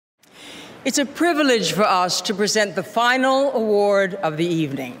It's a privilege for us to present the final award of the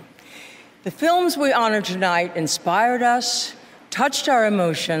evening. The films we honor tonight inspired us, touched our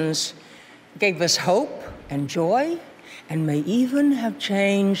emotions, gave us hope and joy, and may even have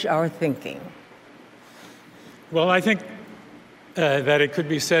changed our thinking. Well, I think that it could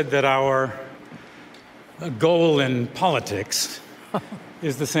be said that our goal in politics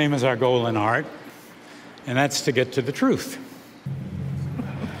is the same as our goal in art, and that's to get to the truth.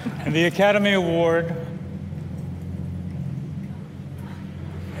 And the Academy Award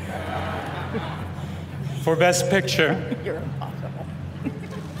for Best Picture. You're impossible.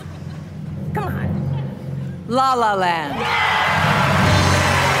 Come on. La La Land.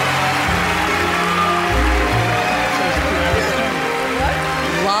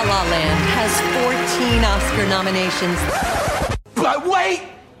 La La Land has 14 Oscar nominations. But wait!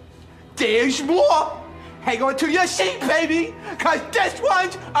 There's more! Hang on to your seat, baby! Cause this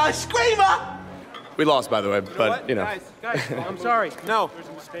one's a screamer! We lost, by the way, but, you know. Guys, I'm sorry. No,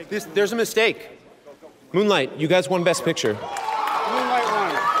 there's a mistake. Moonlight, you guys won Best Picture. Moonlight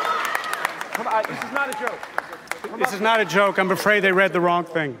won. Come on, this is not a joke. This is not a joke. I'm afraid they read the wrong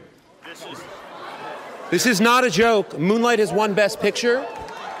thing. This is not a joke. Moonlight has won Best Picture.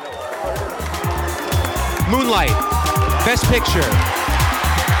 Moonlight, Best Picture.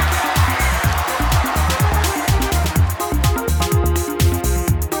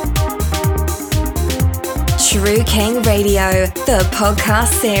 True King Radio, the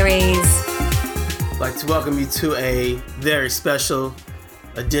podcast series. I'd like to welcome you to a very special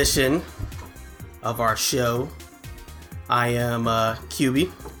edition of our show. I am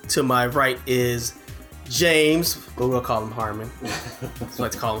QB. To my right is James, but we'll call him Harmon. I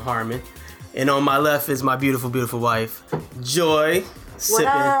like to call him Harmon. And on my left is my beautiful, beautiful wife, Joy,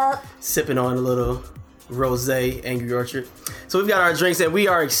 sipping on a little rosé, Angry Orchard. So we've got our drinks, and we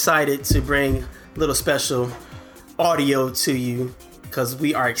are excited to bring a little special audio to you because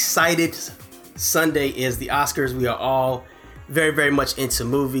we are excited. Sunday is the Oscars. We are all very, very much into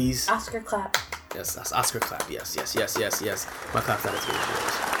movies. Oscar clap. Yes, that's Oscar clap. Yes. My clap's not as good as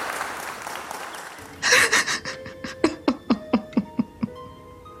yours.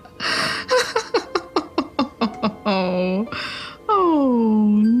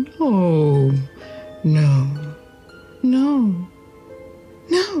 No.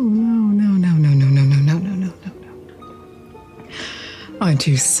 I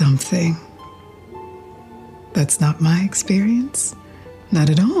do something. That's not my experience. Not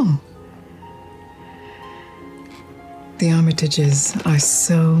at all. The Armitages are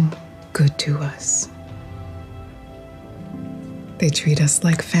so good to us. They treat us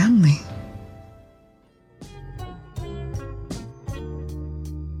like family.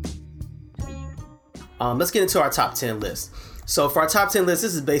 Let's get into our top 10 list. So for our top 10 list,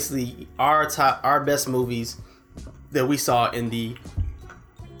 this is basically our best movies that we saw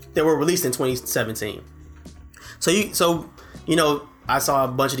that were released in 2017. So you know, I saw a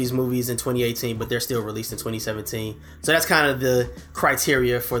bunch of these movies in 2018, but they're still released in 2017. So that's kind of the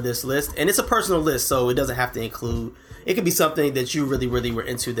criteria for this list. And it's a personal list, so it doesn't have to include, it could be something that you really, really were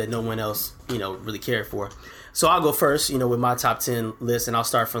into that no one else, really cared for. So I'll go first, with my top 10 list, and I'll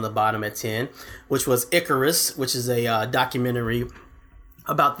start from the bottom at 10, which was Icarus, which is a documentary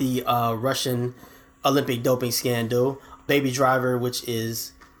about the Russian Olympic doping scandal. Baby Driver, which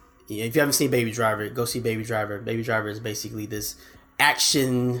is, if you haven't seen Baby Driver, go see Baby Driver. Baby Driver is basically this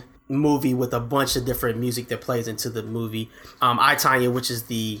action movie with a bunch of different music that plays into the movie. I, Tonya, which is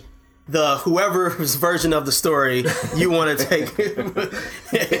the whoever's version of the story you want to take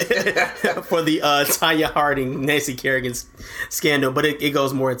for the Tonya Harding, Nancy Kerrigan scandal, but it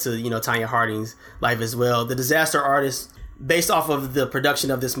goes more into Tonya Harding's life as well. The Disaster Artist, based off of the production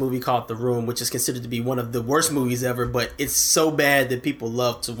of this movie called The Room, which is considered to be one of the worst movies ever, but it's so bad that people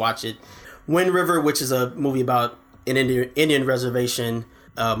love to watch it. Wind River, which is a movie about an Indian reservation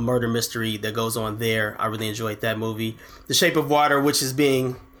murder mystery that goes on there. I really enjoyed that movie. The Shape of Water, which is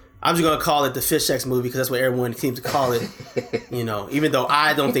I'm just going to call it the Fish X movie because that's what everyone seems to call it, even though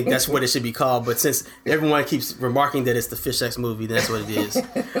I don't think that's what it should be called. But since everyone keeps remarking that it's the Fish X movie, then that's what it is.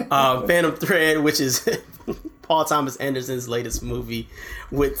 Phantom Thread, which is Paul Thomas Anderson's latest movie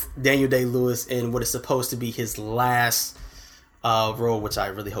with Daniel Day-Lewis in what is supposed to be his last role, which I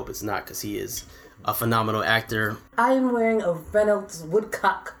really hope it's not because he is a phenomenal actor. I am wearing a Reynolds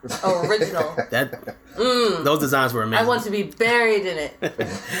Woodcock original. Those designs were amazing. I want to be buried in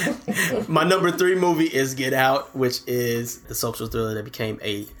it. My number 3 movie is Get Out, which is the social thriller that became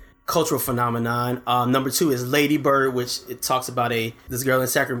a cultural phenomenon. Number 2 is Lady Bird, which it talks about this girl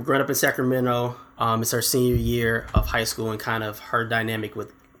growing up in Sacramento. It's her senior year of high school and kind of her dynamic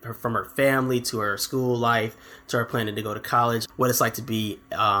with from her family to her school life to her planning to go to college, what it's like to be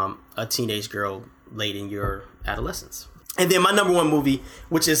a teenage girl late in your adolescence. And then my number one movie,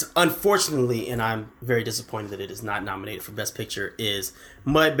 which is unfortunately, and I'm very disappointed that it is not nominated for Best Picture, is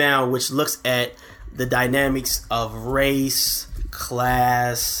Mudbound, which looks at the dynamics of race,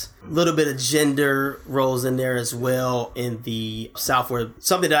 class, a little bit of gender roles in there as well in the South, where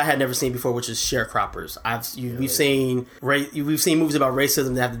something that I had never seen before, which is sharecroppers. We've seen movies about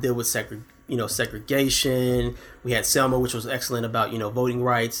racism that have to deal with segregation. We had Selma, which was excellent about voting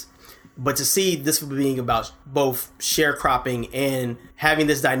rights. But to see this being about both sharecropping and having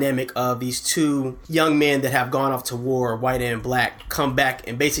this dynamic of these two young men that have gone off to war, white and black, come back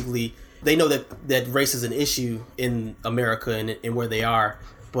and basically they know that race is an issue in America and where they are,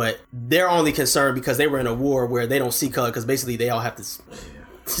 but they're only concerned because they were in a war where they don't see color because basically they all have to.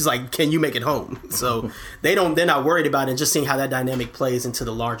 She's like, can you make it home? So they're not worried about it. Just seeing how that dynamic plays into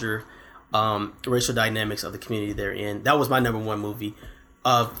the larger racial dynamics of the community they're in. That was my number one movie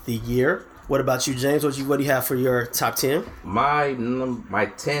of the year. What about you, James? What do you have for your top 10? My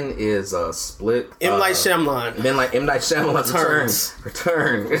 10 is Split. M. Night Shyamalan. M. Night Shyamalan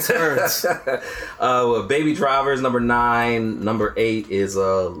returns. Well, Baby Driver is number 9. Number 8 is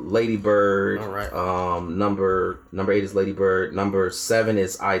Lady Bird. All right. Number 8 is Lady Bird. Number 7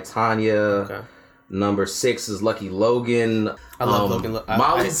 is I, Tonya. Okay. Number 6 is Lucky Logan. I love Logan.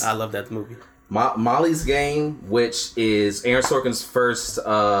 I love that movie. Molly's Game, which is Aaron Sorkin's first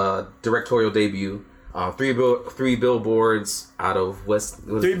directorial debut. 3 billboards out of West.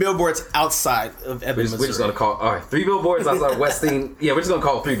 3 billboards outside of Ebbing, Missouri. We're just gonna call 3 billboards outside of Westing. Yeah, we're just gonna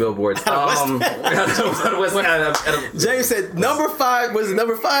call it 3 billboards. James said number 5 was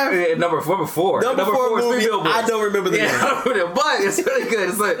number 5. Yeah, number 4. Number 4 is 3 billboards. I don't remember the name, but it's really good.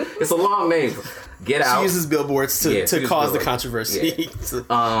 It's a long name. Get Out. She uses billboards to cause the controversy. Yeah.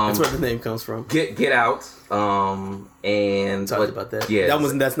 That's where the name comes from. Get Out. And talked about that. Yeah,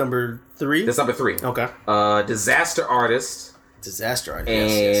 that's number 3. That's number 3. Okay. Disaster Artist, and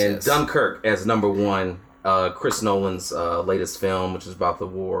yes. Dunkirk as number 1. Chris Nolan's latest film, which is about the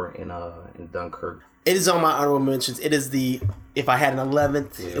war in Dunkirk. It is on my honorable mentions. It is if I had an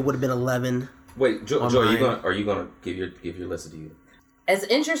 11th, it would have been 11. Wait, Joy, are you gonna give your list to you? As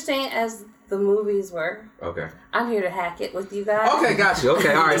interesting as the movies were. Okay. I'm here to hack it with you guys. Okay, got you.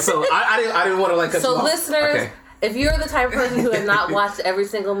 Okay, all right. So I didn't want to cut you off. So listeners, if you're the type of person who has not watched every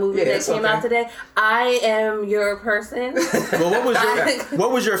single movie that came out today, I am your person. Well, what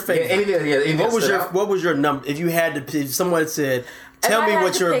was your favorite? What was your number? If you had to, if someone said, tell me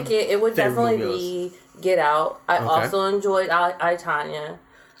what your pick it would definitely be Get Out. I also enjoyed I, Tonya,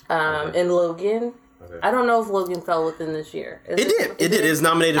 and Logan. Okay. I don't know if Logan fell within this year. It did. It's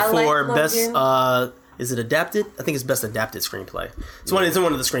nominated for best. Is it adapted? I think it's best adapted screenplay. It's one of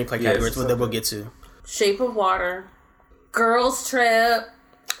the screenplay categories that we'll get to. Shape of Water, Girls Trip.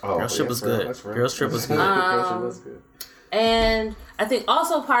 Girls Trip was good. Girls Trip was good. And I think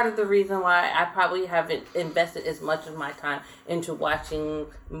also part of the reason why I probably haven't invested as much of my time into watching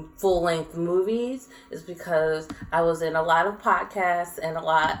full-length movies is because I was in a lot of podcasts and a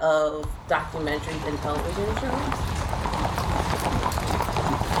lot of documentaries and television shows.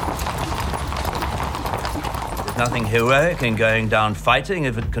 There's nothing heroic in going down fighting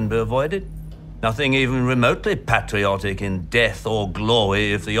if it can be avoided. Nothing even remotely patriotic in death or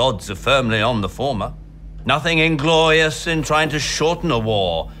glory if the odds are firmly on the former. Nothing inglorious in trying to shorten a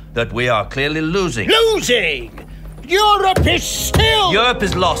war that we are clearly losing. Losing! Europe is still... Europe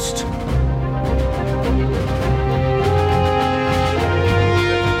is lost.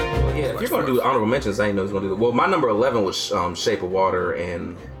 Yeah, if you're going to do honorable mentions, I didn't know he was going to do that. Well, my number 11 was Shape of Water,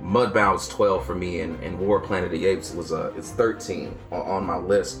 and Mudbound was 12 for me, and War Planet of the Apes was 13 on my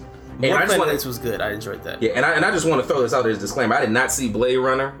list. War Planet of the Apes was good. I enjoyed that. Yeah, and I just want to throw this out there as a disclaimer. I did not see Blade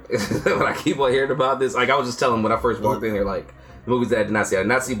Runner. When I keep on hearing about this, like I was just telling when I first walked in here, like movies that I did not see. I did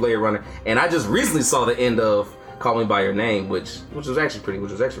not see Blade Runner, and I just recently saw the end of Call Me by Your Name, which was actually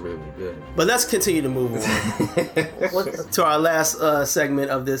really good. But let's continue to move on to our last segment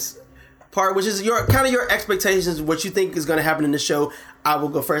of this part, which is your expectations, what you think is going to happen in the show. I will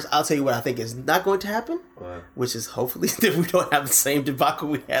go first. I'll tell you what I think is not going to happen, which is hopefully that we don't have the same debacle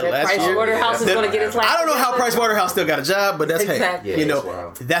we had last year. Price Waterhouse is going to get his life. I don't know how Price Waterhouse still got a job, but that's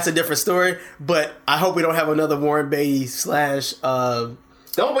that's a different story. But I hope we don't have another Warren Beatty /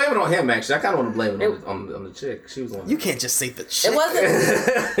 Don't blame it on him, actually. I kind of want to blame it on the chick. She was on. You can't just say the chick. It wasn't.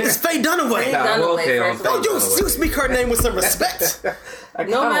 It's Faye Dunaway. Faye Dunaway, Don't you speak her name with some respect.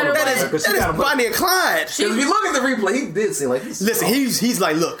 No matter what. That is Bonnie and Clyde. Because if you look at the replay, he did seem like Listen, he's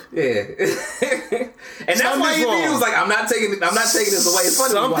like, look. Yeah. And that's why he was like, I'm not taking this away. It's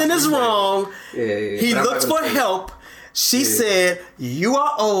funny. Something is wrong. Yeah. He looks for help. She said, you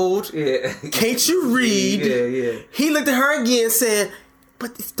are old. Yeah. Can't you read? Yeah. He looked at her again and said,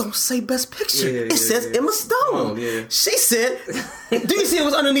 but it don't say Best Picture. It says Emma Stone. She said, do you see it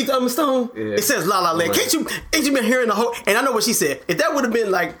was underneath Emma Stone? It says La La Land. Ain't you been hearing the whole... And I know what she said. If that would have been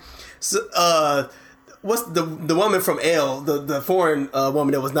like... what's the woman from Elle, the foreign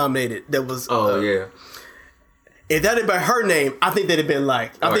woman that was nominated, that was... If that had been her name, I think they'd have been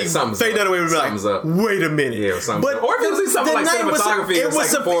like... I think Faye Dunaway would be like, wait a minute. Yeah, but, or if it was something like cinematography, it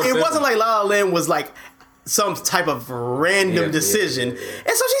wasn't like La La Land was like some type of random decision. And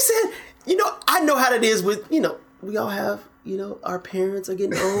so she said, I know how that is with, we all have, our parents are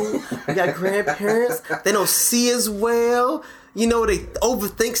getting old. We got grandparents. They don't see as well. They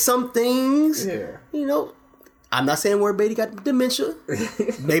overthink some things. Yeah. I'm not saying Warren Beatty got dementia.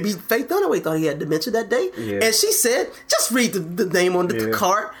 Maybe Faye Dunaway thought he had dementia that day. Yeah. And she said, just read the name on the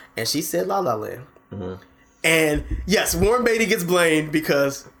card. And she said La La Land. Mm-hmm. And yes, Warren Beatty gets blamed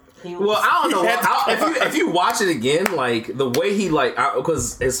because... Well, I don't know. If you watch it again, like the way he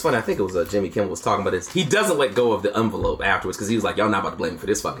because it's funny. I think it was Jimmy Kimmel was talking about this. He doesn't let go of the envelope afterwards because he was like, "Y'all not about to blame me for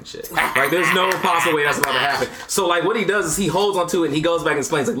this fucking shit." Like, there's no possible way that's about to happen. So, like, what he does is he holds onto it and he goes back and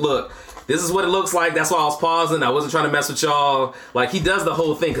explains, like, "Look, this is what it looks like. That's why I was pausing. I wasn't trying to mess with y'all." Like, he does the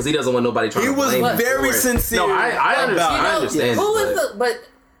whole thing because he doesn't want nobody trying to blame him. He was very sincere. No, I understand. Who is but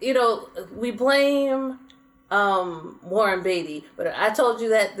we blame Warren Beatty, but I told you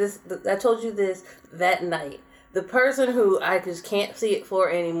this that night. The person who I just can't see it for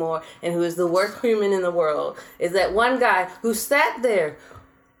anymore, and who is the worst human in the world, is that one guy who sat there,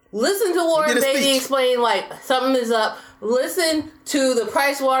 listened to Warren Beatty explain like something is up. Listen to the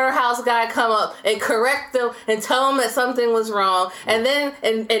Price Waterhouse guy come up and correct them and tell them that something was wrong, and then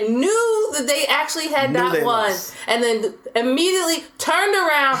and knew that they actually had not won, and then immediately turned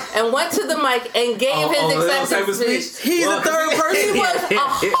around and went to the mic and gave his acceptance speech. He's the third person. He was a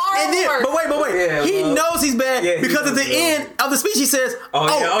hard worker. But wait. He knows he's bad because at the end of the speech he says,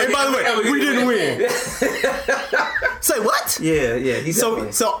 and by the way, we didn't win. Say what? Yeah.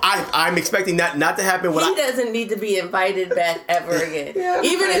 So I'm expecting that not to happen. He doesn't need to be invited back ever again.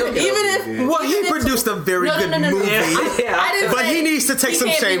 Even if he produced a very good movie, but he needs to take some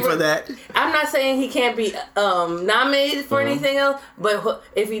shame for that. I'm not saying he can't be nominated for anything else, but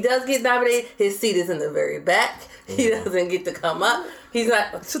if he does get nominated, his seat is in the very back. He doesn't get to come up. He's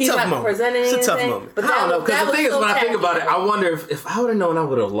not presenting anything. It's a tough moment. But I don't know, because the thing is, when I think about it, I wonder if I would have known I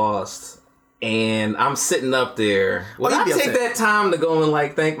would have lost, and I'm sitting up there, would I take that time to go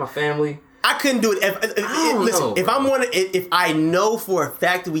and thank my family? I couldn't do it. If I know for a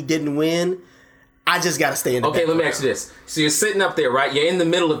fact that we didn't win, I just got to stay in the Okay, let me ask you this. So you're sitting up there, right? You're in the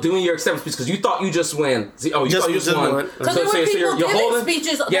middle of doing your acceptance speech because you thought you just won. You thought you just won. Because there were people giving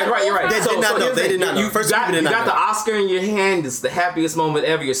speeches. Yeah, right, you're right. They did not know. You got the Oscar in your hand. It's the happiest moment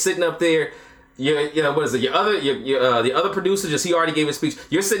ever. You're sitting up there. What is it? The other producer, he already gave a speech.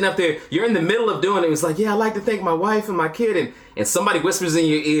 You're sitting up there. You're in the middle of doing it. It's like, I'd like to thank my wife and my kid, and somebody whispers in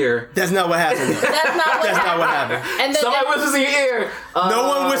your ear. That's not what happened. That's not what happened. And somebody whispers in your ear. No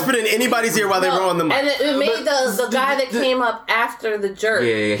one whispered in anybody's ear while they were on the mic. And it made the guy that came up after the jerk.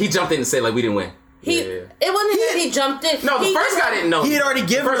 Yeah. He jumped in and said we didn't win. It wasn't that he jumped in. No, the first guy didn't know. He had already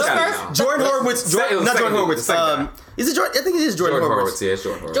given Jordan Horowitz. Not Jordan Horowitz. Is it Jordan? I think it is Jordan Horowitz. Yeah, it's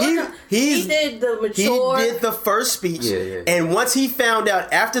Jordan Horowitz. He did the mature. He did the first speech. Yeah. And once he found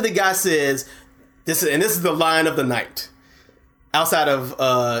out, after the guy says, this is the line of the night. Outside of,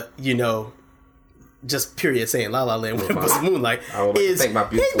 just period saying La La Land was Moonlight. He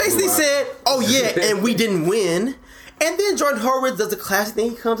basically said, and we didn't win. And then Jordan Horowitz does the classic thing.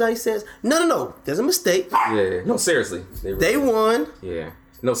 He comes out, he says, no, there's a mistake. Yeah. No, seriously. They won. Yeah.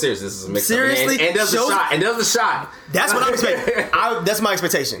 No, seriously, this is a mix-up. Seriously. And does the shot. That's what I'm expecting. That's my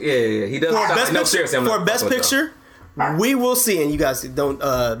expectation. Yeah. He does the shot. No, seriously. For Best Picture, we will see, and you guys don't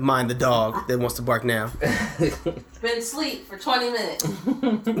mind the dog that wants to bark now. Been asleep for 20 minutes.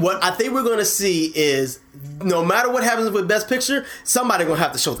 What I think we're going to see is, no matter what happens with Best Picture, somebody's going to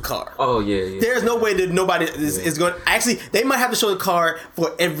have to show the card. Oh, yeah. There's no way that nobody is going to... Actually, they might have to show the card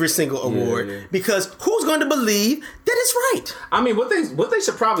for every single award, because who's going to believe that it's right? I mean, what they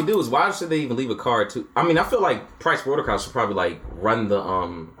should probably do is, why should they even leave a card to... I mean, I feel like Price Waterhouse should probably, run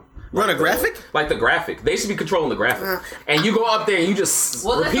the... Run a graphic? Like the graphic. They should be controlling the graphic. And you go up there and you just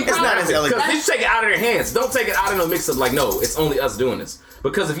repeat the graphic. Because they take it out of their hands. Don't take it out in a mix of like, no, it's only us doing this.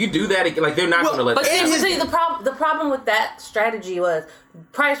 Because if you do that, like they're not going to let but that happen. See, the problem with that strategy was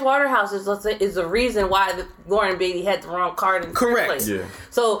Price Waterhouse is the reason why Warren Beatty had the wrong card in the first place. Yeah.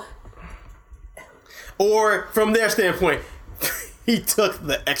 So, or from their standpoint, he took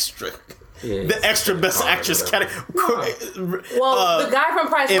the extra. Yeah, the extra best actress category. Well, the guy from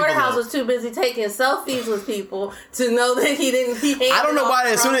Price Waterhouse was too busy taking selfies with people to know that he didn't. I don't know why.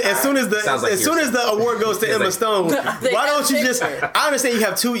 As soon as the award goes to Emma Stone, why don't you just? I understand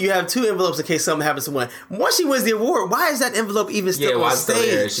you have two envelopes in case something happens to one. Once she wins the award, why is that envelope even still on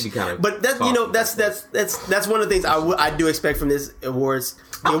stage? But that's one of the things I do expect from this awards.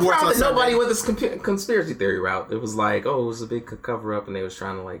 I'm proud that nobody went this conspiracy theory route. It was like, it was a big cover up, and they was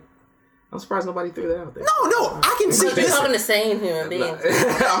trying to like. I'm surprised nobody threw that out there. No, I can see. You're talking to sane human beings.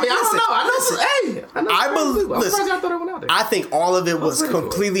 I don't know. I think all of it was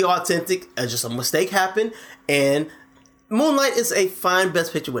completely authentic. Just a mistake happened, and Moonlight is a fine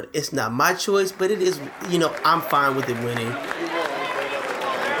Best Picture winner. It's not my choice, but it is. I'm fine with it winning.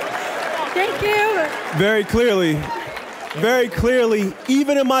 Thank you. Very clearly,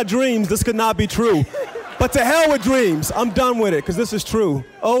 even in my dreams, this could not be true. But to hell with dreams. I'm done with it because this is true.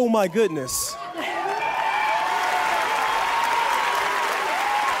 Oh my goodness.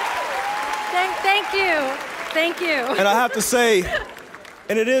 Thank you. And I have to say,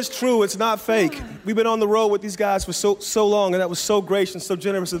 and it is true, it's not fake. We've been on the road with these guys for so long, and that was so gracious and so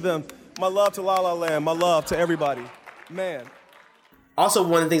generous of them. My love to La La Land. My love to everybody. Man. Also,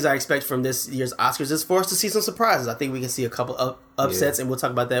 one of the things I expect from this year's Oscars is for us to see some surprises. I think we can see a couple of upsets, and we'll talk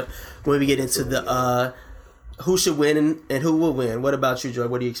about that when we get into the who should win and who will win. What about you, Joy?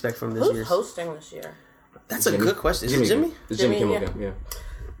 What do you expect from this year? Who's hosting this year? That's a good question. Is it Jimmy? It's Jimmy Kimmel, yeah.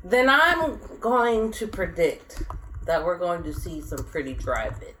 Then I'm going to predict that we're going to see some pretty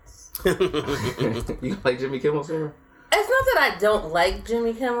dry bits. You like Jimmy Kimmel, Sarah? It's not that I don't like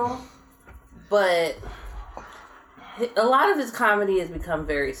Jimmy Kimmel, but a lot of his comedy has become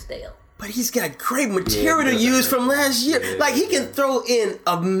very stale. But he's got great material to use from last year. Yeah. Like, he can throw in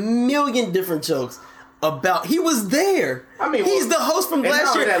a million different jokes about... He was there. I mean, he's the host from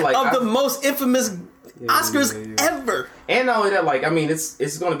last year of the most infamous Oscars ever. And not only that, like, I mean,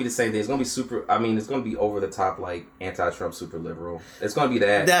 it's going to be the same thing. It's going to be super... I mean, it's going to be over the top, like, anti-Trump, super liberal. It's going to be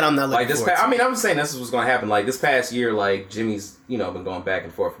that. That I'm not looking forward to. I mean, I'm saying this is what's going to happen. Like, this past year, like, Jimmy's, been going back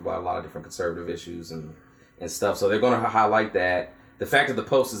and forth about a lot of different conservative issues and stuff. So they're going to highlight that. The fact that the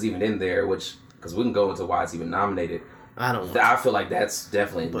post is even in there, which... Because we can go into why it's even nominated. I feel like that's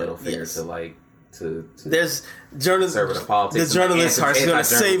definitely a middle finger to, like... There's journalists. The journalists are going to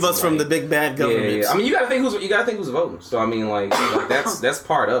save us from the big bad government. Yeah. I mean, you got to think who's voting. So I mean, like that's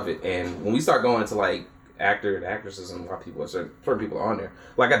part of it. And when we start going into like actor and actresses and why people certain people are on there,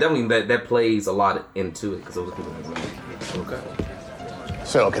 like I definitely that plays a lot into it because those are people that vote. Okay.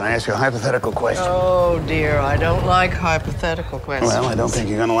 So, can I ask you a hypothetical question? Oh dear, I don't like hypothetical questions. Well, I don't think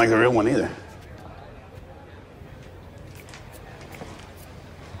you're going to like the real one either.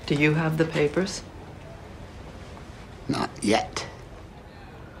 Do you have the papers? Not yet.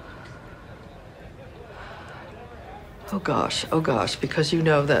 Oh gosh, because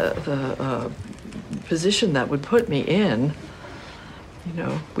the position that would put me in,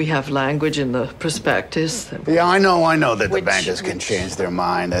 we have language in the prospectus. Yeah, I know that the bankers can change their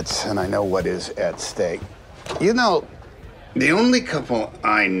mind, and I know what is at stake. The only couple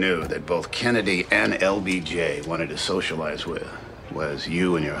I knew that both Kennedy and LBJ wanted to socialize with was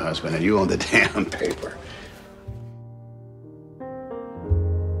you and your husband, and you own the damn paper.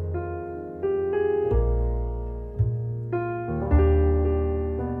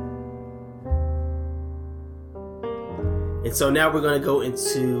 And so now we're going to go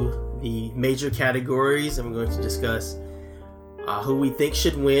into the major categories, and we're going to discuss who we think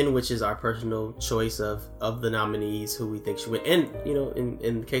should win, which is our personal choice of the nominees, who we think should win. And,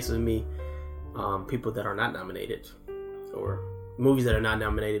 in the case of me, people that are not nominated, or movies that are not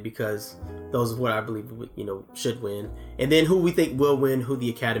nominated, because those are what I believe should win, and then who we think will win, who the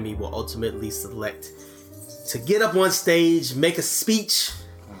Academy will ultimately select to get up on stage, make a speech,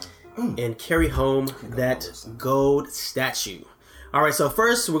 and carry home that gold statue. All right, so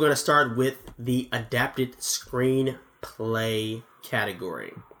first we're going to start with the adapted screenplay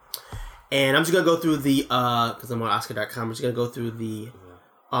category, and I'm just going to go through the because I'm on Oscar.com. I'm just going to go through the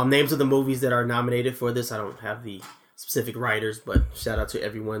names of the movies that are nominated for this. I don't have the specific writers, but shout out to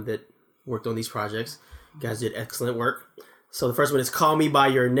everyone that worked on these projects. You guys did excellent work. So the first one is Call Me By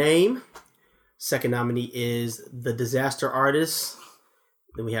Your Name. Second nominee is The Disaster Artist.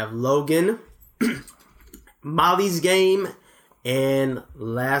 Then we have Logan, Molly's Game, and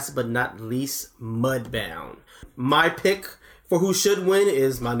last but not least, Mudbound. My pick for who should win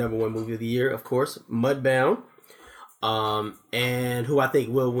is my number one movie of the year, of course, Mudbound. And who I think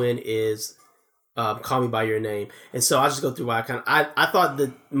will win is Call Me By Your Name. And so I'll just go through why I thought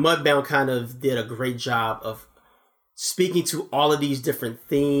that Mudbound kind of did a great job of speaking to all of these different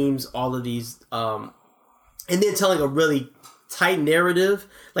themes, all of these, and then telling a really tight narrative.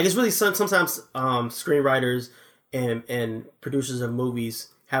 Like, it's really sometimes screenwriters and producers of movies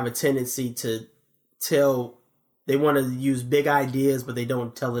have a tendency to tell, they want to use big ideas, but they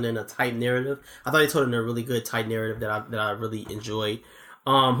don't tell it in a tight narrative. I thought they told it in a really good tight narrative that I really enjoyed.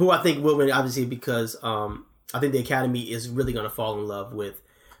 Who I think will win, obviously, because I think the Academy is really going to fall in love with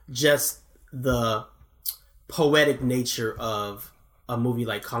just the poetic nature of a movie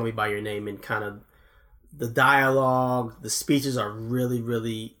like Call Me By Your Name, and kind of the dialogue, the speeches are really,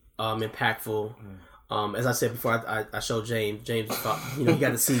 really impactful. As I said before, I showed James. James, he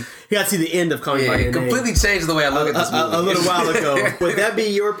got to see the end of Call Me By Your Name. Completely changed the way I look at this movie. A little while ago. Would that be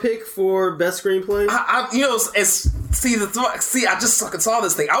your pick for best screenplay? I just fucking saw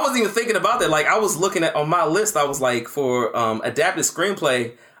this thing. I wasn't even thinking about that. Like, I was looking at on my list. I was like, for adapted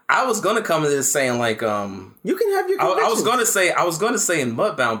screenplay, I was gonna come to this saying like, you can have your. I was gonna say in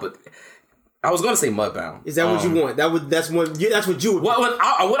Mudbound, but I was gonna say Mudbound. Is that what you want? That's what you would. What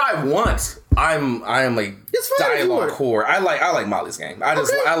I want. I am a dialogue whore. I like Molly's Game. I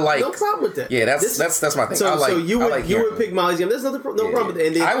like. No problem with that. Yeah, that's my thing. So you would pick Molly's Game. There's no problem with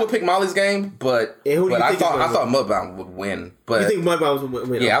that. I would pick Molly's Game, but I thought Mudbound would win. But you think Mudbound would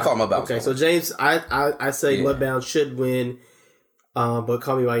win? Yeah, I thought Mudbound. Okay, so James, I say Mudbound should win. But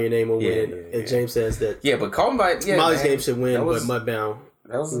Call Me By Your Name will win. And James says that. Yeah, but Call Me By Molly's Game should win, but Mudbound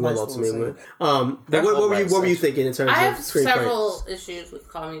will ultimately win. But what were you thinking in terms of? I have several issues with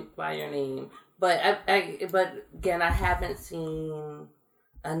Call Me By Your Name, but but again, I haven't seen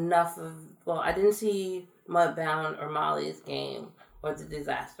enough of. Well, I didn't see Mudbound or Molly's Game or The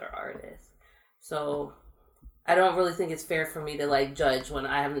Disaster Artist, so I don't really think it's fair for me to like judge when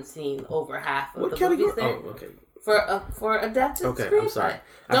I haven't seen over half of the movies there. Oh, okay. For adapted screenplay. I'm sorry.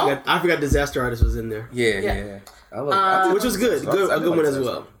 I forgot Disaster Artist was in there. Yeah. Which was good. A good one as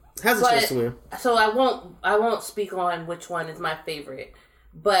well. Has a chance to win. So I won't speak on which one is my favorite,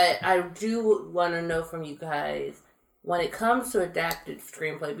 but I do want to know from you guys, when it comes to adapted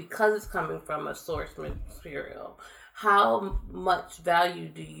screenplay, because it's coming from a source material, how much value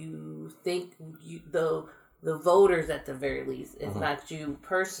do you think the voters, at the very least, if not you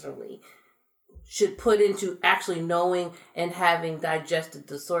personally, should put into actually knowing and having digested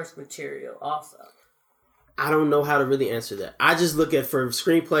the source material also? I don't know how to really answer that. I just look at, for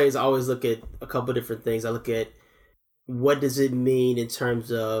screenplays, I always look at a couple different things. I look at what does it mean in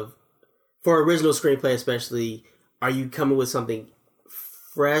terms of, for original screenplay especially, are you coming with something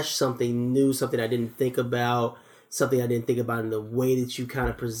fresh, something new, something I didn't think about, something I didn't think about in the way that you kind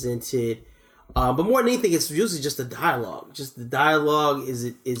of present it. But more than anything, it's usually just the dialogue. Just the dialogue. Is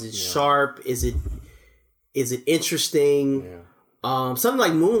it sharp? Is it interesting? Yeah. Something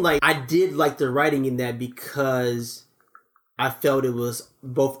like Moonlight, I did like the writing in that because I felt it was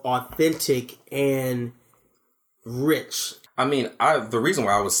both authentic and rich. I mean, the reason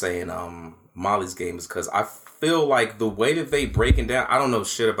why I was saying Molly's Game is because I feel like the way that they breaking down, I don't know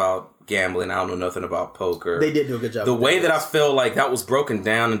shit about gambling, I don't know nothing about poker. They did do a good job. The way that I feel like that was broken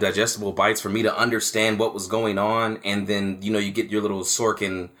down in digestible bites for me to understand what was going on, and then you get your little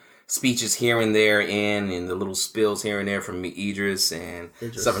Sorkin speeches here and there and the little spills here and there from Idris and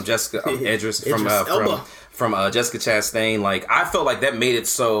stuff from Jessica Idris from Jessica Chastain. Like, I felt like that made it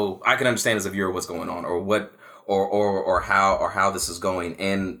so I can understand as a viewer what's going on, or what or how this is going,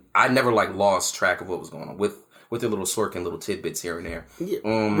 and I never lost track of what was going on with the little Sorkin little tidbits here and there. Yeah.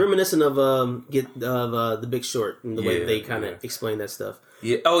 Reminiscent of The Big Short and the way they kind of explain that stuff.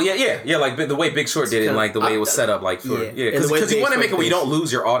 Yeah. Oh yeah. Like the way Big Short did it, and like the way it was set up, like because you want to make it where you don't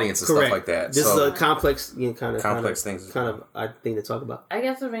lose your audience and stuff like that. This is a complex, complex things. Kind of I think to talk about. I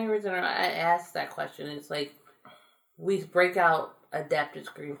guess the main reason I asked that question is like we break out adapted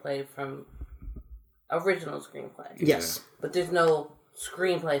screenplay from original screenplay. Yes, but there's no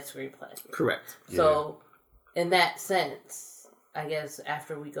screenplay. Correct. So. In that sense, I guess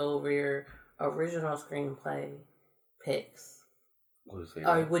after we go over your original screenplay picks,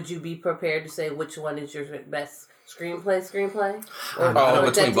 would you be prepared to say which one is your best screenplay? Or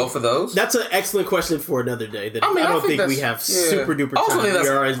between both of those? That's an excellent question for another day. That I don't think we have super duper time. We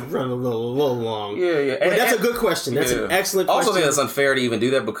are running a little long. Yeah. But that's a good question. That's an excellent question. I also think that's unfair to even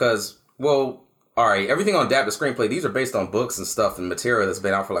do that because, well, all right, everything on adapted screenplay, these are based on books and stuff and material that's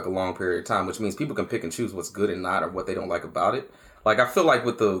been out for like a long period of time, which means people can pick and choose what's good and not, or what they don't like about it. Like, I feel like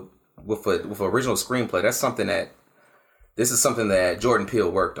with original screenplay, that's something that, this is something that Jordan Peele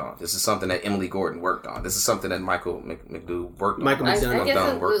worked on. This is something that Emily Gordon worked on. This is something that Michael McDowell worked on. I guess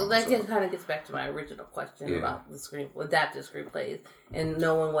that kind of gets back to my original question about the adapted screenplays and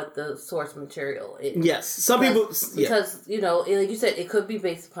knowing what the source material is. Yes, some people because you know, like you said, it could be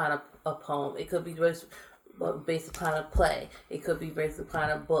based upon a poem. It could be based upon a play. It could be based upon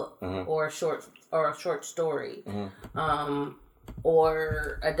a book or a short story.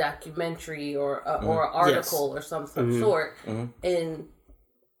 Or a documentary, or an article, or some sort, and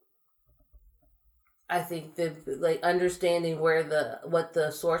I think that like understanding what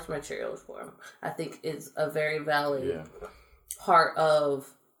the source material is for, I think is a very valid part of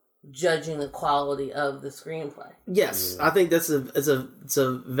judging the quality of the screenplay. Yes, I think that's it's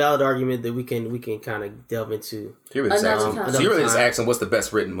a valid argument that we can kind of delve into. So you're really just asking what's the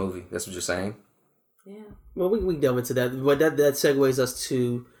best written movie? That's what you're saying? Yeah. Well, we delve into that, but that segues us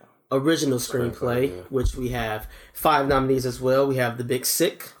to original screenplay, which we have 5 nominees as well. We have The Big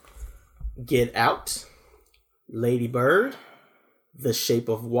Sick, Get Out, Lady Bird, The Shape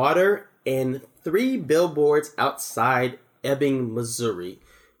of Water, and 3 Billboards Outside Ebbing, Missouri,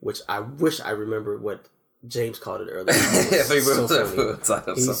 which I wish I remembered what James called it earlier.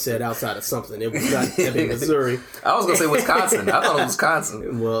 He said outside of something. It was not Ebbing, Missouri. I was going to say Wisconsin. I thought it was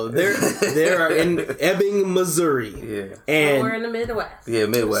Wisconsin. Well, they're in Ebbing, Missouri. Yeah. And somewhere in the Midwest. Yeah,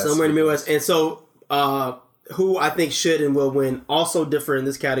 Midwest. Somewhere in the Midwest. And so, who I think should and will win, also differ in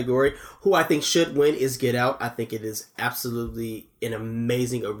this category. Who I think should win is Get Out. I think it is absolutely an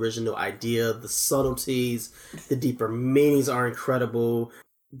amazing original idea. The subtleties, the deeper meanings are incredible.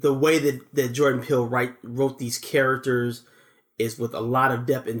 The way that Jordan Peele wrote these characters is with a lot of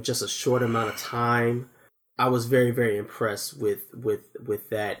depth in just a short amount of time. I was very, very impressed with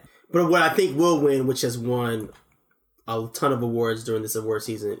that. But what I think will win, which has won a ton of awards during this award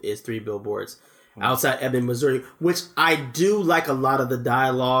season, is 3 Billboards Outside Ebbing, Missouri, which I do like a lot of the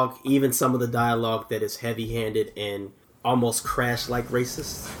dialogue, even some of the dialogue that is heavy-handed and almost Crash-like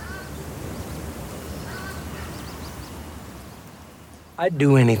racist. I'd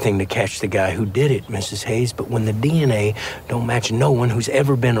do anything to catch the guy who did it, Mrs. Hayes, but when the DNA don't match no one who's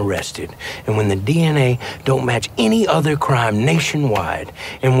ever been arrested, and when the DNA don't match any other crime nationwide,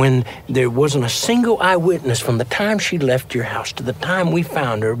 and when there wasn't a single eyewitness from the time she left your house to the time we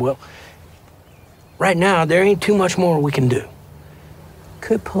found her, well, right now, there ain't too much more we can do.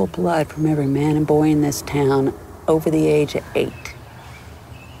 Could pull blood from every man and boy in this town over the age of 8.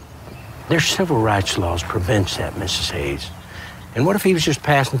 Their civil rights laws prevents that, Mrs. Hayes. And what if he was just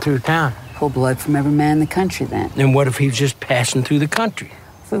passing through town? Pull blood from every man in the country, then. And what if he was just passing through the country?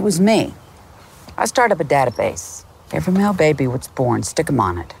 If it was me, I'd start up a database. Every male baby was born, stick him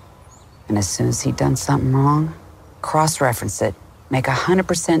on it. And as soon as he'd done something wrong, cross-reference it, make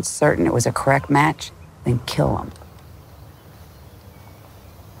 100% certain it was a correct match, then kill him.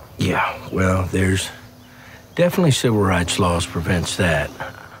 Yeah, well, there's definitely civil rights laws prevents that.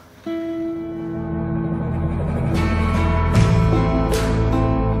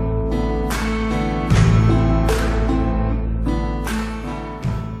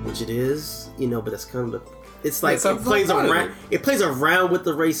 It is, but it's kind of, it's like it plays around. It plays around with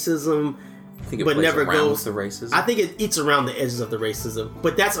the racism, but never goes with the racism. I think it eats around the edges of the racism,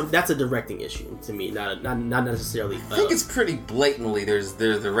 but that's a directing issue to me, not necessarily. I think it's pretty blatantly there's the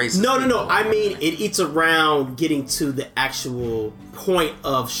racism. No. I mean, it eats around getting to the actual point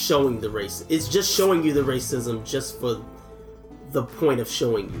of showing the race. It's just showing you the racism just for the point of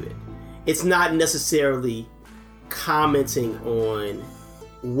showing you it. It's not necessarily commenting on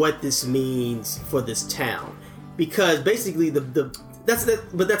what this means for this town, because basically that's like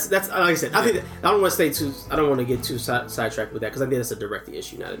I said. I think I don't want to get too sidetracked with that, because I think that's a directing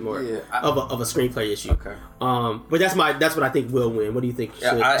issue, not more of a screenplay issue. Okay. But that's what I think will win. What do you think?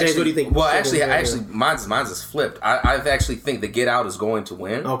 James, what do you think? Well, actually, mine's is flipped. I actually think the Get Out is going to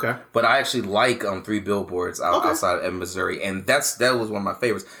win. Okay. But I actually like 3 Billboards outside of Missouri, and that was one of my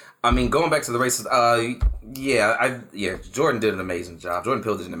favorites. I mean, going back to the races, Jordan did an amazing job. Jordan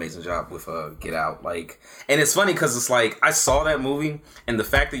Peele did an amazing job with Get Out. Like, and it's funny because it's like, I saw that movie, and the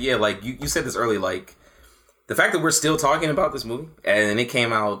fact that, you said this earlier, like, the fact that we're still talking about this movie, and it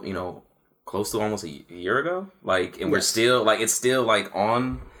came out, close to almost a year ago, like, and we're still, like, it's still, like,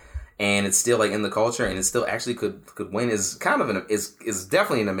 on, and it's still, like, in the culture, and it still actually could win, is kind of is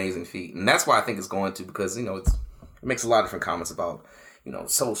definitely an amazing feat. And that's why I think it's going to, because, it makes a lot of different comments about,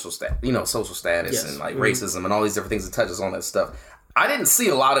 social status, and like racism and all these different things. It touches on that stuff. I didn't see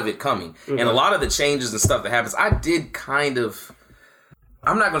a lot of it coming. And a lot of the changes and stuff that happens, I did kind of...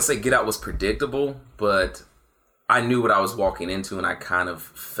 I'm not going to say Get Out was predictable, but I knew what I was walking into, and I kind of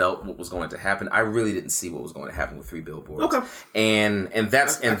felt what was going to happen. I really didn't see what was going to happen with 3 Billboards. Okay. And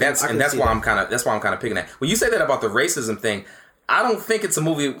that's why I'm kind of picking that. When you say that about the racism thing, I don't think it's a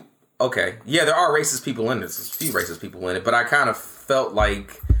movie... Okay, yeah, there are racist people in this. There's a few racist people in it, but I kind of felt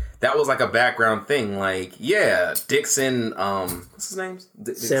like that was like a background thing. Like, yeah, Dixon, what's his name?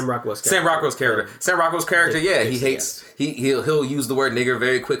 Sam Rockwell's character. Sam Rockwell's character, yeah, he hates, he'll use the word nigger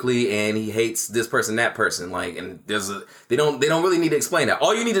very quickly, and he hates this person, that person. Like, and they don't really need to explain that.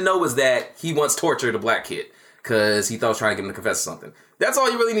 All you need to know is that he once tortured a black kid because he thought he was trying to get him to confess to something. That's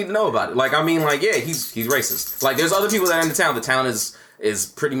all you really need to know about it. Like, I mean, like, yeah, he's racist. Like, there's other people that are in the town. The town is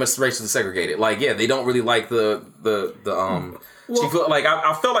pretty much racially segregated. Like, yeah, they don't really like the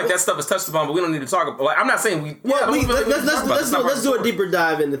I feel like that stuff is touched upon, but we don't need to talk about. Like, I'm not saying let's do a deeper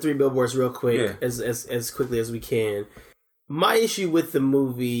dive into 3 Billboards real quick, as quickly as we can. My issue with the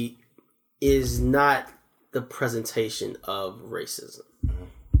movie is not the presentation of racism.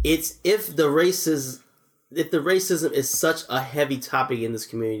 It's if the racism is such a heavy topic in this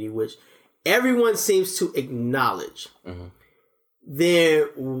community, which everyone seems to acknowledge. Then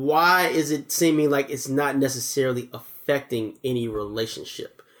why is it seeming like it's not necessarily affecting any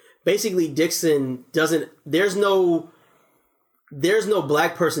relationship? Basically, Dixon doesn't... There's no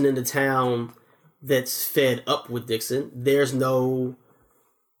black person in the town that's fed up with Dixon. There's no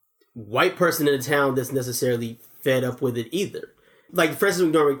white person in the town that's necessarily fed up with it either. Like, Frances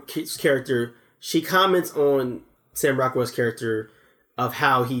McDormand's character, she comments on Sam Rockwell's character of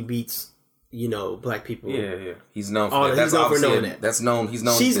how he beats... black people. Yeah. He's known for that. He's known for knowing that. That's known. He's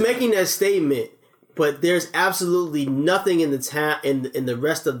known. She's making that statement, but there's absolutely nothing in the town in the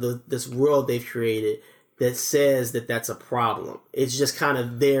rest of this world they've created that says that that's a problem. It's just kind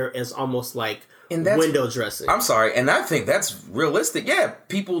of there as almost like window dressing. I'm sorry, and I think that's realistic. Yeah,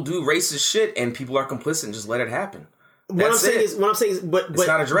 people do racist shit, and people are complicit and just let it happen. What I'm saying is, but it's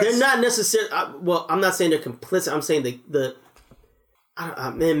not addressed. They're not necessarily. I'm not saying they're complicit. I'm saying the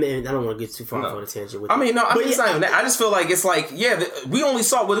I don't want to get too far off on a tangent with I mean, no, I mean, it's not even that. I just feel like it's like, I only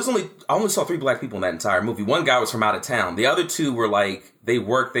saw 3 black people in that entire movie. One guy was from out of town. The other 2 were like, they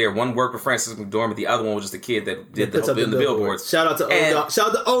worked there. One worked with Frances McDormand. The other one was just a kid that did the billboards. Shout out to O-Dog. Shout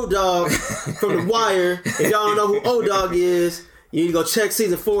out to O-Dog from The Wire. If y'all don't know who O-Dog is, you need to go check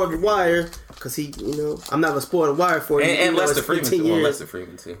season 4 of The Wire. Because he, I'm not going to spoil The Wire for you. And Lester Freeman too. Well, Lester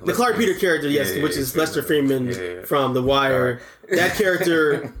Freeman too. The Clark Peter character, which is Lester Freeman from The Wire. Right. That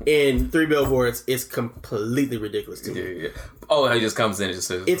character in 3 Billboards is completely ridiculous to me. Oh, he just comes in and just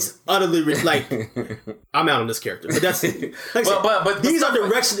says... It's utterly... I'm out on this character. But that's... but these are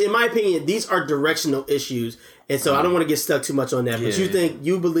directional... In my opinion, these are directional issues. And so I don't want to get stuck too much on that. But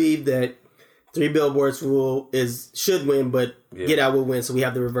you believe that 3 Billboards should win, but Get Out will win, so we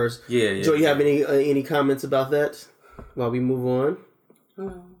have the reverse. Joe, you have any comments about that while we move on?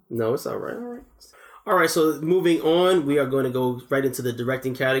 No, it's all right. All right, so moving on, we are going to go right into the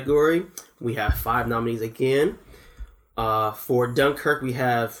directing category. We have 5 nominees again. For Dunkirk, we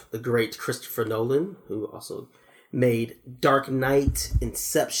have the great Christopher Nolan, who also made Dark Knight,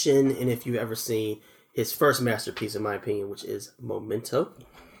 Inception, and if you've ever seen his first masterpiece, in my opinion, which is Memento.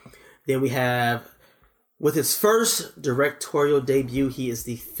 Then we have, with his first directorial debut, he is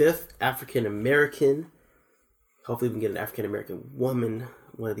the 5th African-American. Hopefully we can get an African-American woman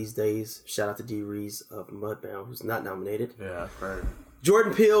one of these days. Shout out to Dee Rees of Mudbound, who's not nominated. Yeah, I've heard.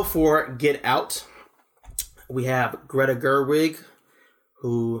 Jordan Peele for Get Out. We have Greta Gerwig,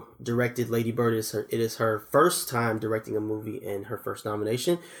 who directed Lady Bird. It is her first time directing a movie and her first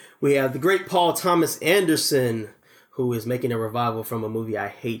nomination. We have the great Paul Thomas Anderson, who is making a revival from a movie I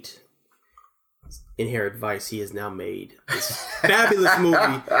hate, Inherent Vice. He has now made this fabulous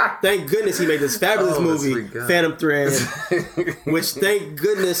movie. Thank goodness he made this fabulous movie, Phantom Thread, which thank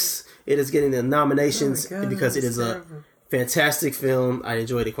goodness it is getting the nominations because it is a fantastic film. I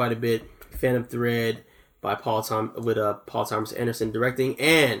enjoyed it quite a bit. Phantom Thread by Paul Thomas Anderson directing,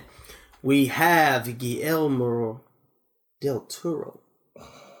 and we have Guillermo del Toro.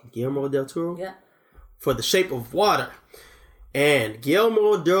 Yeah. For The Shape of Water. And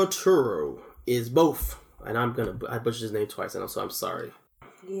Guillermo del Toro is both, and I butchered his name twice, and I'm sorry.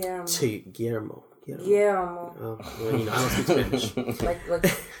 Guillermo. Guillermo. Well, I don't speak Spanish.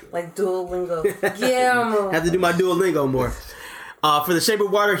 like Duolingo. Guillermo. Have to do my Duolingo more. For The Shape of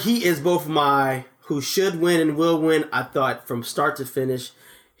Water, he is both my who should win and will win. I thought from start to finish,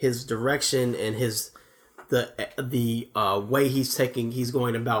 his direction and the way he's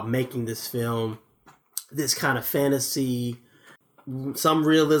going about making this film, this kind of fantasy some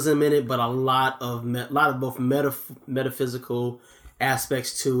realism in it, but a lot of both metaphysical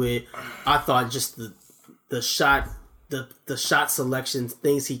aspects to it. I thought just the shot selection,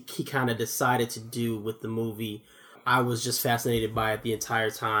 things he kind of decided to do with the movie, I was just fascinated by it the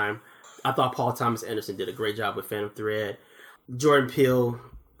entire time. I thought Paul Thomas Anderson did a great job with Phantom Thread. Jordan Peele,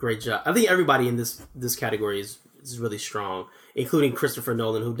 great job. I think everybody in this category is really strong, including Christopher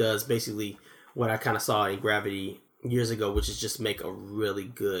Nolan, who does basically what I kind of saw in Gravity years ago, which is just make a really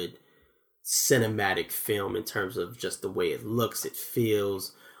good cinematic film in terms of just the way it looks, it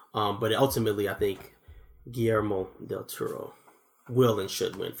feels. But ultimately, I think Guillermo del Toro will and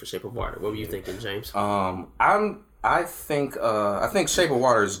should win for Shape of Water. What were you thinking, James? I think Shape of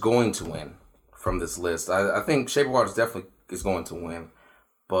Water is going to win from this list. I think Shape of Water definitely is going to win,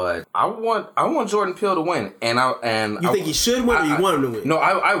 but I want Jordan Peele to win, You think he should win, or you want him to win? No,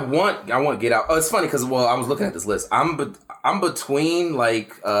 I want Get Out. Oh, it's funny because I was looking at this list. I'm between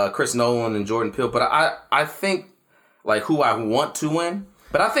Chris Nolan and Jordan Peele, but I think who I want to win.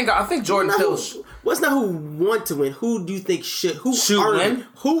 But I think Jordan Peele. What's not who want to win? Who do you think should win?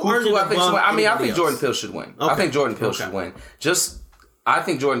 Who I think should win? I think Jordan Peele should win. Okay. I think Jordan Peele should win. I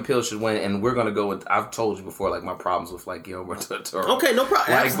think Jordan Peele should win, and we're gonna go with. I've told you before, my problems with Guillermo del Toro. Okay, no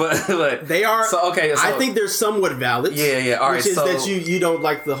problem. But they are. So I think they're somewhat valid. Yeah. All right. Which is that you don't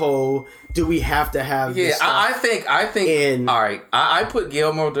like the whole. Do we have to have? Yeah, this stuff? I think. All right. I put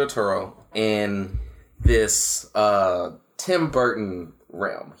Guillermo del Toro in this Tim Burton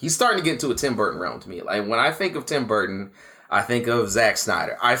realm. He's starting to get into a Tim Burton realm to me. When I think of Tim Burton, I think of Zack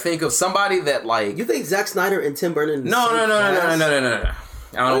Snyder. I think of somebody that You think Zack Snyder and Tim Burton? No. I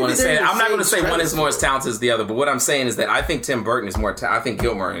don't want to say that. I'm not going to say one is more as talented as the other. But what I'm saying is that I think Tim Burton is more. I think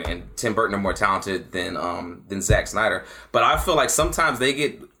Gilmore and Tim Burton are more talented than Zack Snyder. But I feel like sometimes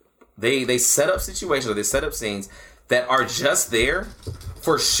they set up situations or they set up scenes that are just there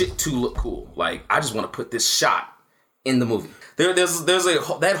for shit to look cool. I just want to put this shot in the movie. There's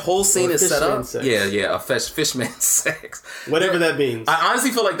that whole scene is set up. Sex. Yeah, a fishman sex. Whatever that means. I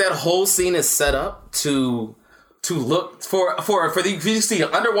honestly feel like that whole scene is set up to look for you see an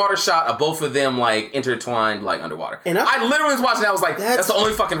underwater shot of both of them intertwined underwater. And I literally was watching that. I was like, that's the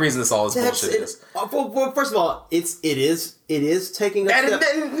only fucking reason this all is bullshit is. Well, first of all, it is taking a step.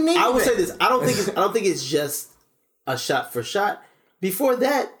 I will say this. I don't think it's just a shot for shot. Before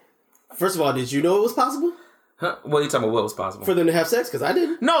that, first of all, did you know it was possible? Huh? What are you talking about? What was possible? For them to have sex? Because I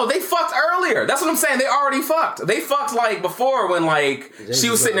didn't. No, they fucked earlier. That's what I'm saying. They already fucked. They fucked before when she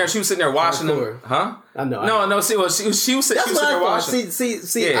was sitting there watching them. Huh? I know. No. She was sitting there watching. See.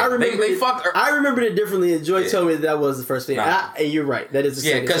 Yeah, I remember. They fucked. I remembered it differently. And Joy told me that was the first thing. And you're right. That is the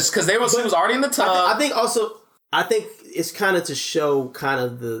second. Because she was already in the tub. I think it's kind of to show kind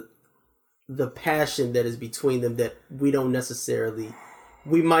of the passion that is between them that we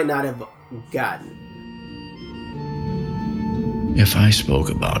might not have gotten. If I spoke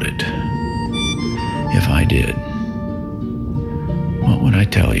about it, if I did, what would I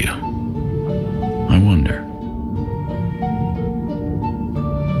tell you? I wonder.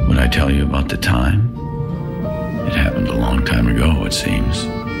 Would I tell you about the time? It happened a long time ago, it seems,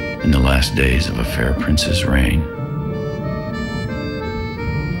 in the last days of a fair prince's reign.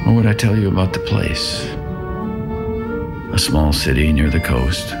 Or would I tell you about the place? A small city near the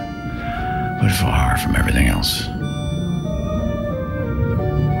coast, but far from everything else.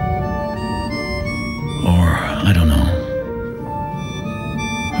 Or, I don't know,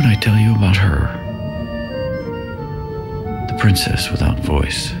 would I tell you about her? The princess without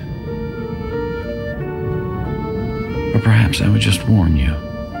voice. Or perhaps I would just warn you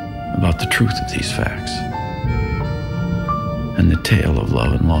about the truth of these facts and the tale of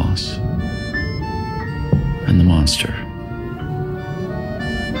love and loss and the monster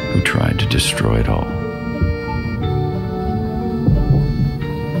who tried to destroy it all.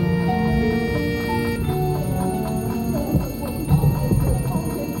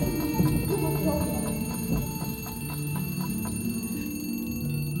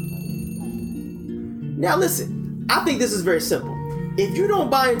 Now listen, I think this is very simple. If you don't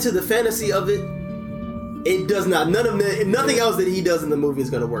buy into the fantasy of it, it does not. Nothing else that he does in the movie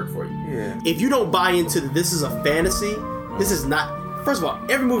is going to work for you. Yeah. If you don't buy into this is a fantasy, this is not. First of all,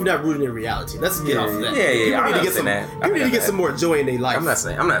 every movie not rooted in reality. Let's get off of that. Yeah. People need to get some more joy in their life. I'm not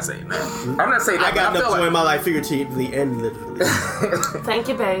saying that. I got enough joy in my life, figuratively and literally. Thank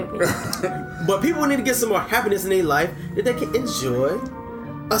you, baby. But people need to get some more happiness in their life that they can enjoy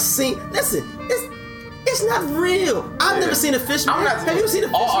a scene. Listen, it's not real. I've never seen a Fishman. Have you seen a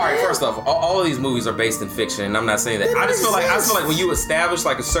Fishman? All right, first off, all of these movies are based in fiction, and I'm not saying that. I just feel like when you establish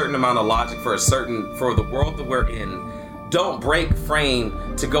a certain amount of logic for the world that we're in, don't break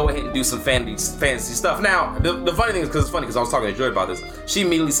frame to go ahead and do some fantasy stuff. Now, the funny thing is, because it's funny, because I was talking to Joy about this, she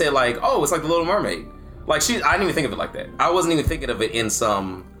immediately said like, oh, it's like The Little Mermaid. Like, I didn't even think of it like that. I wasn't even thinking of it in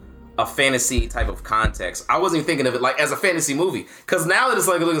a fantasy type of context. I wasn't even thinking of it like as a fantasy movie. Because now that it's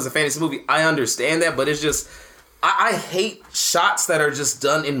like looking as a fantasy movie, I understand that, but it's just, I hate shots that are just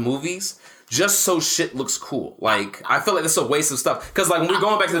done in movies just so shit looks cool. Like, I feel like that's a waste of stuff. Because like when we're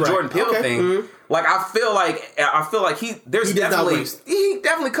going back to the Jordan Peele thing, like I feel like he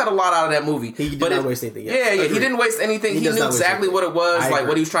definitely cut a lot out of that movie. He did not waste anything. Yeah, he didn't waste anything. He knew exactly what it was, like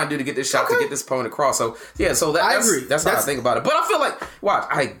what he was trying to do to get this shot, to get this point across. So yeah, so I agree. That's how I think about it. But I feel like, watch,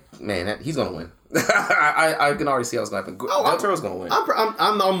 he's gonna win. I can already see how it's gonna happen. Del Toro's gonna win.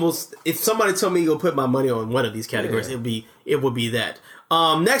 I'm almost. If somebody told me to go put my money on one of these categories, it would be that.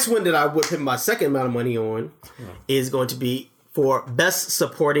 Next one that I would put my second amount of money on is going to be for Best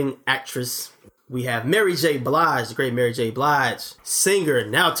Supporting Actress. We have Mary J. Blige, the great Mary J. Blige, singer,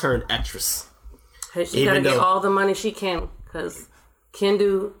 now turned actress. Hey, she gotta get all the money she can, because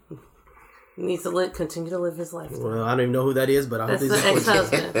Kendu needs to continue to live his life. Well, I don't even know who that is, but I hope that's the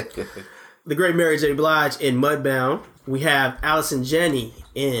ex-husband. The great Mary J. Blige in Mudbound. We have Allison Janney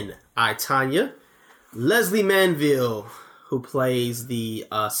in I, Tonya. Leslie Manville, who plays the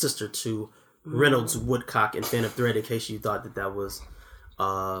sister to Reynolds Woodcock in Phantom Thread, in case you thought that was...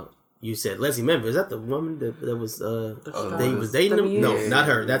 you said Leslie Manville. Is that the woman that was they was dating him? No, not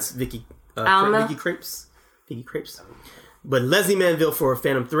her. That's Vicky Krieps. Vicky Krieps. But Leslie Manville for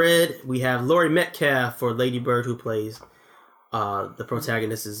Phantom Thread. We have Laurie Metcalf for Lady Bird, who plays the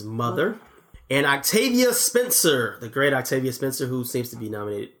protagonist's mother. And Octavia Spencer, the great Octavia Spencer, who seems to be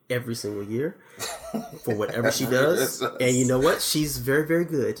nominated every single year for whatever she does. And you know what? She's very, very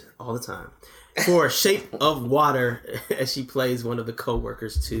good all the time. For Shape of Water, as she plays one of the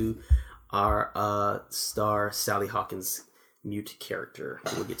co-workers to our star Sally Hawkins' mute character,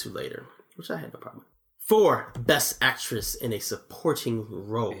 who we'll get to later, which I had no problem with. For Best Actress in a Supporting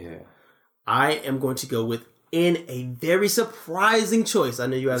Role, I am going to go with, in a very surprising choice. I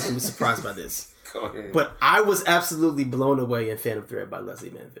know you guys are going to be surprised by this. Go ahead. But I was absolutely blown away in Phantom Thread by Leslie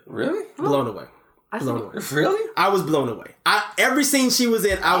Manville. Really? Blown away. Blown away. Really? I was blown away. Every scene she was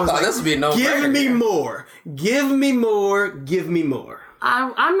in, I was like, this would be give me more. Give me more. Give me more.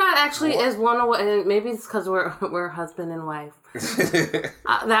 I'm not actually as blown away, and maybe it's because we're husband and wife.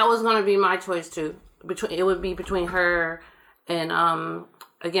 That was going to be my choice too. It would be between her and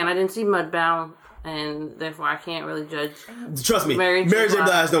again, I didn't see Mudbound, and therefore I can't really judge. Trust me, Mary J.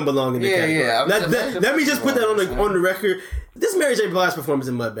 Blige don't belong in the category. Yeah. Let me just put that on the record. This Mary J. Blige performance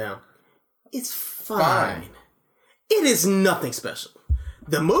in Mudbound, it's fine. It is nothing special.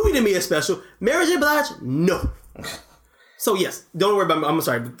 The movie to me is special. Mary J. Blige, no. So yes, don't worry about. I'm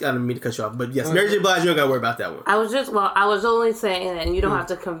sorry, I didn't mean to cut you off, but yes, Mary J. Blige, you don't gotta worry about that one. I was only saying, and you don't have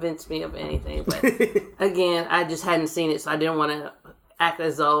to convince me of anything. But again, I just hadn't seen it, so I didn't want to act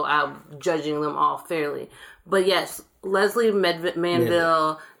as though I'm judging them all fairly. But yes, Leslie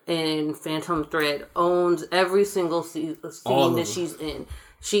Manville in Phantom Thread owns every single scene that she's in.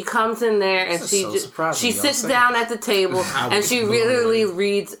 She comes in there and she sits down at the table and she literally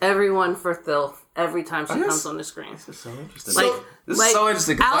reads everyone for filth every time she comes on the screen. This is so interesting. This is so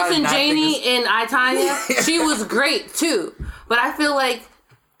interesting. Allison Janney in I, Tonya, she was great too. But I feel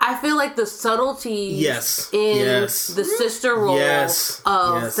like the subtlety in the sister role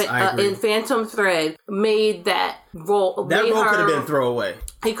in Phantom Thread made that role. That role could have been throwaway.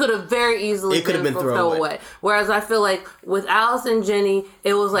 It could have very easily been throwaway. Whereas I feel like with Allison Janney,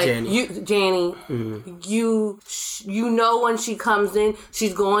 it was like Janney, you know when she comes in,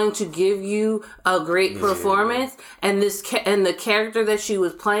 she's going to give you a great performance, and the character that she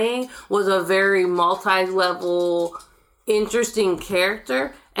was playing was a very multi-level, interesting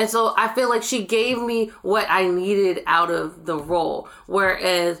character. And so I feel like she gave me what I needed out of the role.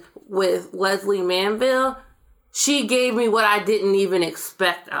 Whereas with Leslie Manville, she gave me what I didn't even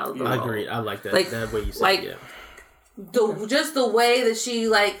expect out of the role. I agree. I like that. That way you said it, just the way that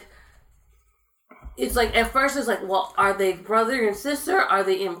she, it's like, at first it's like, well, are they brother and sister? Are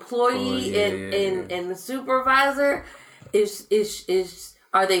they employee and the supervisor?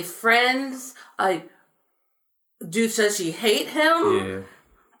 Are they friends? Does she hate him? Yeah.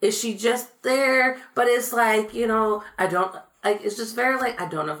 Is she just there? But it's like, I don't, it's just very I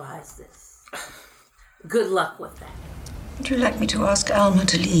don't advise this. Good luck with that. Would you like me to ask Alma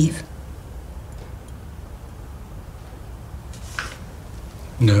to leave?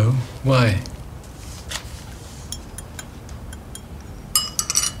 No. Why?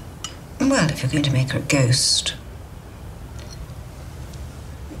 Well, if you're going to make her a ghost,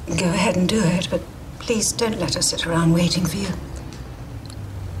 go ahead and do it, but Please don't let her sit around waiting for you.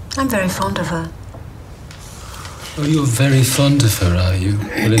 I'm very fond of her. Oh, you're very fond of her, are you?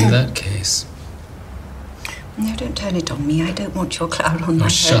 Well, in that case... No, don't turn it on me. I don't want your cloud on my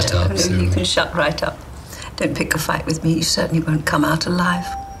head. Shut up, no, you can shut right up. Don't pick a fight with me. You certainly won't come out alive.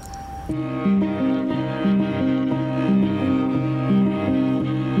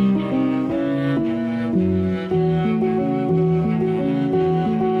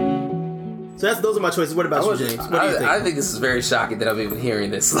 So those are my choices. What about you, James? What do you think? I think this is very shocking that I'm even hearing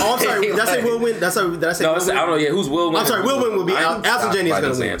this. Oh, I'm sorry. Did I say Will win? Did I say no, Will win? I don't know. Yeah, who's Will win? I'm sorry. Will win will be Allison Janney is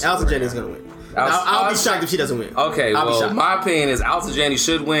going to win. Allison Janney is going to win. I'll be shocked if she doesn't win. Okay, well, my opinion is Allison Janney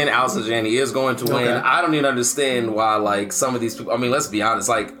should win. Allison Janney is going to win. Okay. I don't even understand why, like, some of these people. I mean, let's be honest.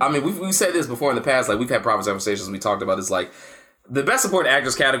 Like, I mean, we've said this before in the past. Like, we've had private conversations. We talked about this. Like, the best supporting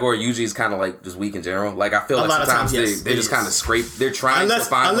actress category usually is kind of like just weak in general. Like, I feel like sometimes they just kind of scrape. They're trying to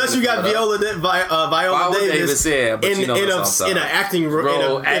find. Unless you got Viola Davis, yeah, but in an acting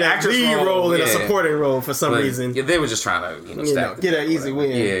role, in a lead role, in a supporting role for some reason. Yeah, they were just trying to get an easy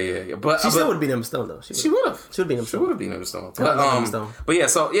win. Yeah. But she still would have beat Emma Stone though. She would have. She would have beat Emma Stone. But yeah,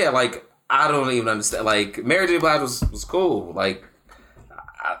 so yeah, like I don't even understand. Like Mary J. Blige was cool. Like.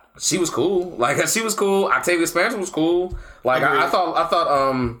 She was cool. Like she was cool. Octavia Spencer was cool. Like I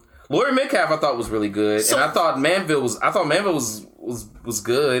thought Laurie Metcalf I thought was really good. And I thought Manville was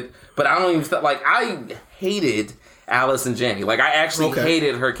good. But I don't even feel like I hated Allison Janney. Like I actually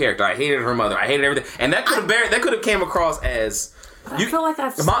hated her character. I hated her mother. I hated everything. And that could have came across as I feel like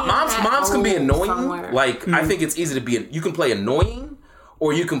I've seen moms can be annoying. Somewhere. Like I think it's easy to be. You can play annoying,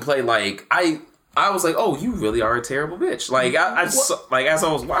 or you can play like I was like, oh, you really are a terrible bitch. Like like as I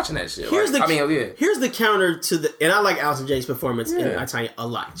was watching that shit. Here's the counter to the, and I like Allison Janney's performance in I Tonya a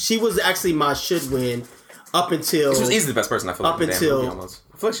lot. She was actually my should win up until she was easily the best person I feel like in the movie almost.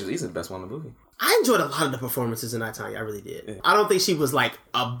 I feel like she was easily the best one in the movie. I enjoyed a lot of the performances in I Tonya. I really did. Yeah. I don't think she was like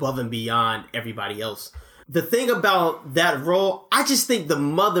above and beyond everybody else. The thing about that role, I just think the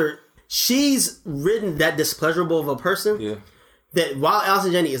mother, she's written that displeasurable of a person. Yeah. That while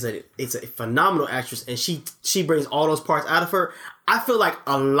Allison Janney is a phenomenal actress and she brings all those parts out of her, I feel like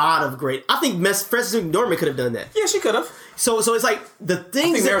a lot of great. I think Frances McDormand could have done that. Yeah, she could have. So it's like the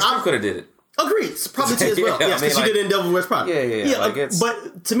things I think Meryl Streep could have did it. Agreed, probably too as well. Yes, because she did it in Devil Wears Prada. Yeah. Like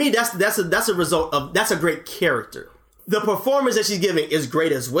but to me, that's a result of that's a great character. The performance that she's giving is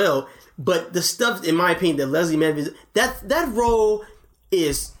great as well. But the stuff, in my opinion, that Leslie Manville, that role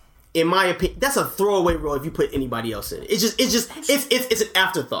is. In my opinion, that's a throwaway role if you put anybody else in it. It's an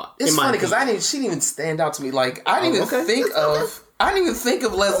afterthought. It's funny because she didn't even stand out to me. Like I didn't even think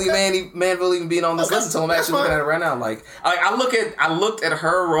of Leslie Manville even being on this list until I'm actually looking at it right now. Like I looked at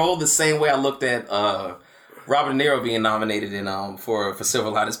her role the same way I looked at Robert De Niro being nominated in for Silver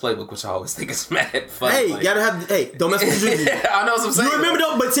Linings Playbook, which I always think is mad funny. Hey, you gotta have don't mess with the juju. I know what I'm saying. You remember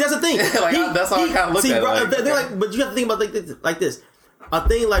though, but see that's the thing. That's how I kind of looked at it. But you have to think about like this. A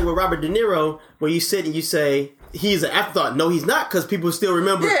thing like with Robert De Niro, where you sit and you say he's an afterthought. No, he's not, because people still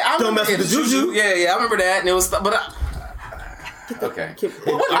remember. Yeah, don't mess with the juju. Yeah, I remember that, and it was. But okay,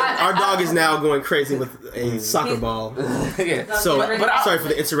 our dog is now going crazy with a soccer ball. Yeah. So, sorry for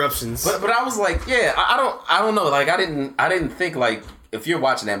the interruptions. But I was like, yeah, I don't know. Like I didn't think like. If you're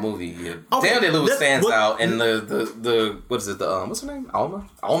watching that movie, Daniel Day-Lewis stands out, and the what is it? The what's her name? Alma.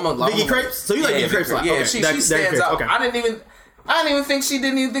 Vicky Krieps. So you like Vicky Krieps? Yeah, she stands out. Okay. I didn't even think she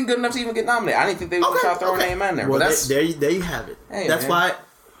didn't even think good enough to even get nominated. I didn't think they would try to throw her name in there. Well, but that's there you have it. Hey, that's man. why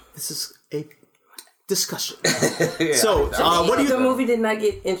this is a discussion. So, what do you? The movie did not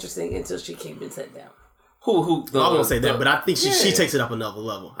get interesting until she came and sat down. I won't say that, but I think she takes it up another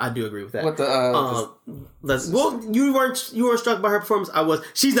level. I do agree with that. What you weren't struck by her performance. I was.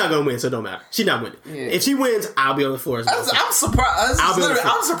 She's not going to win, so it don't matter. She's not winning. Yeah. If she wins, I'll be on the floor. I'm surprised.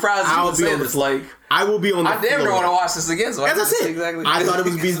 I'm surprised you would say this. Like I will be on the floor. I never want to watch this again. So as I said, exactly. I thought it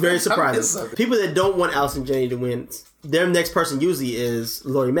would be very surprising. People that don't want Allison Janney to win, their next person usually is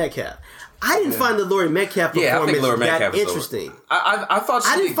Laurie Metcalf. I didn't find the Laurie Metcalf performance that interesting. I thought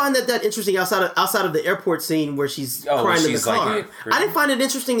I didn't find that interesting outside of the airport scene where she's crying in the car. Like, I didn't find it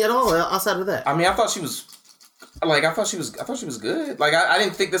interesting at all outside of that. I mean, I thought she was good. Like I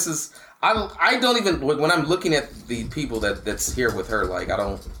didn't think this is. I don't even when I'm looking at the people that's here with her. Like I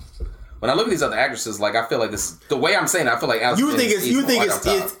don't. When I look at these other actresses, like I feel like this. The way I'm saying it, I feel like you think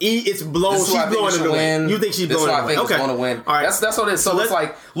it's blown. She's blowing it away. You think she's blowing it away? I think it's going to win. All right, that's what it is. So it's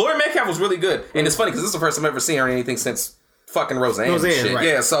like Laurie Metcalf was really good, and it's funny because this is the first time I've ever seen her in anything since fucking Roseanne and shit. Right.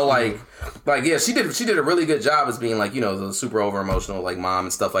 Yeah, so like yeah, she did a really good job as being like, you know, the super over emotional like mom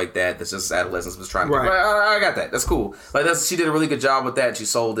and stuff like that. That's just adolescence was trying to. Right. I got that. That's cool. Like she did a really good job with that. She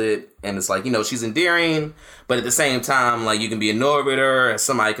sold it, and it's like, you know, she's endearing, but at the same time, like you can be annoyed with her, and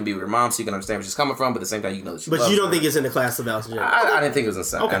somebody can be with her mom, so you can understand where she's coming from. But at the same time, you know that she. But you don't her. think it's in the class of Allison Janney? I didn't think it was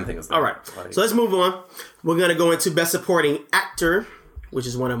inside. Okay. I didn't think it was. All right. So let's move on. We're gonna go into Best Supporting Actor, which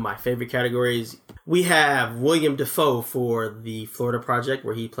is one of my favorite categories. We have William Dafoe for The Florida Project,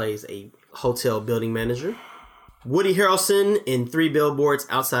 where he plays a hotel building manager. Woody Harrelson in 3 Billboards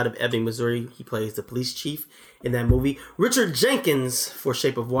Outside of Ebbing, Missouri. He plays the police chief in that movie. Richard Jenkins for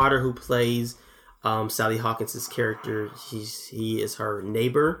Shape of Water, who plays Sally Hawkins' character. He is her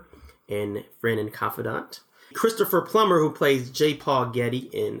neighbor and friend and confidant. Christopher Plummer, who plays J. Paul Getty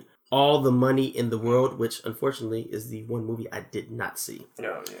in All the Money in the World, which unfortunately is the one movie I did not see.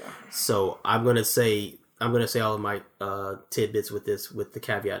 Oh, yeah. So I'm gonna say all of my tidbits with this, with the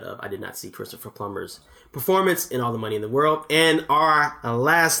caveat of I did not see Christopher Plummer's performance in All the Money in the World. And our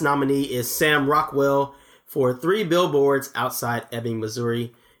last nominee is Sam Rockwell for 3 Billboards Outside Ebbing,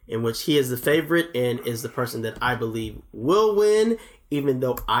 Missouri, in which he is the favorite and is the person that I believe will win, even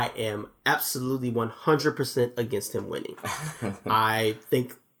though I am absolutely 100% against him winning. I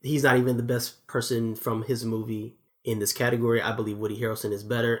think he's not even the best person from his movie in this category. I believe Woody Harrelson is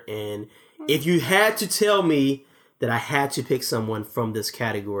better. And if you had to tell me that I had to pick someone from this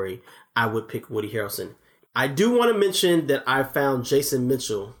category, I would pick Woody Harrelson. I do want to mention that I found Jason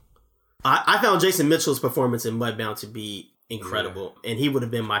Mitchell. I found Jason Mitchell's performance in Mudbound to be incredible. Yeah. And he would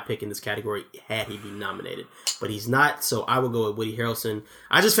have been my pick in this category had he been nominated. But he's not, so I would go with Woody Harrelson.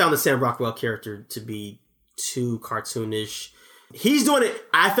 I just found the Sam Rockwell character to be too cartoonish. He's doing it.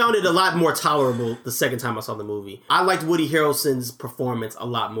 I found it a lot more tolerable the second time I saw the movie. I liked Woody Harrelson's performance a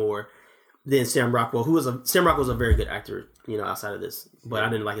lot more than Sam Rockwell, Sam Rockwell's a very good actor, you know, outside of this. But I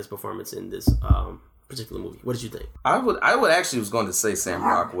didn't like his performance in this particular movie. What did you think? I would actually was going to say Sam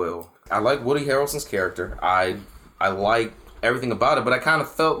Rockwell. I like Woody Harrelson's character. I like everything about it, but I kind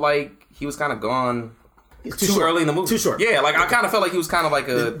of felt like he was kind of gone too early in the movie. Too short. Yeah, like I kind of felt like he was kind of like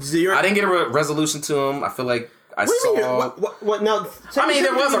I didn't get a resolution to him. I feel like I saw. What? No. I mean,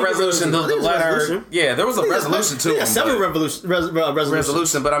 there was a resolution. The letter. Yeah, there was a resolution to him. Several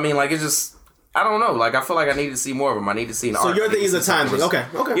resolution. But I mean, like, it just. I don't know. Like, I feel like I need to see more of him. I need to see an arc. So your thing is a time thing.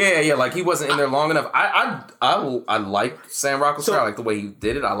 Okay. Yeah. Like, he wasn't in there long enough. I like Sam Rockwell's I like the way he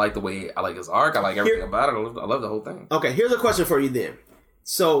did it. I like his arc. I like everything about it. I love the whole thing. Okay. Here's a question for you then.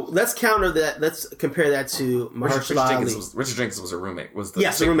 So let's counter that. Let's compare that to Mahershala Ali. Richard Jenkins was a roommate.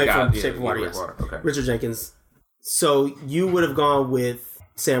 The roommate from Shape of Water. Yes. Okay. Richard Jenkins. So you would have gone with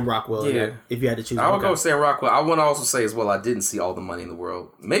Sam Rockwell if you had to choose. I would go with Sam Rockwell. I want to also say as well, I didn't see All the Money in the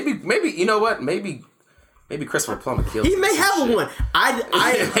World. Maybe you know what? Maybe Christopher Plummer kills. He may have one. I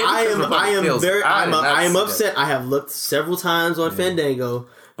am upset. I have looked several times on Fandango.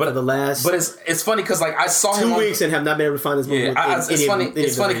 But the last, it's funny because like I saw 2 weeks and have not been able to find this movie. Yeah, it's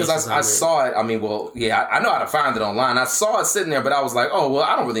funny because I saw it. I mean, I know how to find it online. I saw it sitting there, but I was like, oh well,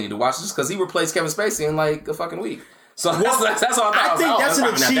 I don't really need to watch this because he replaced Kevin Spacey in like a fucking week. So that's all I thought. I think that's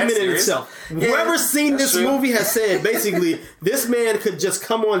an achievement in itself. Whoever's seen this movie has said basically this man could just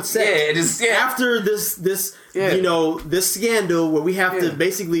come on set after this you know, this scandal where we have to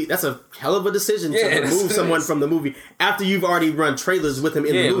basically, that's a hell of a decision to remove someone from the movie after you've already run trailers with him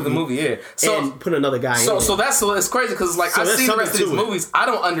in the movie. So, and put another guy in. So it's crazy because like I see the rest of these movies. I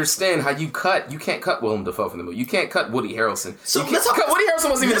don't understand how you can't cut Willem Dafoe from the movie. You can't cut Woody Harrelson. Woody Harrelson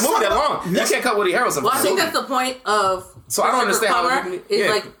wasn't even in the movie that long. You can't cut Woody Harrelson. Well, I think that's the point of so I don't understand how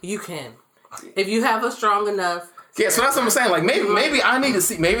like you can. If you have a strong enough. Yeah, so that's what I'm saying. Like maybe I need to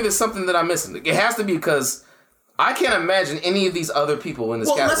see, maybe there's something that I'm missing. It has to be because I can't imagine any of these other people in this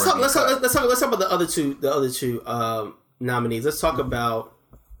category. Let's talk about the other two nominees. Let's talk about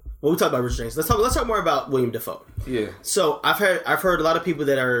we talked about Richard Jenkins. Let's talk more about William Dafoe. Yeah. So I've heard a lot of people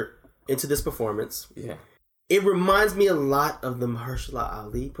that are into this performance. Yeah. It reminds me a lot of the Mahershala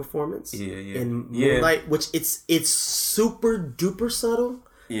Ali performance in Moonlight, which it's super duper subtle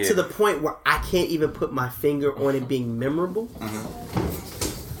to the point where I can't even put my finger on it being memorable.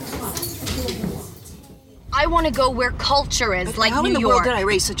 I want to go where culture is, like How New in the York, world did I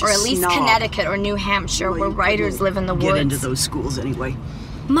raise such a or at least snob? Connecticut or New Hampshire, where writers live in the woods. Get into those schools anyway.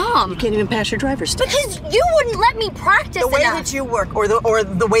 Mom! You can't even pass your driver's test. Because you wouldn't let me practice The way enough. that you work, or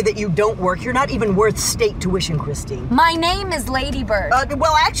the way that you don't work, you're not even worth state tuition, Christine. My name is Ladybird.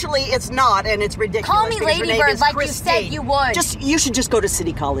 Well, actually, it's not, and it's ridiculous. Call me because your name Ladybird is like Christine. you said you would. You should just go to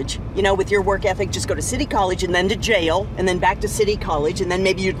City College. You know, with your work ethic, just go to City College and then to jail, and then back to City College, and then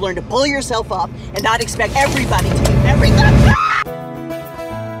maybe you'd learn to pull yourself up and not expect everybody to do everything.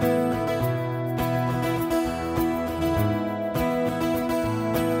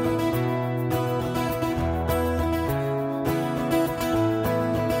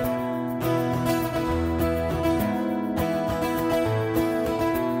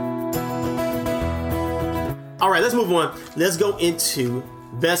 All right, let's move on. Let's go into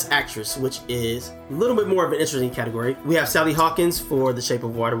Best Actress, which is a little bit more of an interesting category. We have Sally Hawkins for The Shape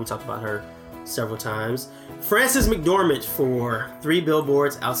of Water. We talked about her several times. Frances McDormand for 3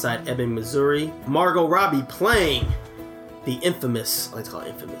 Billboards Outside Ebbing, Missouri. Margot Robbie playing the infamous, I like to call it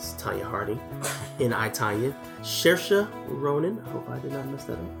infamous, Tonya Harding in I, Tonya. Saoirse Ronan, I hope I did not mess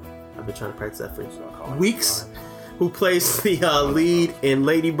that up. I've been trying to practice that for weeks. Who plays the lead in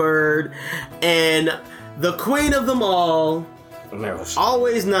Lady Bird. And the queen of them all,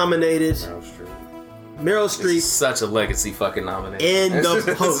 always nominated, Meryl Streep. Such a legacy fucking nomination. In the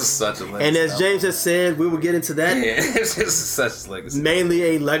This post. is such a legacy. And as James has said, we will get into that. Yeah, it's just such a legacy. Mainly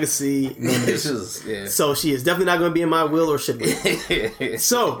a legacy nomination. Yeah. So she is definitely not going to be in my will or should win.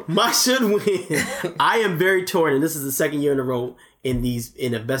 So my should win. I am very torn, and this is the second year in a row in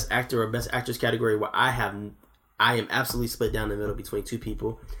a Best Actor or Best Actress category where I am absolutely split down the middle between two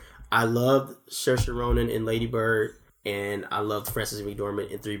people. I loved Saoirse Ronan in Lady Bird, and I loved Frances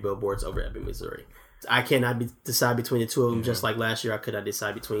McDormand in 3 Billboards Over Ebbing, Missouri. I cannot decide between the two of them, just like last year I could not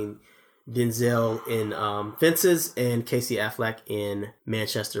decide between Denzel in Fences and Casey Affleck in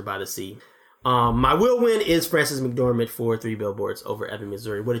Manchester by the Sea. My will win is Frances McDormand for 3 Billboards Over Ebbing,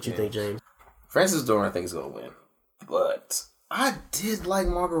 Missouri. What did you think, James? Frances McDormand I think is going to win, but I did like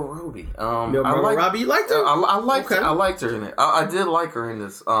Margot Robbie. Margot Robbie, you liked her? I liked her. I liked her in it. I did like her in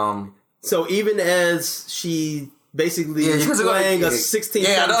this. So even as she basically playing a 16,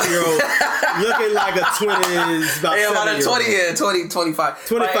 17-year-old looking like a 20s, about 20, 25.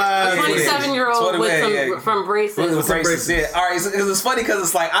 27-year-old with some braces. With some braces, yeah. All right, so it's funny because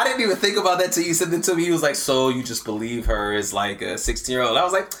it's like, I didn't even think about that till you said that to me. He was like, so you just believe her as like a 16-year-old? I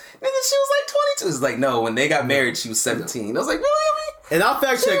was like, nigga, she was like 22. It's like, no, when they got married, she was 17. I was like, really? And I'll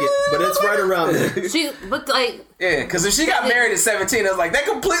fact check it, but it's right around there. She looked like... Yeah, because if she got married at 17, I was like, that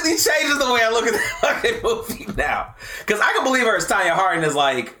completely changes the way I look at the fucking movie now. Because I can believe her as Tonya Harding is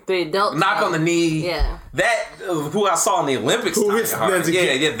like, the adult knock on the knee. Yeah. That, who I saw in the Olympics, Tonya Harding.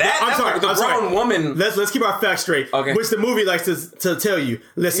 Yeah, the grown woman. Let's keep our facts straight. Okay. Which the movie likes to tell you.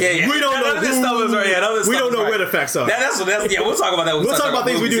 Listen, we don't know we don't know where the facts are. We'll talk about that. We'll talk about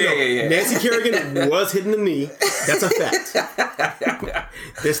things we do know. Yeah. Nancy Kerrigan was hitting the knee. That's a fact.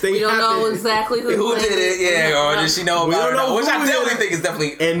 This thing we don't know exactly who did it. Yeah, or did she know about it? Which I definitely think is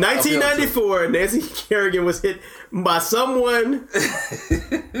definitely. In 1994, Nancy Kerrigan was hit by someone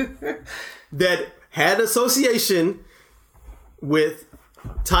that had association with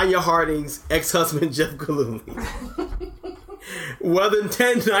Tonya Harding's ex-husband Jeff Goldblum. Whether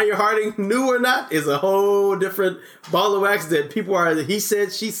Tonya Harding knew or not is a whole different ball of wax that people are. He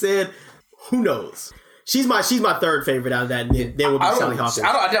said, she said. Who knows? She's my third favorite out of that. And then would be Sally Hawkins.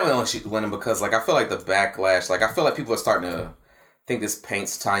 I definitely don't want she's winning because like I feel like the backlash. Like I feel like people are starting to think this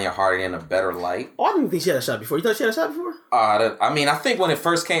paints Tonya Harding in a better light. Oh, I didn't think she had a shot before. You thought she had a shot before? I mean, I think when it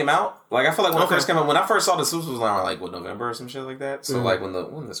first came out, like I feel like when it first came out, when I first saw this was around like November or some shit like that. So like when the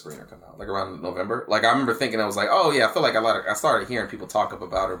screener come out, like around November, like I remember thinking I was like, oh yeah, I feel like I started hearing people talk up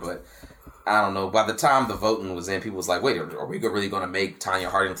about her, but I don't know. By the time the voting was in, people was like, wait, are we really going to make Tonya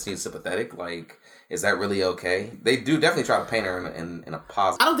Harding seem sympathetic? Like, is that really okay? They do definitely try to paint her in a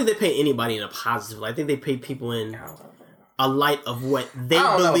positive. I don't think they paint anybody in a positive light. I think they paint people in a light of what they believe.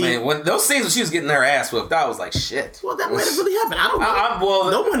 I don't know, man. When those scenes when she was getting her ass whipped, I was like, shit. Well, that might have really happened. I don't know.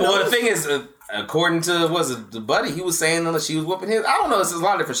 No one knows. Well, the thing is, according to the buddy, he was saying that she was whooping his. I don't know. This is a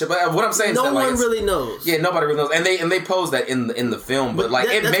lot of different shit. But what I'm saying is that no one really knows. Yeah, nobody really knows. And they posed that in the film, but like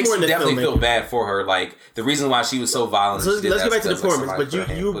it makes you definitely feel bad for her. Like the reason why she was so violent. So let's get back to the performance. But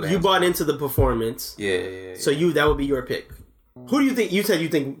you bought into the performance. Yeah. So that would be your pick. Who do you think? You said you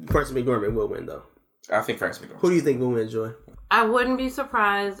think Frances McDormand will win, though. I think Frances McDormand. Who do you think will win, Joy? I wouldn't be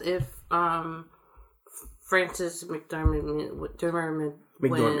surprised if Frances McDormand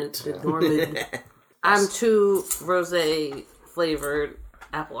wins. I'm 2 rosé flavored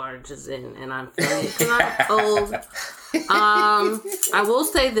apple oranges in, and I'm feeling because I'm old. I will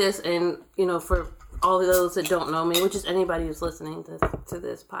say this, and for all of those that don't know me, which is anybody who's listening to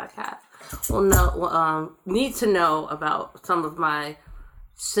this podcast, will know need to know about some of my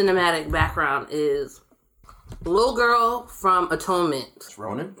cinematic background is little girl from Atonement. Miss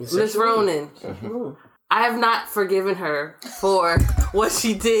Ronan? Miss Ronan. Mm-hmm. I have not forgiven her for what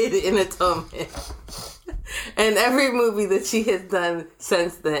she did in Atonement. And every movie that she has done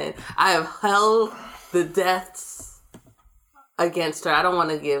since then, I have held the deaths against her. I don't want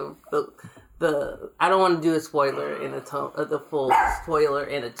to give I don't want to do a spoiler in the full spoiler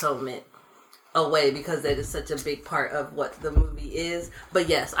in Atonement away because that is such a big part of what the movie is. But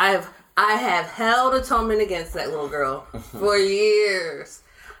yes, I have held Atonement against that little girl for years.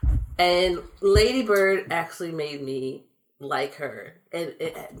 And Lady Bird actually made me like her, and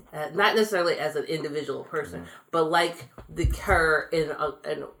not necessarily as an individual person, but like her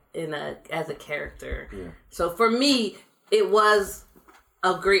as a character. Yeah. So for me, it was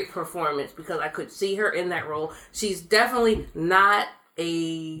a great performance because I could see her in that role. She's definitely not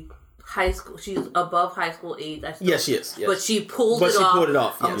a high school. She's above high school age. Yes, she is. Yes. But she pulled it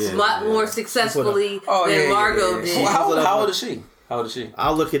off. Yes. A lot more successfully than Margot did. How old is she? How old is she?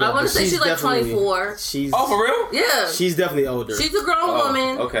 I'll look it up. I want to say she's like 24. For real? Yeah. She's definitely older. She's a grown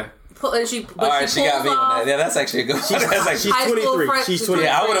woman. Okay. And she got me on that. Yeah, that's actually a good one. She's 23. She's 23.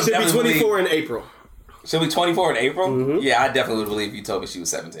 Yeah, I would have She'll be 24 in April. She'll be 24 in April? Mm-hmm. Yeah, I definitely would believe you told me she was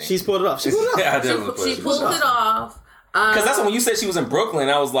 17. She's pulled it off. She pulled it off. Yeah, I definitely she pulled it off. Because that's when you said she was in Brooklyn.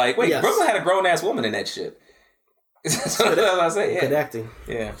 I was like, wait, yes. Brooklyn had a grown-ass woman in that shit. That's what I say. Yeah. Good acting.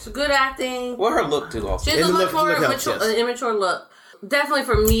 Yeah. It's good acting. Well, her look, too, also. She has a much more immature look. Definitely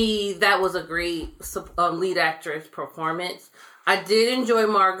for me, that was a great lead actress performance. I did enjoy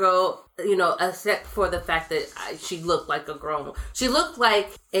Margot, except for the fact that she looked like a grown. She looked like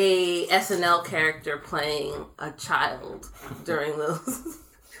a SNL character playing a child during those.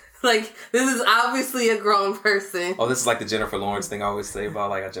 Like, this is obviously a grown person. Oh, this is like the Jennifer Lawrence thing I always say about,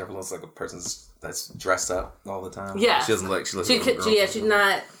 like, Jennifer Lawrence is like a person that's dressed up all the time. Yeah. She doesn't look like a girl. Yeah, she's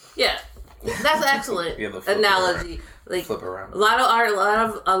not. Yeah. That's an excellent analogy. Like, flip around. A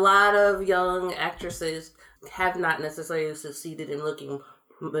lot of young actresses have not necessarily succeeded in looking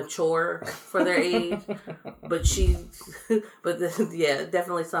mature for their age, but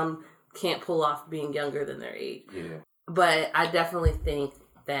definitely some can't pull off being younger than their age. Yeah. But I definitely think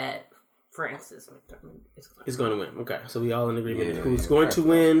that Frances McDormand is going to win. Okay, so we all in agreement who's going to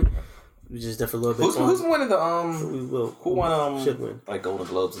win. We just differ a little bit. Who's winning the Who won should win like Golden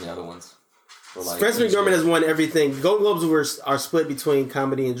Globes and the other ones? Like, Frances McDormand has won everything. Golden Globes are split between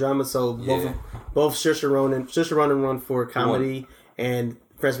comedy and drama, so both Saoirse Ronan won for comedy and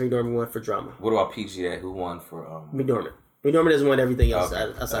Frances McDormand won for drama. What about PGA? Who won for McDormand? McDormand has won everything else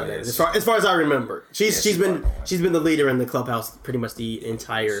outside of that. As far as I remember, she's been the leader in the Clubhouse pretty much the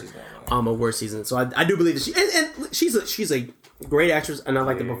entire award season. So I do believe that she's a great actress, and I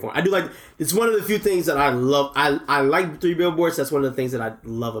like the performance. I do like. It's one of the few things that I love. I like 3 Billboards. That's one of the things that I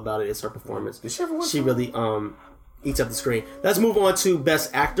love about it is her performance. Did she ever win? She really eats up the screen. Let's move on to Best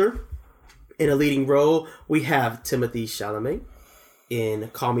Actor in a leading role. We have Timothée Chalamet in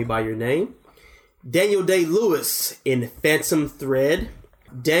Call Me by Your Name, Daniel Day-Lewis in Phantom Thread,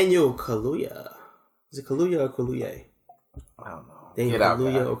 Daniel Kaluuya. Is it Kaluuya or Kaluuya? I don't know. Daniel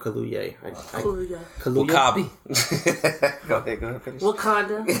Kaluuya or Kaluuya? Kaluuya. Wakabi. Go ahead. Finish.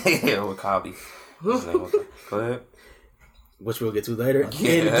 Wakanda. Yeah, Wakabi. Go ahead. Which we'll get to later. In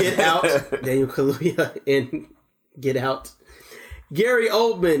Get Out. Daniel Kaluuya in Get Out. Gary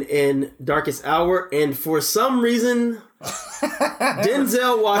Oldman in Darkest Hour. And for some reason,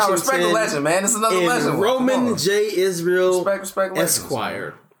 Denzel Washington. Respect the legend, man. It's another legend. Roman J. Israel respect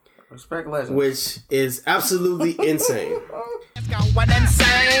Esquire. Respect legend. Which is absolutely insane. Going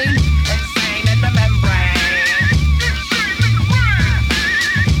insane in the membrane.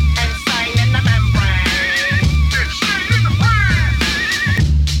 Insane in the membrane.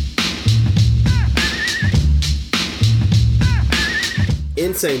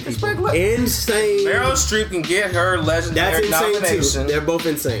 Insane people. Insane. Meryl Streep can get her legendary nomination. That's insane too. They're both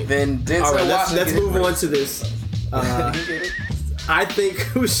insane. Then Denzel Washington. Let's move on to this. I think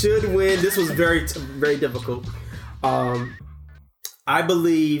who should win. This was very, very difficult. I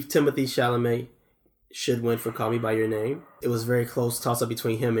believe Timothée Chalamet should win for Call Me by Your Name. It was a very close toss-up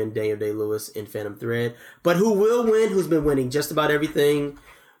between him and Daniel Day-Lewis in Phantom Thread. But who will win, who's been winning just about everything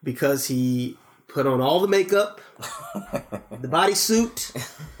because he put on all the makeup, the bodysuit.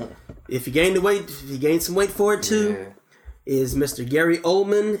 If he gained the weight, if he gained some weight for it too, is Mr. Gary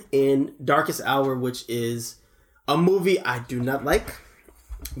Oldman in Darkest Hour, which is a movie I do not like,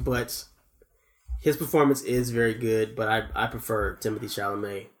 but his performance is very good. But I prefer Timothée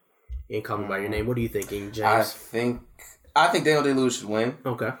Chalamet in Call Me by Your Name. What are you thinking, James? I think Daniel Day-Lewis should win.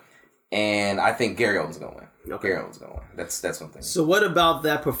 Okay. And I think Gary Oldman's gonna win. Okay. Gary Oldman's gonna win. That's one thing. So what about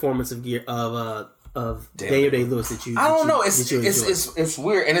that performance of Daniel Day-Lewis that you? I don't know. It's It's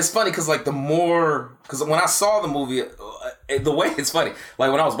weird, and it's funny because like because when I saw the movie, the way it's funny.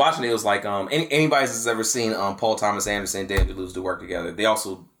 Like when I was watching it, it was like anybody that's ever seen Paul Thomas Anderson and Daniel Day-Lewis do work together. They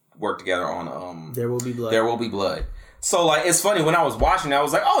also work together on There Will Be Blood. There Will Be Blood. So like it's funny when I was watching it, I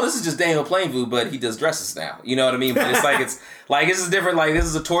was like, oh, this is just Daniel Plainview, but he does dresses now. You know what I mean? But it's like this is different. Like this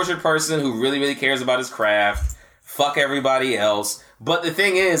is a tortured person who really, really cares about his craft. Fuck everybody else. But the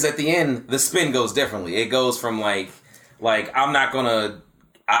thing is, at the end, the spin goes differently. It goes from like I'm not gonna.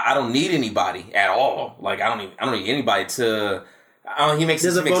 I don't need anybody at all. Like I don't need anybody to. He makes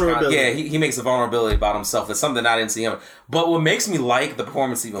a vulnerability. Yeah, he makes a vulnerability about himself. That's something I didn't see him. But what makes me like the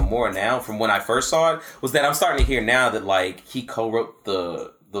performance even more now, from when I first saw it, was that I'm starting to hear now that like he co-wrote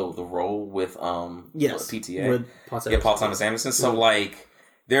the role with PTA, with Paul Thomas Anderson. So like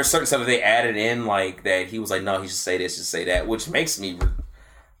there's certain stuff that they added in like that he was like, no, he should say this, should say that, which makes me.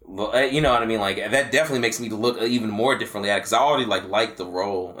 You know what I mean? Like that definitely makes me look even more differently at it because I already liked the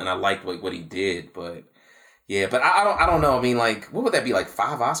role and I liked what he did, but. Yeah, but I don't know. I mean, like, what would that be? Like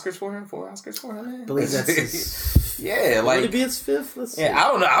 5 Oscars for him? 4 Oscars for him? I believe that's his... Yeah, like... Would it be his 5th? Let's see. I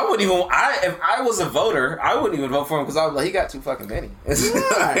don't know. I wouldn't even... If I was a voter, I wouldn't even vote for him because I was like, he got too fucking many.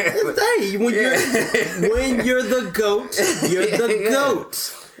 Hey, when you're the GOAT, you're the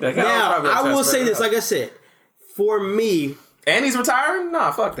GOAT. Like, now, I will say this, like I said, for me... And he's retiring?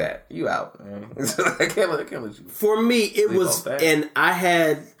 Nah, fuck that. You out, man. I can't let you... For me, it was... And I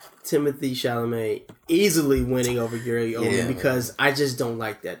had... Timothée Chalamet easily winning over Gary Oldman because I just don't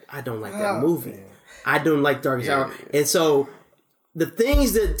like that. I don't like that movie. Man. I don't like Darkest Hour. And so the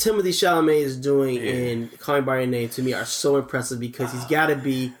things that Timothée Chalamet is doing in Call Me by Your Name to me are so impressive because he's got to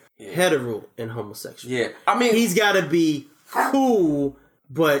be hetero and homosexual. Yeah, I mean, he's got to be cool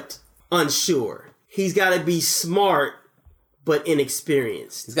but unsure. He's got to be smart but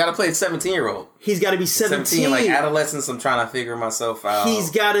inexperienced. He's got to play a 17-year-old. He's got to be 17. Like adolescence, I'm trying to figure myself out. He's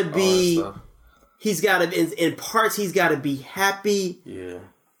got to be... He's got to... In parts, he's got to be happy. Yeah.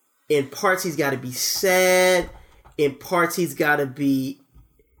 In parts, he's got to be sad. In parts, he's got to be...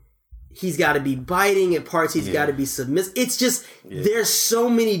 He's got to be biting. In parts, he's got to be submissive. It's just... There's so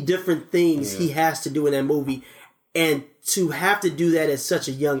many different things he has to do in that movie. And to have to do that as such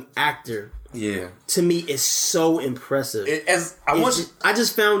a young actor... Yeah, to me, is so impressive. I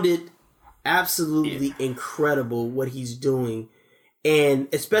just found it absolutely incredible what he's doing, and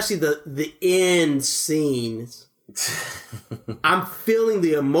especially the end scenes. I'm feeling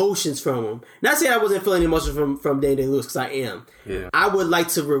the emotions from him. Not saying I wasn't feeling the emotions from Daniel Day-Lewis because I am. Yeah, I would like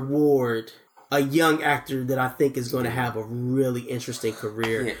to reward a young actor that I think is going to have a really interesting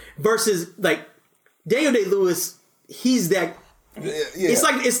career versus like Daniel Day-Lewis. He's that. Yeah.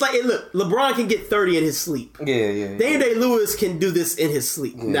 It's like look, LeBron can get 30 in his sleep. Daniel Day-Lewis can do this in his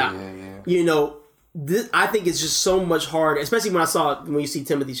sleep. You know, I think it's just so much harder, especially when you see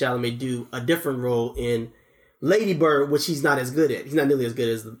Timothée Chalamet do a different role in Lady Bird, which he's not as good at. He's not nearly as good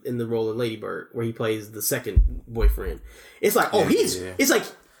as in the role of Lady Bird, where he plays the second boyfriend. It's like, it's like,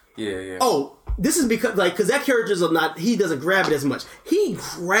 oh, this is because that character's he doesn't grab it as much. He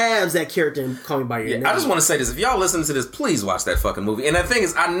grabs that character and Call Me by Your Name. I just want to say this: if y'all listen to this, please watch that fucking movie. And the thing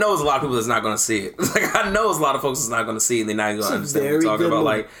is, I know there's a lot of people that's not going to see it. Like I know there's a lot of folks that's not going to see it, and they're not going to understand what we're talking about. Movie.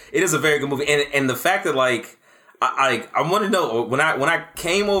 Like it is a very good movie, and the fact that like I want to know when I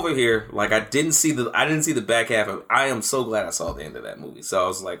came over here, like I didn't see the back half of it. I am so glad I saw the end of that movie. So I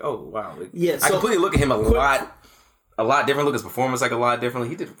was like, oh wow, I completely look at him a lot different. Look at his performance like a lot differently.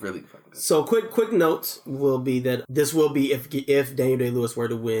 He did really fucking good. So quick notes will be that this will be if Daniel Day-Lewis were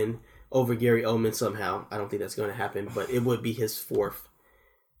to win over Gary Oldman somehow. I don't think that's going to happen, but it would be his 4th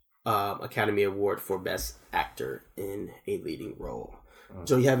Academy Award for Best Actor in a Leading Role.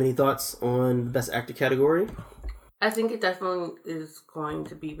 Joe, you have any thoughts on the Best Actor category? I think it definitely is going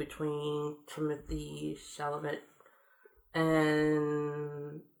to be between Timothée Chalamet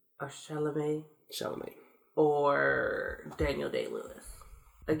and Chalamet. Or Daniel Day-Lewis.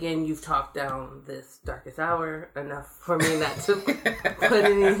 Again, you've talked down this Darkest Hour enough for me not to put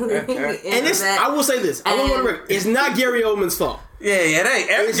anything in that. I will say this. It's not Gary Oldman's fault. Yeah, it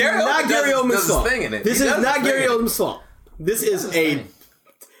ain't. It's not Gary Oldman's fault. This is not Gary Oldman's fault. This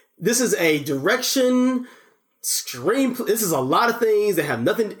is a direction, screenplay. This is a lot of things that have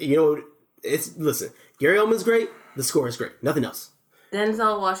nothing. Listen. Gary Oldman's great. The score is great. Nothing else.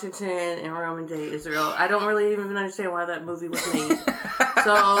 Denzel Washington and Roman J. Israel. I don't really even understand why that movie was made.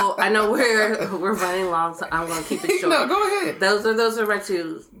 So I know we're running long, so I'm going to keep it short. No, go ahead. Those are my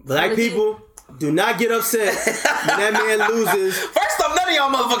two. Black people, do not get upset when that man loses. First off, none of y'all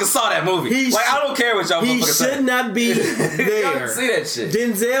motherfuckers saw that movie. I don't care what y'all motherfuckers say. He should not be there. Y'all didn't see that shit.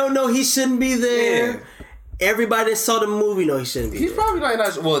 Denzel, no, he shouldn't be there. Yeah. Everybody that saw the movie, no, he shouldn't be. He's probably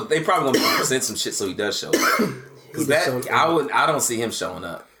not. Well, they probably gonna present some shit so he does show up. Because I don't see him showing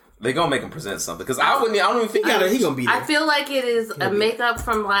up. They gonna make him present something. Because I don't even think he gonna be there. I feel like it is a makeup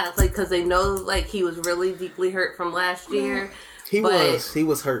from last, like because they know like he was really deeply hurt from last year. He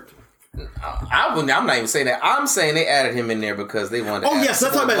was hurt. I'm not even saying that. I'm saying they added him in there because they wanted to add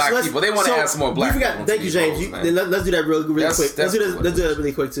some more black people. They want to add some more black people. Thank you, James. Let's do that really quick. Let's do that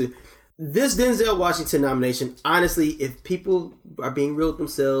really quick too. This Denzel Washington nomination, honestly, if people are being real with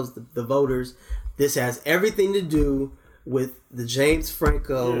themselves, the voters, this has everything to do with the James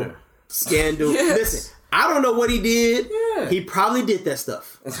Franco scandal. Yes. Listen, I don't know what he did. Yeah. He probably did that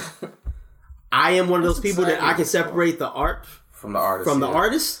stuff. I am one of those people that I can separate the art from the artist.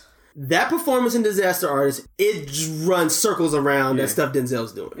 Artist. That performance in Disaster Artist, it runs circles around that stuff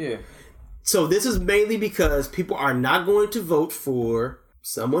Denzel's doing. Yeah. So this is mainly because people are not going to vote for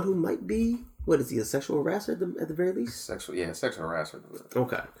someone who might be, what is he, a sexual harasser at the very least? Sexual harasser.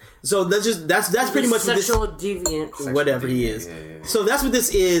 Okay. So that's pretty much sexual deviant. Whatever he is. Yeah. So that's what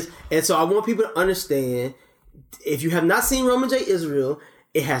this is. And so I want people to understand, if you have not seen Roman J. Israel,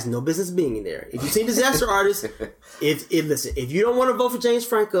 it has no business being in there. If you've seen Disaster Artist, listen, if you don't want to vote for James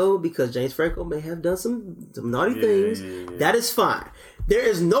Franco because James Franco may have done some naughty things, that is fine. There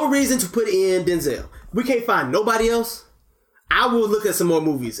is no reason to put in Denzel. We can't find nobody else. I will look at some more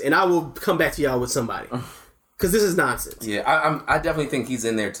movies and I will come back to y'all with somebody. Because this is nonsense. Yeah, I definitely think he's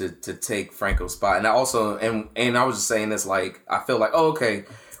in there to take Franco's spot. And I also, and I was just saying this, like, I feel like, okay,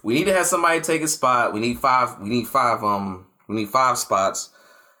 we need to have somebody take his spot. We need five spots.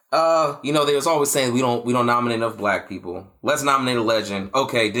 They was always saying we don't nominate enough black people. Let's nominate a legend.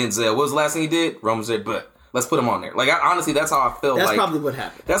 Okay, Denzel. What was the last thing he did? Roman J. But let's put him on there. Like, honestly, that's how I feel. That's probably what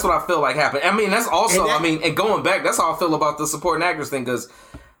happened. That's what I feel like happened. I mean, that's also, and going back, that's how I feel about the supporting actors thing, because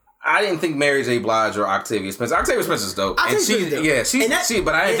I didn't think Mary J. Blige or Octavia Spencer. Octavia Spencer's dope. But I didn't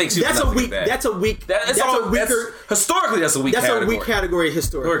think she was nothing bad. That's a weak historically, that's a weak category. That's a weak category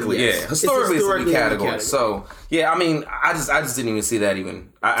historically. Yes. Historically, it's a weak category. So, yeah, I mean, I just didn't even see that even.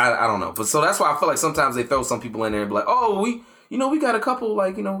 I don't know. But so that's why I feel like sometimes they throw some people in there and be like, oh, we got a couple,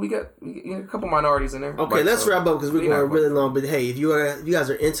 we got a couple minorities in there. Okay, let's wrap up because we're going really long. But hey, if you guys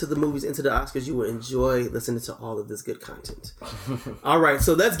are into the movies, into the Oscars, you will enjoy listening to all of this good content. All right,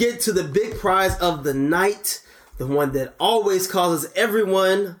 so let's get to the big prize of the night, the one that always causes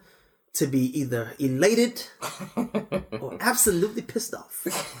everyone to be either elated or absolutely pissed off.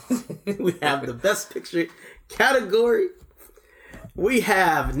 We have the Best Picture category. We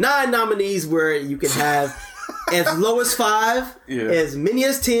have 9 nominees where you can have as low as 5, as many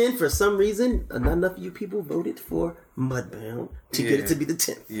as 10. For some reason, not enough of you people voted for Mudbound to get it to be the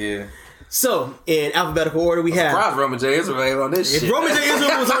 10th. Yeah. So, in alphabetical order, we have... surprised Roman J. Israel on this shit. If Roman J.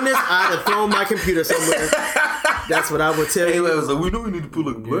 Israel was on this, I'd have thrown my computer somewhere. That's what I would tell you. Was like, we know we need to put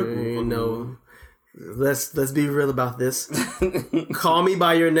like a black one. No. Let's be real about this. Call Me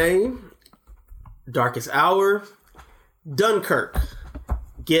By Your Name, Darkest Hour, Dunkirk,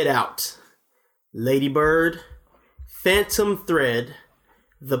 Get Out, Lady Bird, Phantom Thread,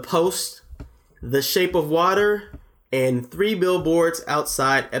 The Post, The Shape of Water, and 3 Billboards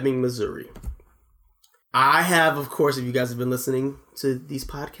Outside Ebbing, Missouri. I have, of course, if you guys have been listening to these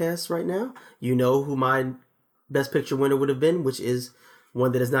podcasts right now, you know who my Best Picture winner would have been, which is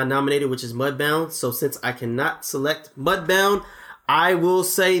one that is not nominated, which is Mudbound. So since I cannot select Mudbound, I will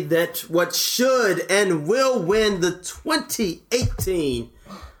say that what should and will win the 2018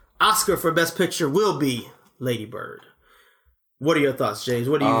 Oscar for Best Picture will be Lady Bird. What are your thoughts, James?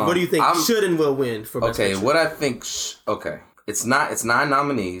 What do you think should and will win for Best Picture? Okay, what I think... It's 9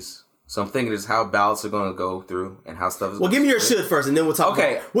 nominees. So I'm thinking is how ballots are going to go through and how stuff is. Well, give me your should first, and then we'll talk.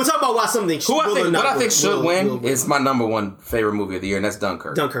 Okay, we'll talk about why something should. What I think should win is my number 1 favorite movie of the year, and that's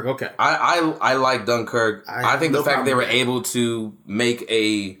Dunkirk. Dunkirk, okay. I like Dunkirk. I think the fact they were able to make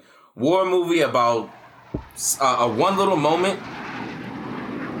a war movie about a one little moment.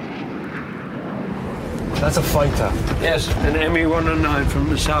 That's a fighter. Yes, an ME-109 from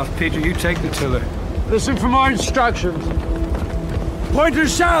the south. Peter, you take the tiller. Listen for my instructions. Pointer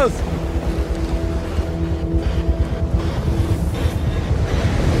south.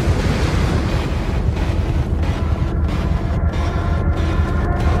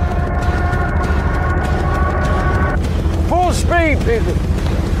 Full speed, Peter.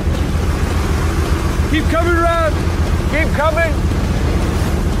 Keep coming around. Keep coming.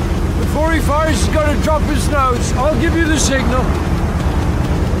 Before he fires, he's got to drop his nose. I'll give you the signal.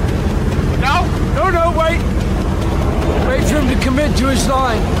 No, wait. Wait for him to commit to his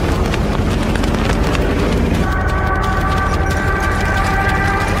line.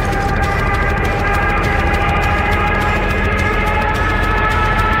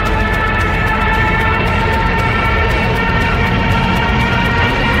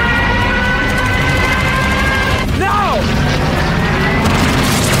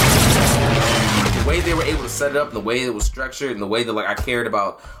 They were able to set it up, and the way it was structured, and the way that I cared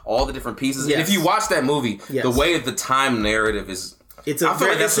about all the different pieces. Yes. And if you watch that movie, yes. the way the time narrative is, I feel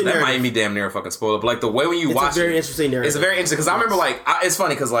like that might be damn near a fucking spoiler. But the way when you watch it's a very interesting narrative. It's very interesting because I remember it's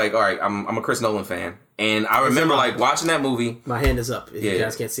funny because all right, I'm a Chris Nolan fan, and I remember watching that movie. My hand is up. You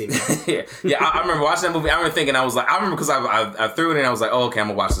guys can't see me. I remember watching that movie. I remember thinking I remember because I threw it in. And I was like, oh, okay, I'm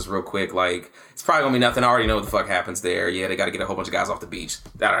gonna watch this real quick. It's probably gonna be nothing. I already know what the fuck happens there. Yeah, they got to get a whole bunch of guys off the beach.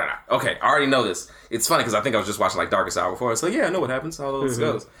 Okay, I already know this. It's funny because I think I was just watching Darkest Hour before. So yeah, I know what happens. How this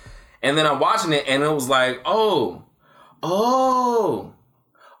goes. And then I'm watching it, and it was like, oh,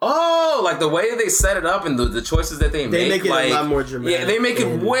 the way they set it up and the choices that they make it a lot more dramatic. Yeah, they make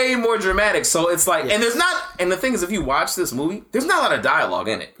it way more dramatic. So it's and there's not, and the thing is, if you watch this movie, there's not a lot of dialogue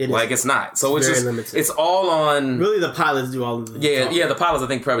in it. It's not. So it's just limited. It's all on. Really, the pilots do all of the talking. The pilots I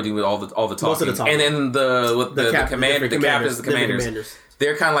think probably do all the talking. Most of the talking. And then the commanders,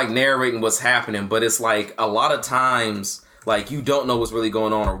 they're kind of narrating what's happening, but it's a lot of times. You don't know what's really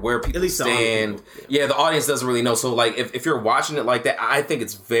going on or where people stand. The audience doesn't really know. So, if you're watching it like that, I think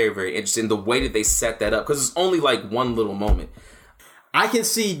it's very, very interesting the way that they set that up because it's only one little moment. I can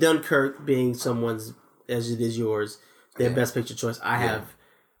see Dunkirk being someone's, as it is yours, their best picture choice. I have.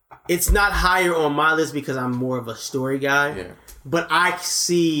 It's not higher on my list because I'm more of a story guy, but I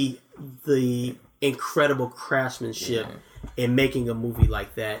see the incredible craftsmanship in making a movie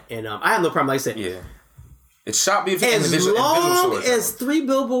like that, and I have no problem. Like I said, it's shot beautifully. As long as 3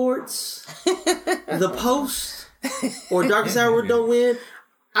 Billboards, The Post, or Darkest Hour don't win,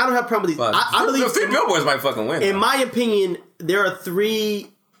 I don't have a problem with these. I believe 3 Billboards might fucking win. In my opinion, there are three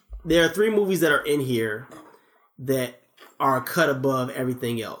movies that are in here that are a cut above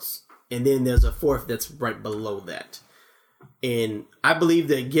everything else, and then there's a fourth that's right below that. And I believe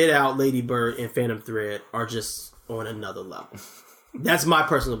that Get Out, Lady Bird, and Phantom Thread are just on another level. That's my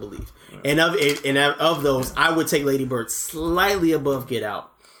personal belief. And of those, I would take Lady Bird slightly above Get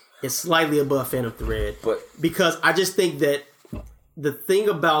Out and slightly above Phantom Thread. Because I just think that the thing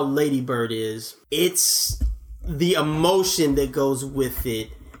about Lady Bird is it's the emotion that goes with it,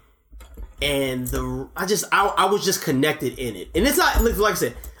 and I was just connected in it. And it's not, like I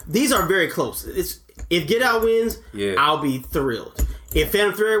said, these are very close. If Get Out wins, I'll be thrilled. If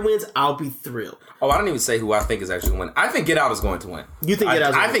Phantom Thread wins, I'll be thrilled. Oh, I don't even say who I think is actually winning. I think Get Out is going to win. You think Get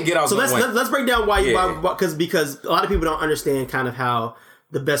Out is going to win? I think Get Out is going to win. So let's break down why because a lot of people don't understand kind of how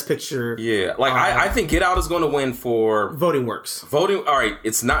the best picture. Yeah, I think Get Out is going to win for voting works. All right,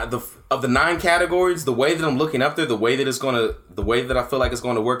 it's not of the 9 categories. The way that I'm looking up there, the way that I feel like it's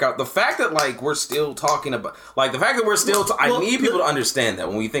going to work out. The fact that we're still talking about I need people to understand that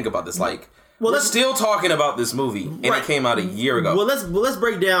when we think about this we're still talking about this movie, and it came out a year ago. Well, let's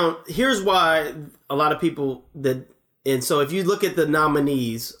break down. Here's why a lot of people and so if you look at the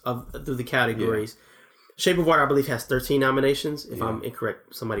nominees through the categories, Shape of Water, I believe, has 13 nominations. If I'm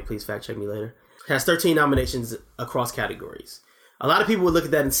incorrect, somebody please fact check me later. Has 13 nominations across categories. A lot of people would look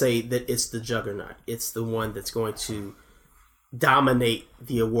at that and say that it's the juggernaut. It's the one that's going to dominate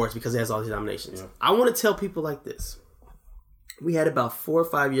the awards because it has all these nominations. Yeah. I want to tell people like this. We had about 4 or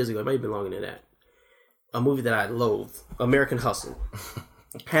 5 years ago, it might have been longer than that, a movie that I loathed, American Hustle.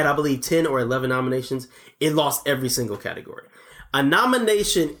 Had, I believe, 10 or 11 nominations. It lost every single category. A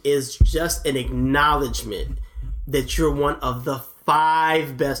nomination is just an acknowledgement that you're one of the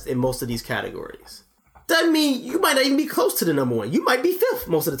 5 best in most of these categories. Doesn't mean you might not even be close to the number 1. You might be 5th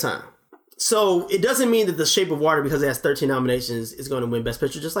most of the time. So it doesn't mean that The Shape of Water, because it has 13 nominations, is going to win Best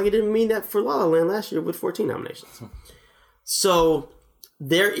Picture, just like it didn't mean that for La La Land last year with 14 nominations. So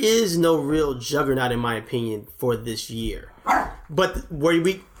there is no real juggernaut, in my opinion, for this year. But where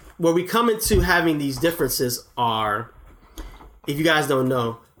we come into having these differences are, if you guys don't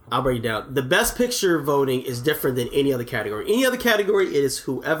know, I'll break it down. The Best Picture voting is different than any other category. Any other category, it is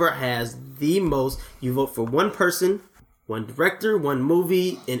whoever has the most. You vote for one person, one director, one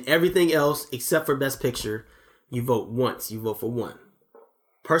movie, and everything else except for Best Picture. You vote once. You vote for one.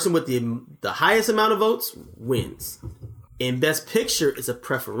 Person with the highest amount of votes wins. In Best Picture, it's a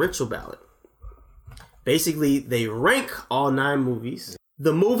preferential ballot. Basically, they rank all 9 movies.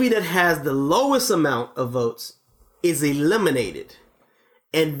 The movie that has the lowest amount of votes is eliminated.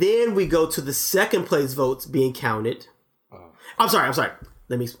 And then we go to the second place votes being counted. I'm sorry.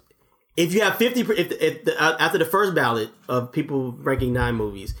 If you have 50, after the first ballot of people ranking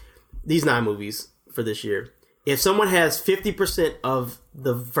these 9 movies for this year, if someone has 50% of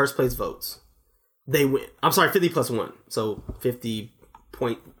the first place votes, they win. I'm sorry, 50 plus 1. So 50.00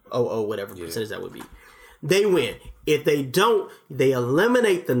 whatever percentage that would be. They win. If they don't, they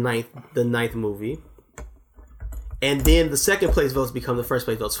eliminate the ninth movie. And then the second place votes become the first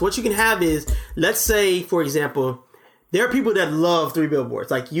place votes. So what you can have is, let's say, for example, there are people that love 3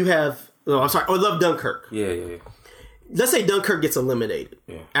 Billboards. Like you have, or love Dunkirk. Yeah. Let's say Dunkirk gets eliminated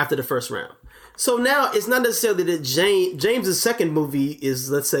after the first round. So now it's not necessarily that James's second movie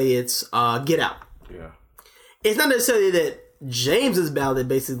is, let's say it's Get Out. Yeah. It's not necessarily that James's ballot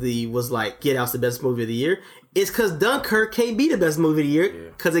basically was like Get Out's the best movie of the year. It's because Dunkirk can't be the best movie of the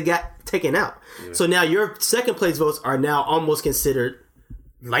year because it got taken out. Yeah. So now your second place votes are now almost considered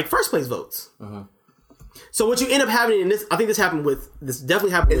like first place votes. Uh-huh. So what you end up having in this, I think this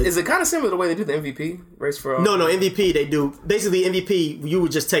definitely happened with... Is it kind of similar to the way they do the MVP race for... No, MVP, they do... Basically, MVP, you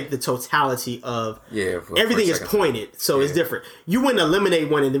would just take the totality of... everything is pointed, so it's different. You wouldn't eliminate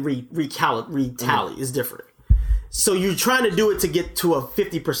one and then retally. It's different. So you're trying to do it to get to a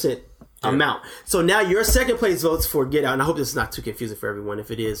 50% amount. So now your second place votes for Get Out, and I hope this is not too confusing for everyone.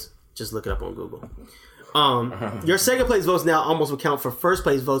 If it is, just look it up on Google. Your second place votes now almost would count for first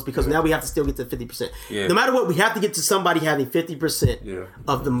place votes because now we have to still get to 50%. Yeah. No matter what, we have to get to somebody having 50%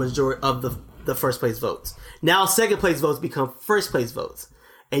 of the majority of the first place votes. Now second place votes become first place votes.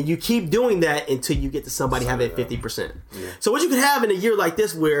 And you keep doing that until you get to somebody having 50%. Yeah. So what you could have in a year like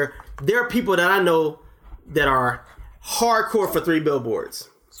this where there are people that I know that are hardcore for 3 Billboards.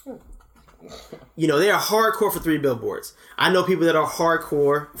 You know, they are hardcore for 3 Billboards. I know people that are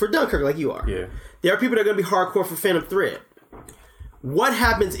hardcore for Dunkirk like you are. Yeah. There are people that are going to be hardcore for Phantom Thread. What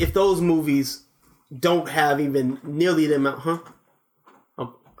happens if those movies don't have even nearly the amount,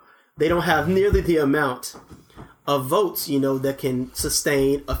 they don't have nearly the amount of votes, you know, that can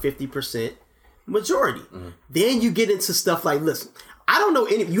sustain a 50% majority. Mm-hmm. Then you get into stuff like, listen, I don't know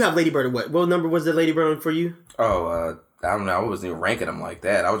any, you have Lady Bird or what? What number was the Lady Bird on for you? I don't know. I wasn't even ranking them like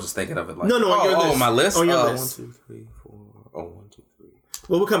that. I was just thinking of it like... No, on your list. My list? On your list. 1, 2, 3, 4. 1, 2, 3.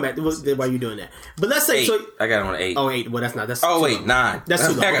 Well, we'll come back while you're doing that. But let's say... 8. So, I got it on 8. Oh, 8. Well, that's not... That's wait, 9. That's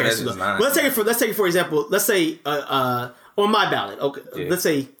too low. Okay, that's too low. 9. Well, let's take it for example, let's say on my ballot, okay, let's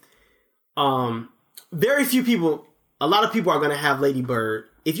say very few people, a lot of people are going to have Lady Bird.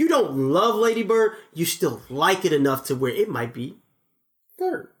 If you don't love Lady Bird, you still like it enough to where it might be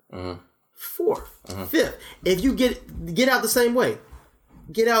 3rd. Mm-hmm. 4th, 5th. If you get out the same way,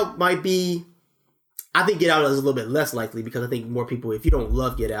 Get Out might be. I think Get Out is a little bit less likely because I think more people. If you don't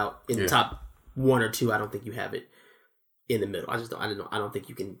love Get Out in the top 1 or 2, I don't think you have it in the middle. I don't think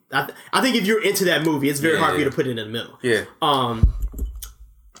you can. I think if you're into that movie, it's very hard for you to put it in the middle. Yeah.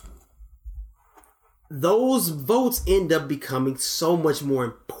 Those votes end up becoming so much more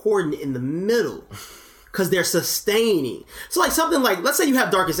important in the middle. Because they're sustaining. So like something like, let's say you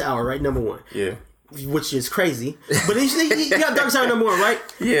have Darkest Hour, right? Number 1. Yeah. Which is crazy. But you have Darkest Hour number 1, right?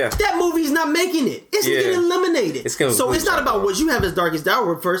 Yeah. That movie's not making it. It's getting eliminated. So it's not about what you have as Darkest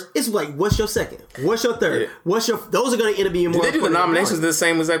Hour first. It's like, what's your second? What's your third? Those are going to end up being more. Did they do the nominations the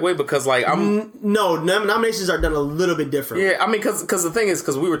same exact way? Because like No, nominations are done a little bit different. Yeah, I mean, because the thing is,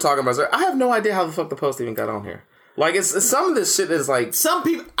 because we were talking about, I have no idea how the fuck the Post even got on here. Like, it's some of this shit is like... Some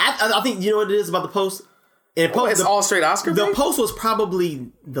people... I think, you know what it is about the Post? And Post, it's all straight Oscar. The Post was probably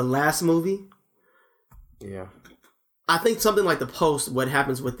the last movie. Yeah, I think something like the Post. What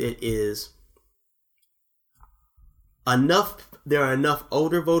happens with it is there are enough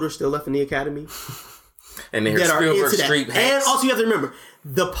older voters still left in the Academy, and they hear Spielberg Street. And also, you have to remember,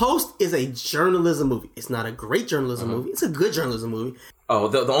 the Post is a journalism movie. It's not a great journalism movie. It's a good journalism movie. Oh,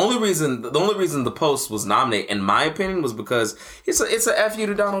 the only reason the Post was nominated, in my opinion, was because it's a F you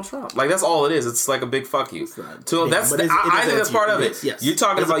to Donald Trump. Like, that's all it is. It's like a big fuck you to him. I think that's part of it. Yes. You're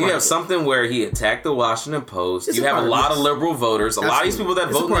talking about, you have something where he attacked the Washington Post. You have a lot of liberal voters. A lot of these people that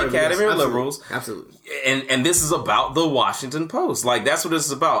vote in the Academy are liberals. Absolutely. And this is about the Washington Post. Like, that's what this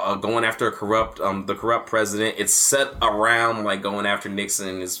is about. Going after the corrupt president. It's set around like going after Nixon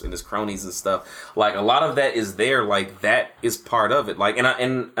and his cronies and stuff. Like, a lot of that is there. Like, that is part of it. Like, and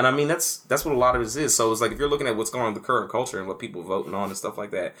I mean, that's what a lot of this is. So it's like, if you're looking at what's going on in the current culture and what people voting on and stuff like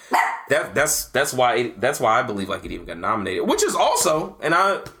that, that's why I believe like it even got nominated. Which is also,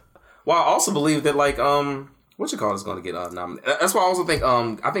 I also believe that like what you call it is going to get nominated. That's why I also think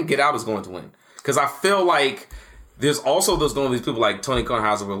I think Get Out is going to win, because I feel like there's also going to be people like Tony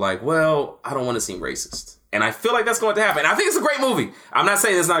Kornheiser were like, well, I don't want to seem racist. And I feel like that's going to happen. I think it's a great movie. I'm not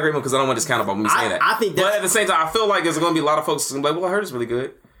saying it's not a great movie because I don't want to discount about me saying that. I think but at the same time, I feel like there's going to be a lot of folks who are like, well, I heard it's really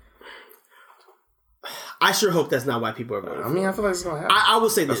good. I sure hope that's not why people are voting. I mean, I feel like it's going to happen. I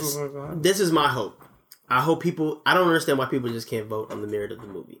will say this. This is my hope. I hope people... I don't understand why people just can't vote on the merit of the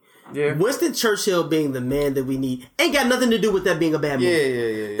movie. Yeah. Winston Churchill being the man that we need ain't got nothing to do with that being a bad movie.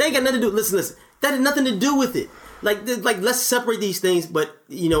 Yeah. They ain't got nothing to do... Listen. That had nothing to do with it. Like let's separate these things, but,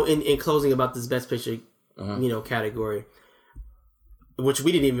 in closing about this Best Picture, category, which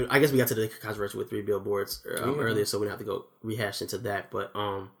we didn't even... I guess we got to the controversy with 3 Billboards earlier, so we don't have to go rehash into that, but...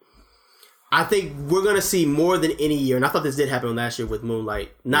 I think we're going to see more than any year, and I thought this did happen last year with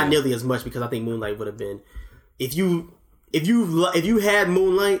Moonlight. Not nearly as much, because I think Moonlight would have been... If you had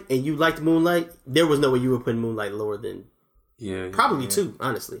Moonlight and you liked Moonlight, there was no way you were putting Moonlight lower than... Probably 2,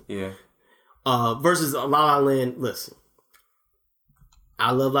 honestly. Yeah. Versus La La Land, listen.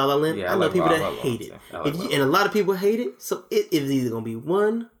 I love La La Land. Yeah, I love people that hate it. And a lot of people hate it, so it is either going to be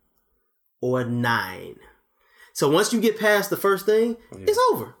 1 or 9. So once you get past the first thing, it's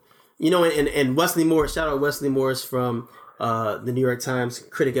over. And Wesley Morris, shout out Wesley Morris from the New York Times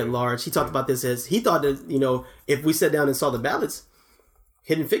critic at large. He talked about this as he thought that, if we sat down and saw the ballots,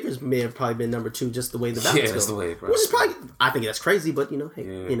 Hidden Figures may have probably been number 2, just the way the ballots go. That's the way, bro. Which is probably, I think that's crazy, but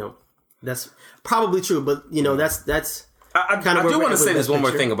that's probably true. But that's I do want to say this one more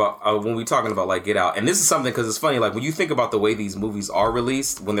thing about when we're talking about like Get Out, and this is something because it's funny. Like when you think about the way these movies are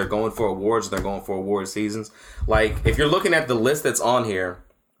released, when they're going for awards, they're going for award seasons. Like if you're looking at the list that's on here.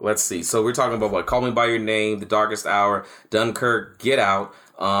 Let's see. So we're talking about what? Call Me by Your Name, The Darkest Hour, Dunkirk, Get Out,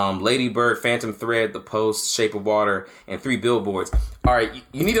 Lady Bird, Phantom Thread, The Post, Shape of Water, and 3 Billboards. All right,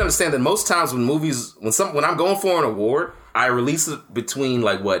 you need to understand that most times when I'm going for an award, I release it between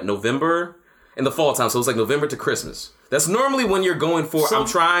November and the fall time. So it's like November to Christmas. That's normally when you're going for. I'm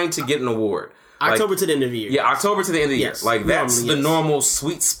trying to get an award. October to the end of the year. Yeah, October to the end of the year. Like that's the normal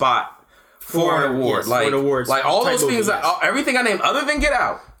sweet spot for an award. For an award. Like all those things, everything I named other than Get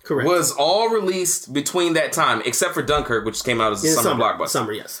Out. Correct. Was all released between that time, except for Dunkirk, which came out as a summer blockbuster.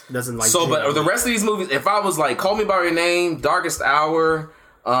 Summer, yes. Doesn't like. So, but the rest of these movies, if I was like Call Me by Your Name, Darkest Hour,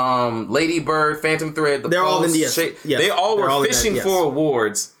 Lady Bird, Phantom Thread, they're all in the they all were fishing for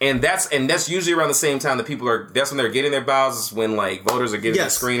awards, and that's usually around the same time that people are. That's when they're getting their ballots. When like voters are getting their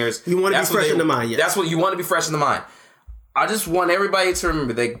screeners. You want to be fresh in the mind. Yes. That's what you want to be fresh in the mind. I just want everybody to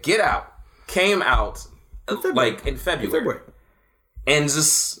remember that Get Out came out in February. And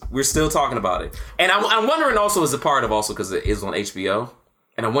we're still talking about it. And I'm wondering also, is it part of also because it is on HBO?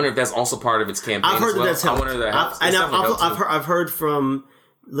 And I wonder if that's also part of its campaign. I've heard as well. that's helped. I wonder if that helps. I've heard from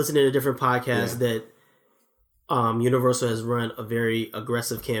listening to different podcasts that Universal has run a very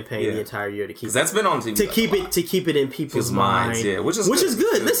aggressive campaign the entire year to keep that's been on TV to keep it in people's minds. Yeah, which is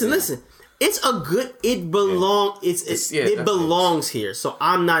good. Listen. It's a good. It belongs. It belongs here. So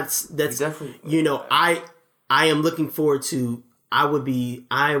I'm not. That's definitely. I am looking forward to. I will be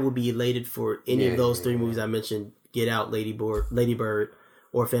elated for any of those 3 movies I mentioned: Get Out, Lady Bird,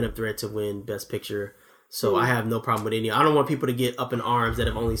 or Phantom Thread to win Best Picture. So I have no problem with any. I don't want people to get up in arms that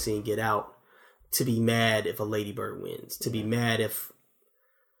have only seen Get Out to be mad if a Lady Bird wins. To be mad if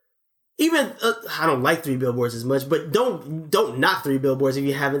even I don't like 3 Billboards as much, but don't knock 3 Billboards if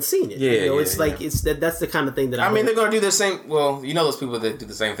you haven't seen it. That's the kind of thing that I mean they're gonna do the same. Well, those people that do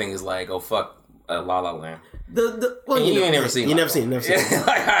the same thing is like, oh fuck. La La Land. You ain't never seen. You never seen. Like,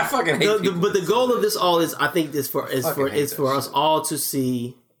 I fucking hate people. But the goal of this all is, I think, is for us all to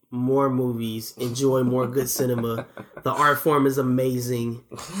see more movies, enjoy more good cinema. The art form is amazing.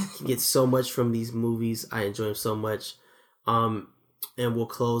 You get so much from these movies. I enjoy them so much. And we'll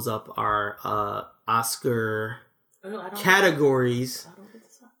close up our Oscar categories.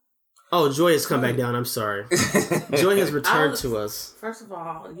 Oh, Joy has come back down. I'm sorry. Joy has returned to us. First of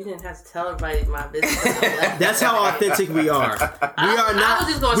all, you didn't have to tell everybody my business. That's how authentic we are. I was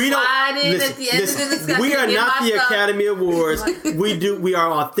just going to slide in at the end of the discussion. We are not the Academy Awards. We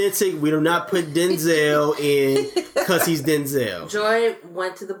are authentic. We do not put Denzel in because he's Denzel. Joy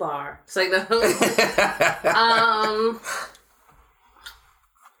went to the bar. It's like no.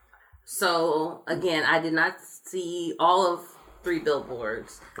 So again, I did not see all of 3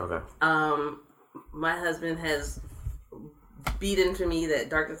 Billboards. Okay. My husband has beat into me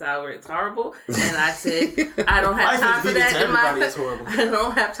that Darkest Hour is horrible, and I said I don't have time for that. I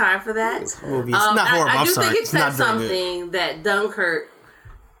don't have time for that. It's not horrible. I do think it says something that Dunkirk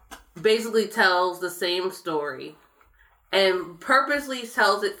basically tells the same story and purposely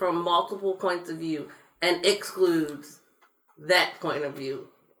tells it from multiple points of view and excludes that point of view.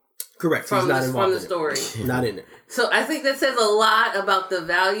 Correct. From the story. Not in it. So I think that says a lot about the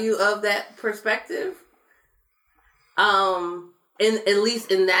value of that perspective. At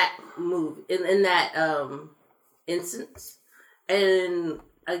least in that movie, in that instance. And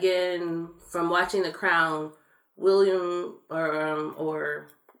again, from watching The Crown, William or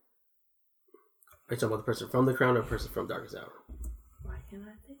are you talking about the person from The Crown or the person from Darkest Hour? Why can't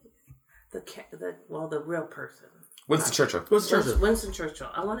I think? The real person. Winston Churchill. Winston Churchill.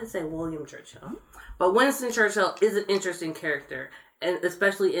 I want to say William Churchill, but Winston Churchill is an interesting character, and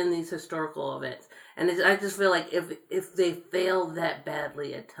especially in these historical events. And I just feel like if they fail that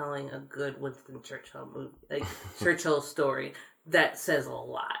badly at telling a good Winston Churchill movie, like Churchill story, that says a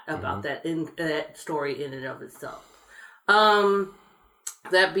lot about that story in and of itself.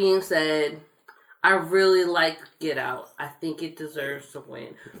 That being said, I really like Get Out. I think it deserves to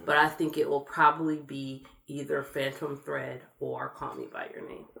win, but I think it will probably be either Phantom Thread or Call Me by Your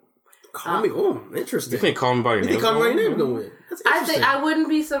Name. Interesting. You think Call Me by Your Name? Call Me by Your Name gonna win? That's interesting. I think I wouldn't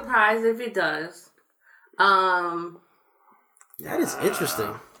be surprised if it does. That is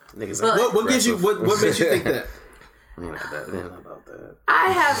interesting. What gives you? What makes you think that? About that. I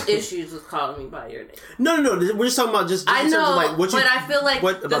have issues with Calling Me by Your Name. No. We're just talking about just I in terms know, of like what you. but I feel like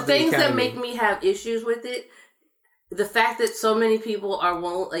the things that Academy? make me have issues with it, the fact that so many people are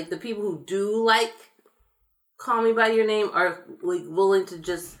like the people who do like Call Me by Your Name are like willing to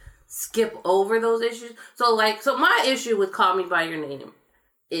just skip over those issues. So my issue with Call Me by Your Name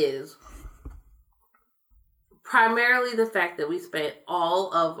is primarily the fact that we spent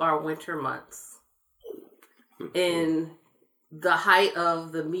all of our winter months in the height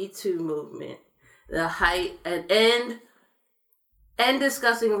of the Me Too movement, the height and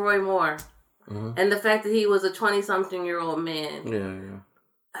discussing Roy Moore, and the fact that he was a 20-something-year-old man,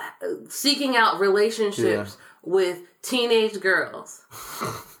 seeking out relationships with teenage girls,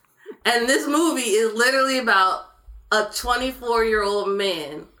 and this movie is literally about a 24-year-old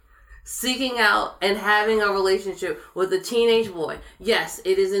man seeking out and having a relationship with a teenage boy. Yes,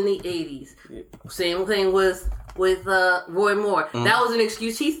 it is in the 80s. Same thing with Roy Moore. That was an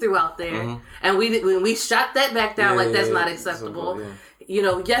excuse he threw out there, and when we shot that back down, that's not acceptable. You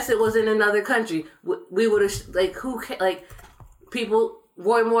know, yes, it was in another country. We would have people.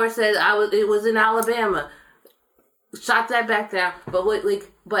 Roy Moore said it was in Alabama. Shot that back down, but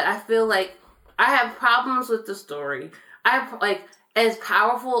I feel like I have problems with the story. As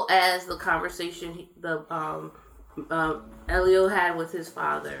powerful as the conversation Elio had with his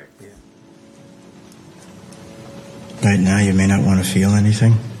father. Right now, you may not want to feel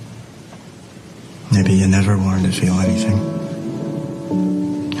anything. Maybe you never wanted to feel anything.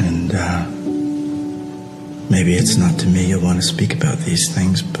 And maybe it's not to me you'll want to speak about these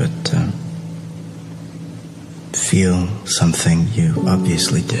things, but feel something you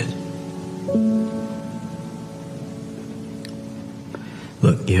obviously did.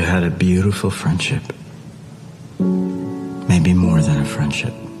 Look, you had a beautiful friendship. Maybe more than a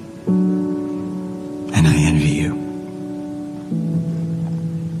friendship. And I envy you.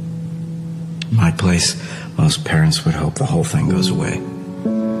 My place, most parents would hope the whole thing goes away.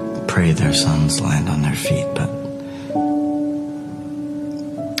 Pray their sons land on their feet, but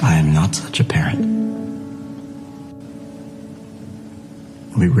I am not such a parent.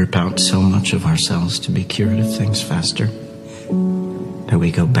 We rip out so much of ourselves to be cured of things faster that we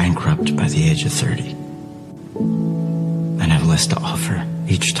go bankrupt by the age of 30 and have less to offer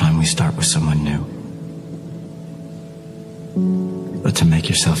each time we start with someone new. But to make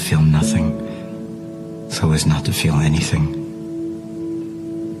yourself feel nothing so as not to feel anything,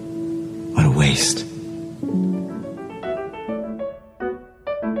 what a waste.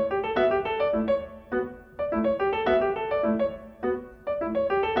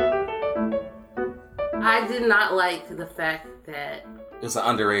 I did not like the fact that it's an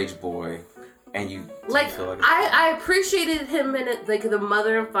underage boy, and you feel like I appreciated him and the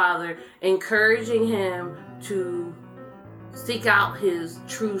mother and father encouraging him to seek out his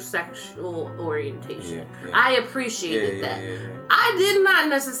true sexual orientation. I appreciated that. I did not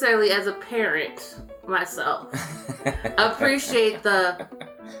necessarily, as a parent myself, appreciate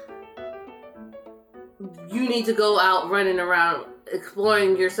you need to go out running around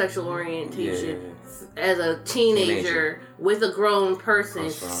exploring your sexual orientation as a teenager with a grown person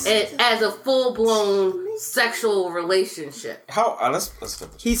as a full-blown sexual relationship. How let's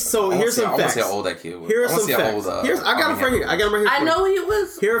here's some facts. I want to see how old that kid was. Here's some facts. I got him right here. I know he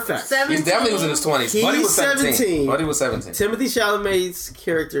was. Here are facts. 17. He definitely was in his 20s. Buddy was 17. Buddy was 17. Timothy Chalamet's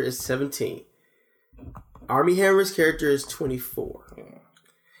character is 17. Armie Hammer's character is 24.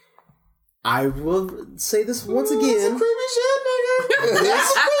 I will say this once again. This creepy shit, nigga.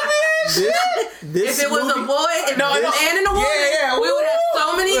 This if it was a boy, and a man and a woman, we would have so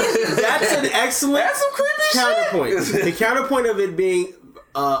so many issues. That's an excellent That's some creepy counterpoint. shit. The counterpoint of it being,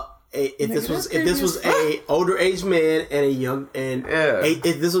 if this was a older age man and a young if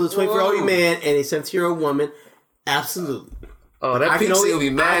this was a 24-year-old man and a 17-year-old woman, absolutely. Oh, that PC will be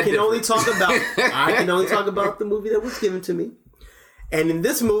mad. I can only talk about the movie that was given to me. And in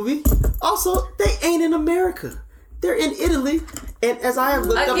this movie, also, they ain't in America. They're in Italy. And as I have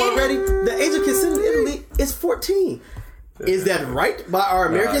looked up already, the age of consent in Italy is 14. Is that right by our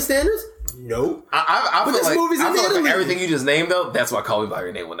American standards? No. I but feel this like, movie's in I feel Italy. like everything you just named, though, that's why Call Me By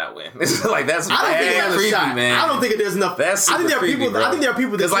Your Name will not win. It's like, that's I don't think creepy, shot. man. I don't think there's enough. That's I think there are creepy, people. bro. I think there are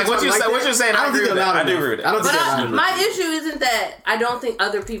people that like what you're saying. I agree with that. I do agree with that. I don't think But my issue isn't that I don't think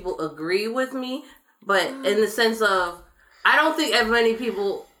other people agree with me, but in the sense of I don't think as many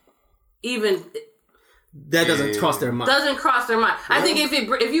people even that doesn't cross their mind. Doesn't cross their mind. I think if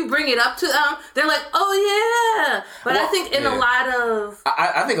you bring it up to them, they're like, oh yeah. But I think in a lot of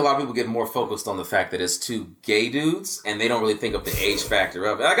I think a lot of people get more focused on the fact that it's two gay dudes and they don't really think of the age factor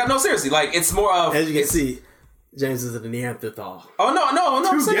of it. Like, no, seriously, like it's more of as you can see. James is a Neanderthal. Oh no!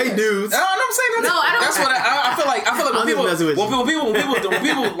 Two gay dudes. No, I'm saying that. No, I don't. That's what I feel like. I feel like when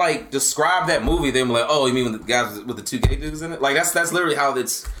people like describe that movie, they're like, "Oh, you mean with the guys with the two gay dudes in it?" Like that's literally how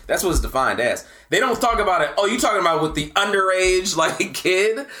that's what it's defined as. They don't talk about it. Oh, you talking about with the underage like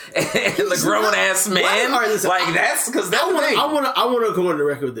kid and the grown ass man? Right, listen, like that's because that's I want to go on the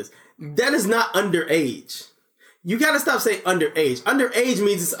record with this. That is not underage. You gotta stop saying underage. Underage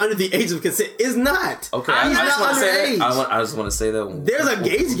means it's under the age of consent. It's not. Okay, He's I just not want to say underage. that. I just want to say that. There's a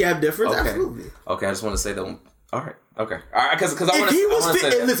age gap difference. Okay. Absolutely. Okay, I just want to say that. All right. Because I want to say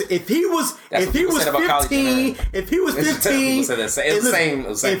that. Listen, if he was 15, if he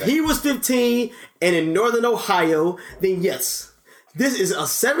was 15 and in Northern Ohio, then yes, this is a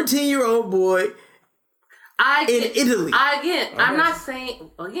 17-year-old boy in Italy. I'm not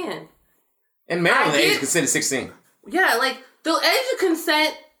saying again. In Maryland, the age of consent is 16. Yeah, like the age of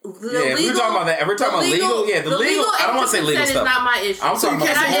consent. If we're talking about that, if we're talking about legal, the legal. I don't want to say legal stuff. Is not my issue. I'm talking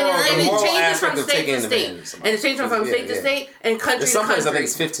about and the moral it changes aspect from of state taking to state, advantage. and it changes from state to state and country to some country. places I think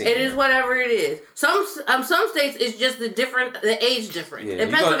it's 15. It is whatever it is. Some states it's just the age difference. Yeah, in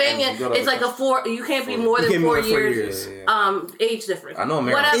Pennsylvania, it's like a 4. You can't be more than 4 years. Age difference. I know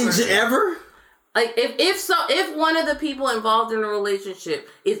America. Whatever. Like if one of the people involved in a relationship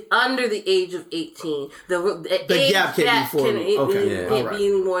is under the age of 18, the age gap can't be any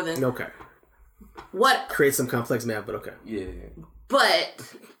more than what create some complex math, but okay. Yeah.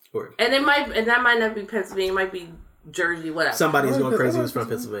 But and that might not be Pennsylvania, it might be Jersey, whatever. Somebody's going crazy who's from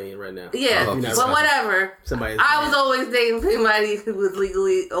Pennsylvania right now. Yeah, but whatever. I was always dating somebody who was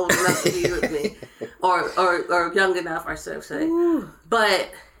legally old enough to be with me, or young enough, I should say.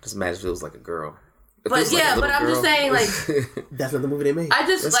 But just imagine if it was like a girl. But yeah, but I'm just saying, like that's not the movie they made. I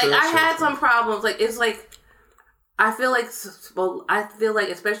just I had some problems. Like it's like I feel like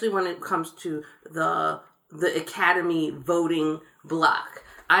especially when it comes to the Academy voting block,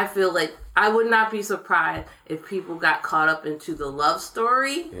 I feel like I would not be surprised if people got caught up into the love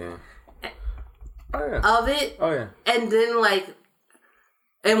story of it. Oh yeah, and then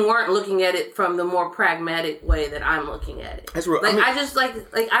and weren't looking at it from the more pragmatic way that I'm looking at it. That's real. Like I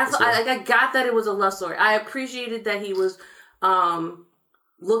got that it was a love story. I appreciated that he was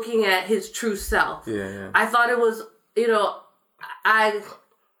looking at his true self. Yeah. I thought it was,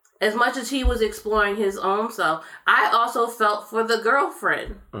 as much as he was exploring his own self, I also felt for the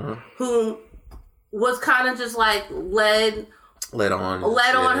girlfriend who was kind of just like led on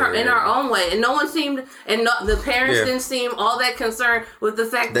her in her own way, and no one seemed, and the parents didn't seem all that concerned with the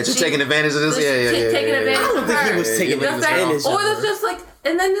fact that you're taking advantage of this. Taking advantage. I don't think he was taking advantage. Or it's just like,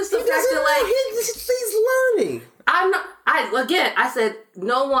 and then just the fact that he's learning. I said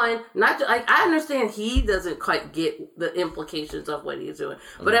no one. I understand he doesn't quite get the implications of what he's doing,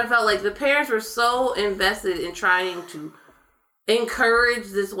 but I felt like the parents were so invested in trying to encourage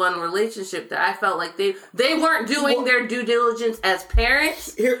this one relationship that I felt like they weren't doing their due diligence as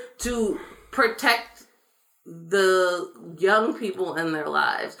parents to protect the young people in their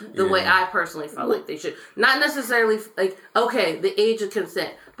lives the way I personally felt like they should. Not necessarily the age of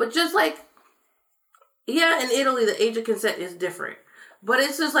consent, but just in Italy the age of consent is different. But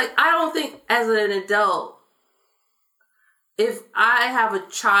it's just I don't think as an adult, if I have a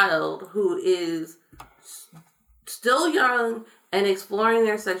child who is still young and exploring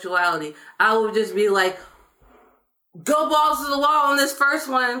their sexuality, I would just be like, go balls to the wall on this first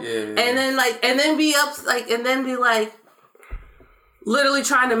one, and then be literally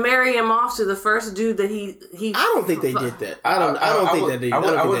trying to marry him off to the first dude that he. I don't think they did that. I don't think that they did.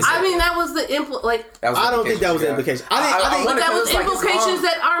 I mean, that was the I don't think that was the implication. I think that was implications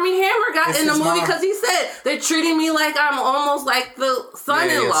that Armie Hammer got in the movie because he said they're treating me like I'm almost like the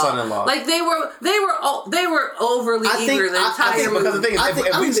son-in-law. Yeah, son-in-law. Like they were overly eager the entire movie. Because the thing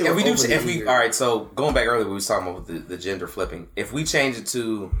is, if we all right. So going back earlier, we was talking about the gender flipping. If we change it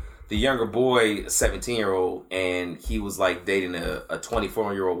to the younger boy, a 17-year-old, and he was like dating a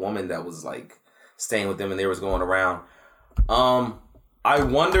 24-year-old woman that was like staying with them, and they was going around. I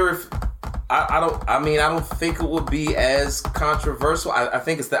wonder if I don't think it would be as controversial. I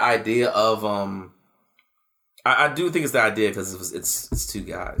think it's the idea of I do think it's the idea because it's two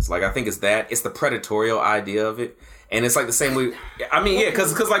guys. Like I think it's the predatorial idea of it, and it's like the same way. I mean, yeah,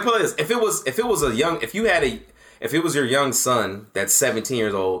 because like put it this: if it was your young son that's 17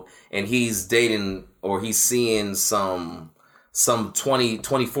 years old and he's dating or he's seeing some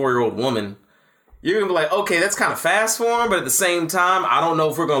 24-year-old woman, you're going to be like, okay, that's kind of fast for him. But at the same time, I don't know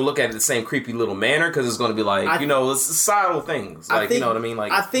if we're going to look at it the same creepy little manner because it's going to be like, it's societal things. Like, you know what I mean?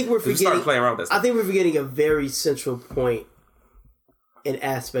 Like, I think we're forgetting, playing around with that stuff. I think we're forgetting a very central point and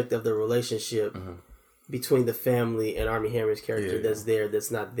aspect of the relationship between the family and Armie Hammer's character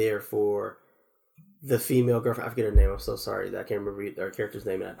that's not there for the female girlfriend. I forget her name. I'm so sorry that I can't remember our character's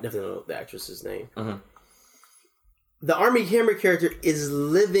name. I definitely don't know the actress's name. The Armie Hammer character is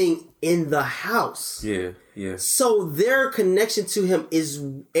living in the house. Yeah. So their connection to him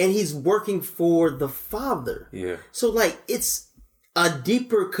and he's working for the father. Yeah. So like it's a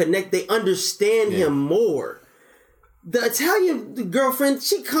deeper connect. They understand him more. The Italian girlfriend,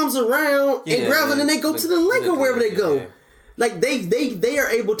 she comes around and grabs him, and they go to the lake or wherever they go. Yeah. Like they are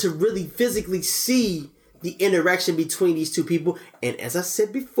able to really physically see the interaction between these two people. And as I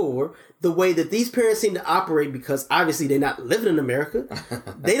said before, the way that these parents seem to operate, because obviously they're not living in America,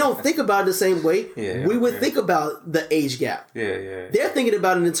 they don't think about it the same way we would think about the age gap. They're thinking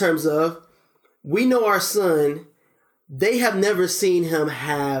about it in terms of, we know our son, they have never seen him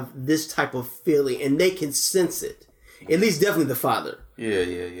have this type of feeling, and they can sense it. At least definitely the father.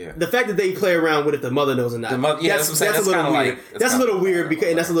 Yeah. The fact that they play around with it, the mother knows or not. That's a little weird. That's a little weird because,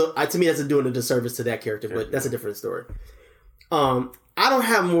 and that's a little. To me, that's doing a disservice to that character. But that's a different story. I don't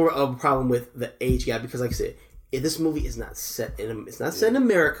have more of a problem with the age gap because, like I said, if this movie is not set in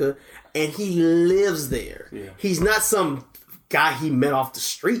America, and he lives there. He's not some guy he met off the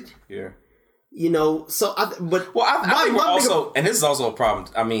street. You know, so I think we're also, and this is also a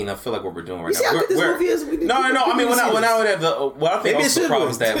problem. I mean, I feel like what we're doing right now. I think this movie is. No. I mean, what I think also the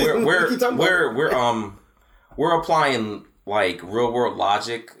problem is that we're applying like real world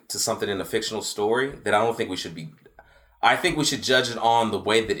logic to something in a fictional story that I don't think we should be. I think we should judge it on the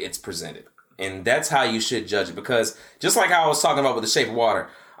way that it's presented, and that's how you should judge it. Because just like how I was talking about with The Shape of Water.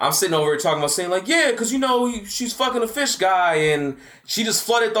 I'm sitting over here talking about saying like, yeah, because she's fucking a fish guy and she just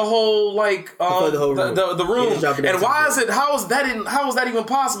flooded the whole like the room. And why is it? How is that even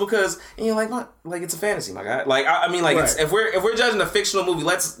possible? Because you're like, what? Like it's a fantasy, my guy. Like I mean, like right. If we're judging a fictional movie,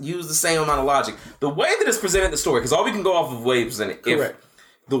 let's use the same amount of logic. The way that it's presented in the story, because all we can go off of the way it's presented. Correct.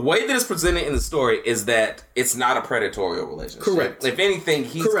 The way that it's presented in the story is that it's not a predatorial relationship. Correct. If anything,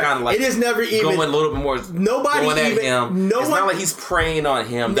 he's kind of like it is never even going a little bit more. Nobody going at even. him. It's not like he's preying on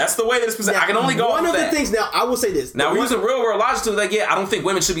him. That's the way that it's presented. I can only go off one of that. the things. Now I will say this. Now we're using real world logic to like, I don't think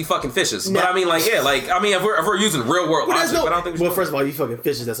women should be fucking fishes. But I mean, like, if we're using real world logic, but I don't think. Well, first of all, you fucking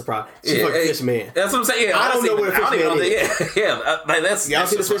fishes. That's a problem. She fucking fish man. That's what I'm saying. Yeah, I don't know where fish man is. Like that's. Y'all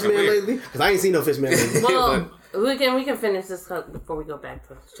see the fish man lately? Because I ain't seen no fish man lately. Well. We can finish this before we go back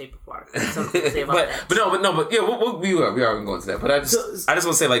to Shape of Water. Something to say about that. But yeah, we are going to that. But I just want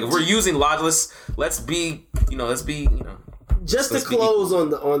to say, like, if we're using logic, let's be. Just to close on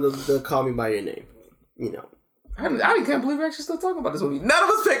the Call Me by Your Name, I can't believe we're actually still talking about this movie. None of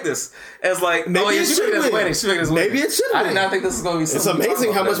us picked this as like, maybe it should win. Maybe it should win. I did not think this was going to be. It's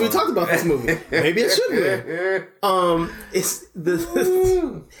amazing how much we talked about this movie. Maybe it should win. It's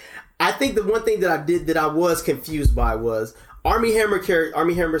the. I think the one thing that I was confused by was Armie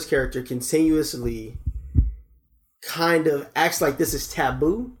Hammer's character continuously kind of acts like this is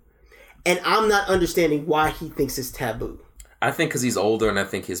taboo, and I'm not understanding why he thinks it's taboo. I think because he's older, and I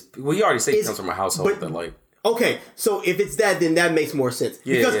think he already said he comes from a household that like. Okay, so if it's that, then that makes more sense.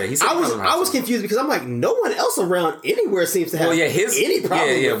 Because I was confused because I'm like, no one else around anywhere seems to have any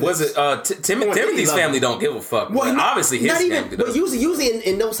problem. With was it Timothy's family don't give a fuck. Well, obviously his family does. But usually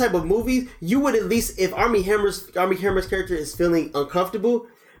in those type of movies, you would at least, if Armie Hammer's character is feeling uncomfortable,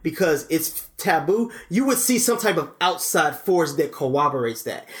 because it's taboo, you would see some type of outside force that corroborates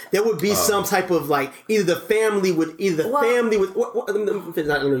that. There would be some type of like either the family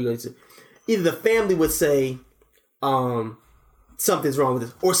would say something's wrong with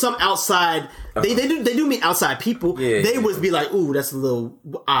this, or some outside. They do mean outside people. They would be like, ooh, that's a little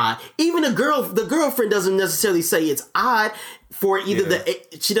odd. Even the girlfriend doesn't necessarily say it's odd for either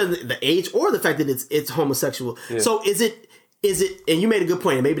the age or the fact that it's homosexual. So is it? And you made a good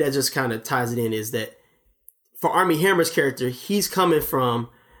point, and maybe that just kind of ties it in. Is that for Armie Hammer's character, he's coming from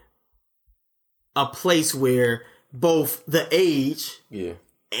a place where both the age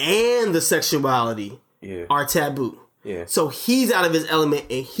and the sexuality are taboo. Yeah. So he's out of his element,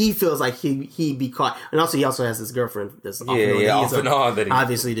 and he feels like he'd be caught. And also, he also has this girlfriend that's off and on that he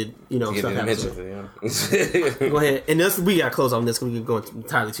obviously did, stuff happens. Go ahead, and we gotta close on this because we can go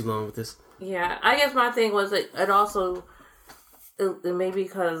entirely too long with this. Yeah, I guess my thing was that it also maybe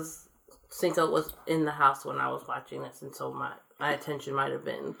because Cinco was in the house when I was watching this, and so my attention might have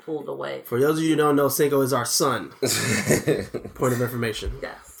been pulled away. For those of you who don't know, Cinco is our son. Point of information.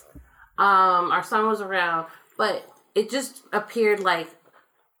 Yes, our son was around, but it just appeared like,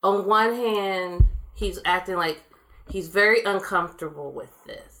 on one hand, he's acting like he's very uncomfortable with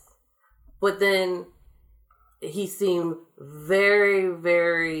this. But then he seemed very,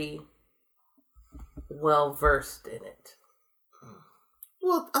 very well versed in it.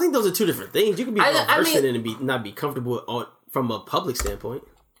 Well, I think those are two different things. You can be well versed in it and not be comfortable from a public standpoint.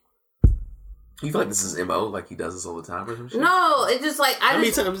 You feel like this is MO, like he does this all the time or some shit? No, it's just like I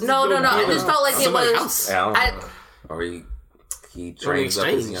just felt like it was. Or he trains up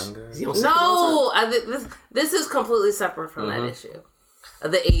his younger. No, this is completely separate from that issue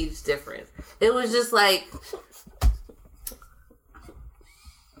of the age difference. It was just like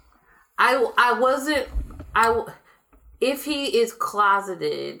if he is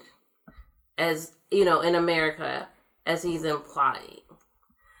closeted, as in America, as he's implying,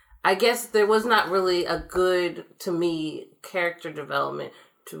 I guess there was not really a good, to me, character development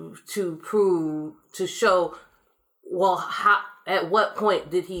to show. Well, at what point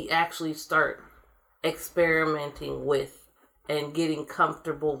did he actually start experimenting with and getting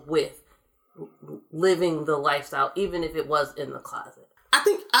comfortable with living the lifestyle, even if it was in the closet? I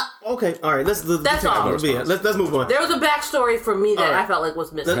think. Okay, all right. That's all. Let's move on. There was a backstory for me that I felt like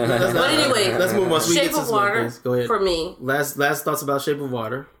was missing. But anyway, let's move on. Shape of Water. Go ahead. For me. Last thoughts about Shape of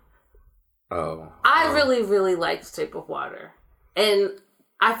Water. I really, really liked Shape of Water, and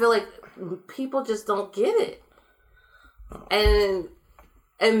I feel like people just don't get it. And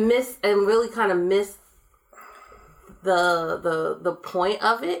really kind of miss the point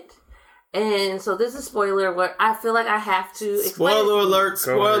of it. And so this is spoiler alert. I feel like I have to explain. Spoiler alert!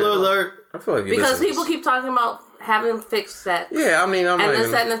 I feel like because people keep talking about having fixed sex. Yeah, I mean, and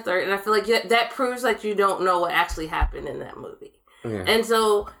this, that, and the third, and I feel like that proves that you don't know what actually happened in that movie. Yeah. And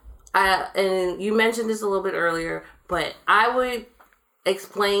so, and you mentioned this a little bit earlier, but I would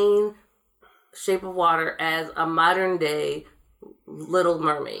explain Shape of Water as a modern day Little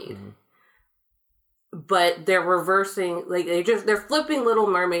Mermaid. But they're reversing, like they're flipping Little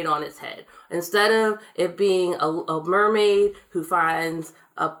Mermaid on its head. Instead of it being a mermaid who finds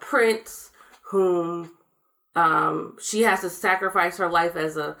a prince whom she has to sacrifice her life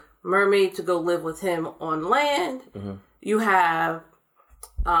as a mermaid to go live with him on land, you have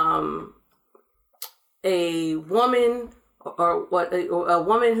a woman a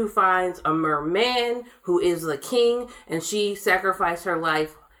woman who finds a merman who is the king, and she sacrificed her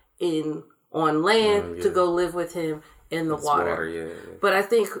life on land to go live with him in the water. But I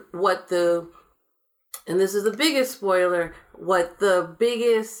think and this is the biggest spoiler, what the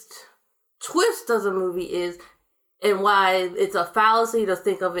biggest twist of the movie is, and why it's a fallacy to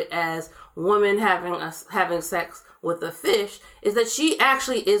think of it as women having sex with a fish, is that she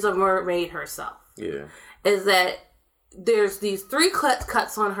actually is a mermaid herself. Yeah. Is that there's these 3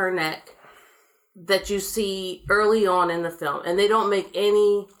 cuts on her neck that you see early on in the film, and they don't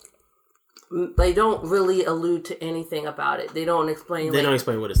really allude to anything about it. They don't explain. They don't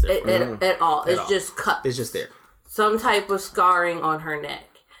explain what it's there at all. It's just cuts. It's just there. Some type of scarring on her neck,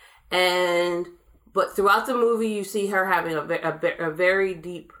 but throughout the movie, you see her having a very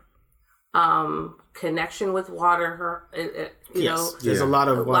deep connection with water. There's a lot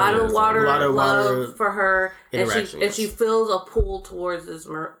of water love for her, and she feels a pull towards this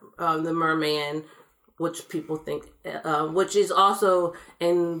the merman, which people think, which is also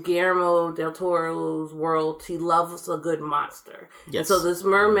in Guillermo del Toro's world. He loves a good monster, and so this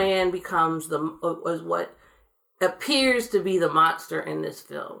merman becomes what appears to be the monster in this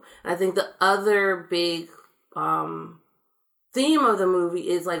film. And I think the other big theme of the movie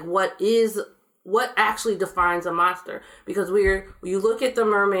is like what actually defines a monster, because you look at the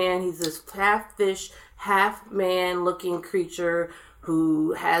merman, he's this half fish, half man looking creature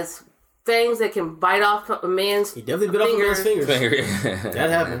who has fangs that can bite off a man's He definitely bit off a man's fingers. That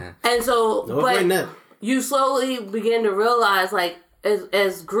happened. And so, No avoiding that. You slowly begin to realize, like,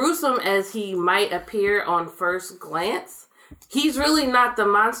 as gruesome as he might appear on first glance, he's really not the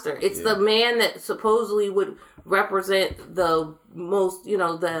monster. It's the man that supposedly would represent the most,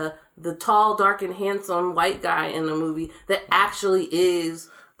 the tall, dark, and handsome white guy in the movie that actually is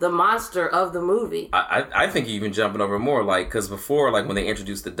the monster of the movie. I think you're even jumping over more, like, because before, like, when they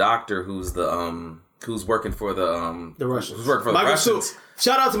introduced the doctor who's working for the Russians. Who's working for the Russians.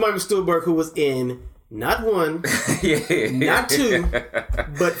 Shout out to Michael Stuhlbarg, who was in not one, not two,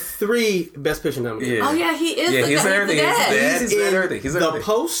 but 3 Best Picture nominations. Yeah. Oh yeah, he is. Yeah, he's in everything. He's in everything. He's in The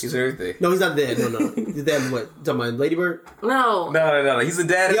Post. He's in everything. No, he's not dead. No. He's dead in what? Talking about Lady Bird? No. No. He's the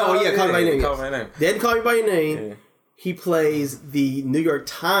dad. Call Me By Your Name. Call Me By Your Name. Dead Call Me By Your Name. Yeah. He plays the New York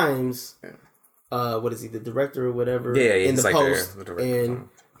Times. What is he? The director or whatever? Yeah. In the like Post, the and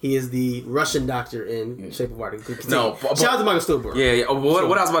he is the Russian doctor in Shape of Water. No, shout out to Michael Stuhlbarg. Yeah.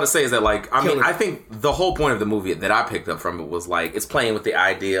 What I was about to say is that, like, I think the whole point of the movie that I picked up from it was, like, it's playing with the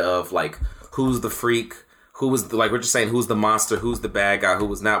idea of, like, who's the freak, who was, like, we're just saying, who's the monster, who's the bad guy, who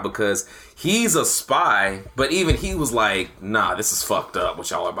was not, because he's a spy, but even he was like, nah, this is fucked up, what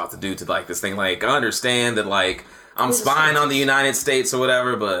y'all are about to do to, like, this thing. Like, I understand that, like, I'm spying on the United States or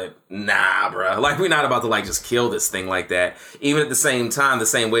whatever, but nah, bruh. Like, we're not about to, like, just kill this thing like that. Even at the same time, the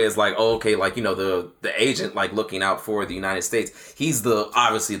same way as, like, oh, okay, like, the agent, like, looking out for the United States, he's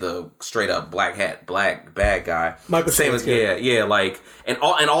obviously the straight up black bad guy. Michael Same as, yeah, like, and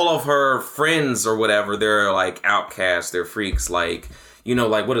all of her friends or whatever, they're, like, outcasts, they're freaks, like,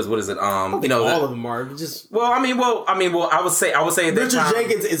 like, what is it? All of them are just. Well, I would say at that Richard time,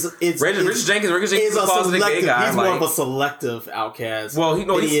 Jenkins Richard Jenkins is a closeted gay guy. He's more of a selective outcast. Well,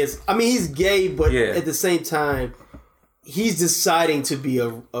 he is. I mean, he's gay, but at the same time, he's deciding to be a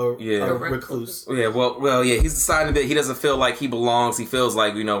recluse. Yeah, well, yeah. He's deciding that he doesn't feel like he belongs. He feels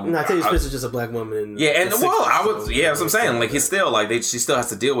like Octavia Spencer's just a black woman. That's what I'm saying. Like, he's still like she still has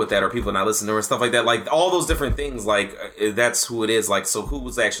to deal with that, or people not listening to her and stuff like that. Like, all those different things. Like, that's who it is. Like, so who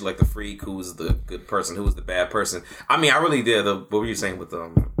was actually like the freak? Who was the good person? Who was the bad person? I mean, I really did. What were you saying with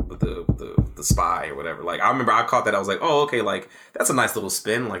the spy or whatever? Like, I remember I caught that. I was like, oh, okay, like, that's a nice little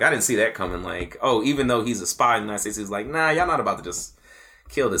spin. Like, I didn't see that coming. Like, oh, even though he's a spy in the United States, he's like, nah, y'all not about to just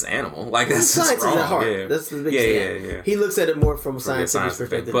kill this animal. Like, that's just wrong. At heart. Yeah. That's the biggest yeah. He looks at it more from a scientific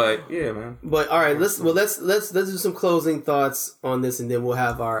perspective. But yeah, man. But all right, let's do some closing thoughts on this, and then we'll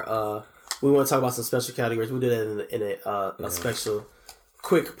have our we want to talk about some special categories. We'll do that in a special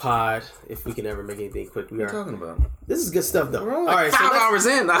quick pod, if we can ever make anything quick. What are you talking about? This is good stuff, though. All right, 5 hours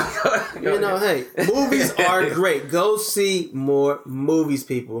in. Hey, movies are great. Go see more movies,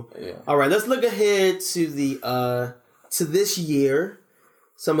 people. Yeah. All right, let's look ahead to the to this year.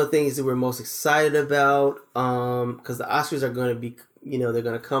 Some of the things that we're most excited about, because the Oscars are going to be, they're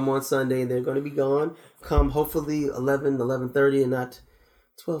going to come on Sunday and they're going to be gone. Come hopefully 11:30 and not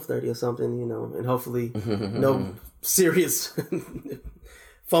 12:30 or something, and hopefully no serious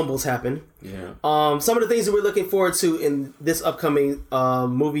fumbles happen. Yeah. Some of the things that we're looking forward to in this upcoming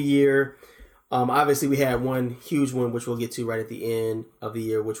movie year. Obviously, we had one huge one, which we'll get to right at the end of the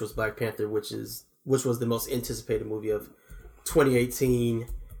year, which was Black Panther, which was the most anticipated movie of 2018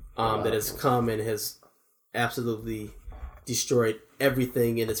 that has come and has absolutely destroyed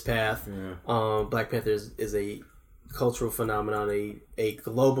everything in its path. Yeah. Black Panther is a cultural phenomenon, a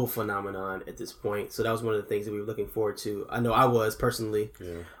global phenomenon at this point. So that was one of the things that we were looking forward to. I know I was personally.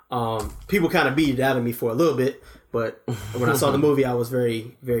 Yeah. People kind of beat it out of me for a little bit, but when I saw the movie, I was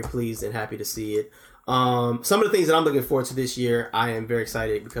very, very pleased and happy to see it. Some of the things that I'm looking forward to this year, I am very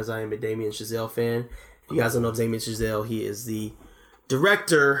excited because I am a Damien Chazelle fan. If you guys don't know Damien Chazelle, he is the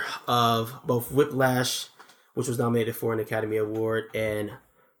director of both Whiplash, which was nominated for an Academy Award, and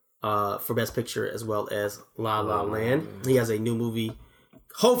for Best Picture, as well as La La Land. He has a new movie.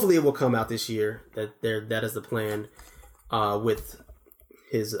 Hopefully it will come out this year. That is the plan, with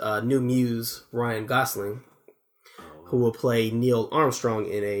his new muse, Ryan Gosling, who will play Neil Armstrong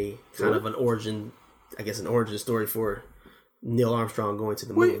in a kind of an origin story for Neil Armstrong going to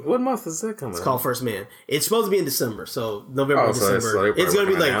the moon. Wait, what month is that coming? It's called First Man. It's supposed to be in December, so November, December. So it's going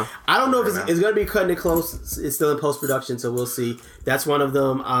to be like, I don't know if it's going to be cutting it close. It's still in post-production, so we'll see. That's one of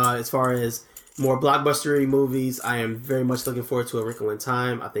them. As far as more blockbustery movies, I am very much looking forward to A Wrinkle in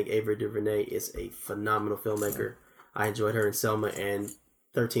Time. I think Ava DuVernay is a phenomenal filmmaker. I enjoyed her in Selma, and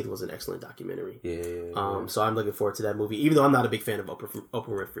 13th was an excellent documentary. Yeah. So I'm looking forward to that movie, even though I'm not a big fan of Oprah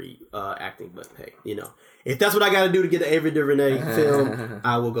Winfrey acting. But hey, if that's what I got to do to get an Ava DuVernay film,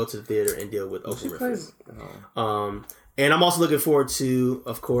 I will go to the theater and deal with Oprah Winfrey. And I'm also looking forward to,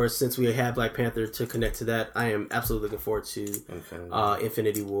 of course, since we had Black Panther to connect to that, I am absolutely looking forward to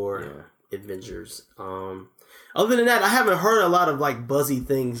Infinity War, Avengers. Other than that, I haven't heard a lot of like buzzy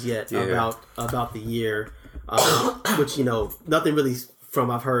things yet about the year, which nothing really from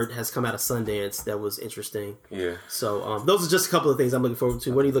I've heard has come out of Sundance that was interesting. Yeah. So those are just a couple of things I'm looking forward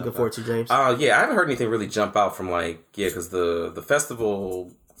to. What are you looking forward to, James? I haven't heard anything really jump out from because the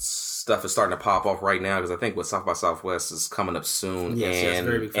festival stuff is starting to pop off right now because I think South by Southwest is coming up soon. Yes,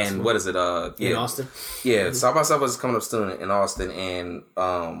 very big festival. And what is it? In Austin. Yeah, South by Southwest is coming up soon in Austin, and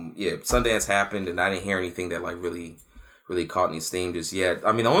Sundance happened, and I didn't hear anything that like really caught any steam just yet.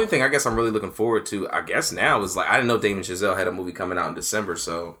 I mean, the only thing I guess I'm really looking forward to, I guess now, is like I didn't know Damien Chazelle had a movie coming out in December,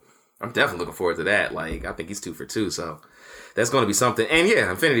 so I'm definitely looking forward to that. Like I think he's 2 for 2, so that's going to be something. And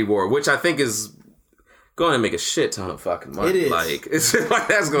Infinity War, which I think is going to make a shit ton of fucking money. It is. Like it's like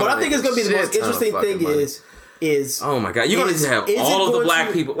that's going. What I think is going to be the most interesting thing is oh my god, you're going to have all of the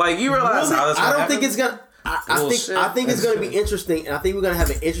black people. Like you realize how that's I don't think it's gonna. I think it's going to be interesting, and I think we're going to have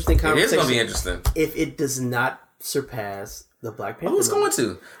an interesting conversation. It is going to be interesting if it does not surpass the Black Panther. Who's going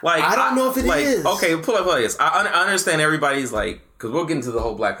to? Like I don't know if it is. Okay, pull up this. I understand everybody's like, because we'll get into the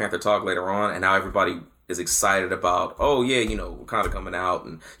whole Black Panther talk later on, and now everybody is excited about, Wakanda coming out,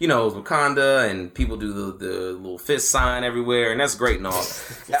 and Wakanda, and people do the little fist sign everywhere, and that's great and all.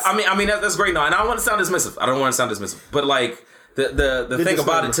 I mean that's great and all, and I don't want to sound dismissive. I don't want to sound dismissive, but like the thing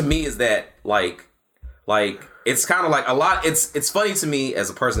about it to me is that like it's kind of like a lot. It's funny to me as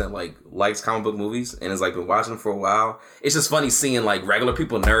a person that like likes comic book movies and has like been watching them for a while. It's just funny seeing like regular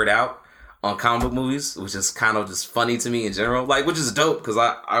people nerd out on comic book movies, which is kind of just funny to me in general. Like, which is dope because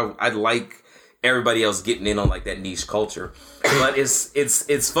I like everybody else getting in on like that niche culture. But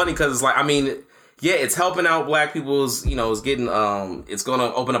it's funny because it's like, I mean, it's helping out black people's, it's getting, it's going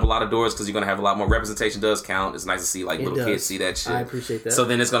to open up a lot of doors because you're going to have a lot more representation. Does count. It's nice to see like little kids see that shit. I appreciate that. So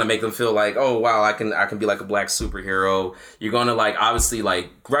then it's going to make them feel like, oh wow, I can be like a black superhero. You're going to like, obviously like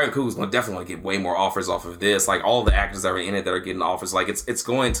Ryan Coog's going to definitely get way more offers off of this. Like all the actors that are in it that are getting offers, like it's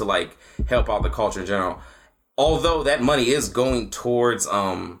going to like help out the culture in general. Although that money is going towards,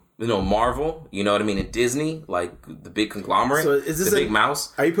 Marvel, you know what I mean, and Disney, like the big conglomerate, so is this the big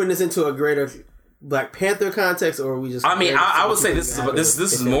mouse. Are you putting this into a greater Black Panther context, or are we just? I mean, I would say this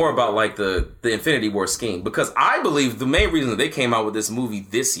is more about like the Infinity War scheme, because I believe the main reason that they came out with this movie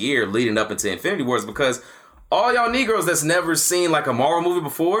this year, leading up into Infinity War, is because all y'all Negroes that's never seen like a Marvel movie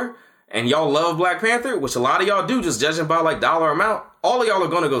before, and y'all love Black Panther, which a lot of y'all do, just judging by like dollar amount, all of y'all are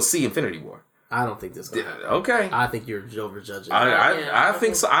going to go see Infinity War. I don't think this is going to happen. Okay. I think you're overjudging. I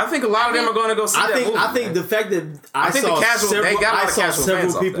think so. I think a lot of them are going to go see that movie. I think the fact that I saw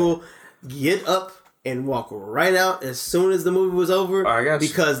several people get up and walk right out as soon as the movie was over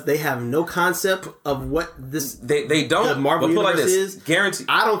because they have no concept of what this they don't the Marvel universe is. Guaranteed.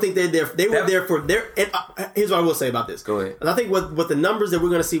 I don't think they're there. They were there for their. And here's what I will say about this. Go ahead. And I think what the numbers that we're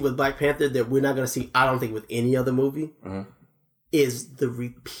going to see with Black Panther that we're not going to see, I don't think with any other movie, is the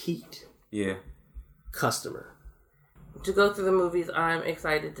repeat. Yeah. Customer. To go through the movies I'm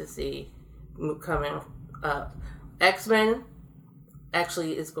excited to see coming up. X-Men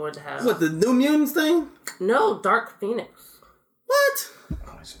actually is going to have... What, the New Mutants thing? No, Dark Phoenix. What?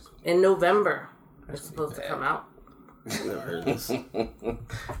 In November. It's supposed to come out.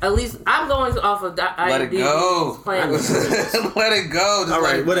 At least I'm going off of that. Let it go. Let it go. All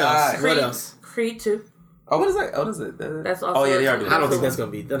right, what else? What else? Creed 2. Oh, what is that? Oh, is it? That's also they are doing I don't think that's gonna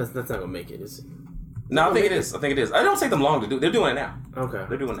be. That's not gonna make it. Is it? No, I think it is. I don't take them long to do. They're doing it now. Okay,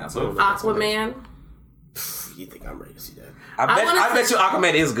 they're doing it now. So Aquaman. You think I'm ready to see that? I bet you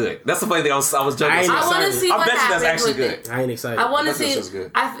Aquaman is good. That's the funny thing. I was joking. I want to see what happens. I bet you that's actually good. I ain't excited. I want to see.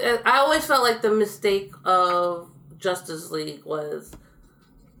 I always felt like the mistake of Justice League was,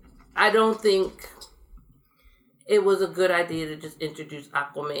 I don't think it was a good idea to just introduce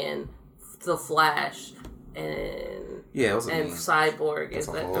Aquaman, the Flash, and Cyborg. Is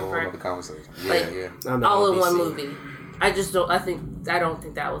that the correct conversation? All in one movie. I don't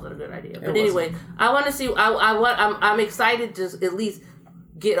think that was a good idea. But anyway, I want to see. I'm excited to at least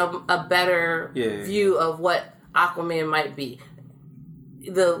get a better view of what Aquaman might be.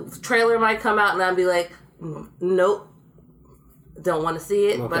 The trailer might come out and I'll be like, nope, don't want to see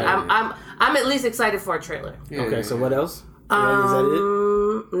it. Okay. But I'm at least excited for a trailer. Yeah. Okay, so what else? Is that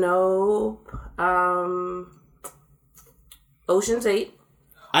it? No. Ocean's 8.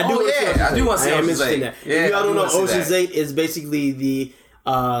 I do want to see Ocean's 8. If y'all don't know, Ocean's 8 is basically the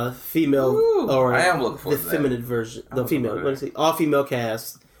female or I am looking for the feminine version, the female, what is it? All female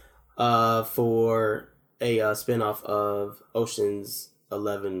cast for a spinoff of Ocean's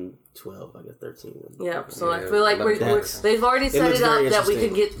 11, 12, I guess 13. Yep. So I feel like they've already set it up that we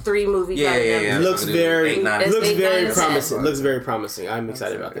can get 3 movies out of them. It looks very promising. Looks very promising. I'm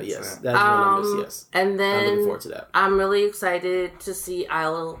excited about that. Yes, that's one I miss. Yes, and then I'm looking forward to that. I'm really excited to see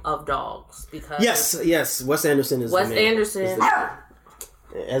Isle of Dogs because yes, Wes Anderson is Wes Anderson.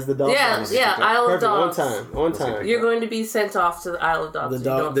 As the dog. Yeah, Isle of Dogs. On time. You're going to be sent off to the Isle of Dogs.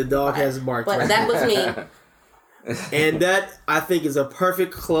 The dog has barked. But that was me. And that, I think, is a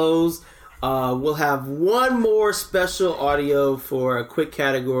perfect close. We'll have one more special audio for a quick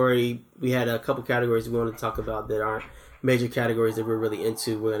category. We had a couple categories we wanted to talk about that aren't major categories that we're really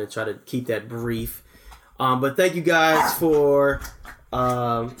into. We're going to try to keep that brief. But thank you guys for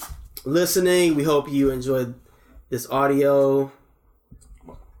listening. We hope you enjoyed this audio.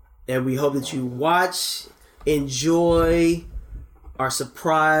 And we hope that you watch, enjoy, are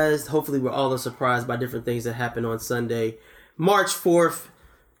surprised. Hopefully we're all surprised by different things that happen on Sunday, March 4th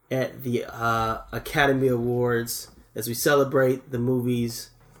at the Academy Awards as we celebrate the movies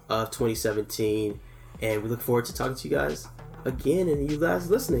of 2017. And we look forward to talking to you guys again and you guys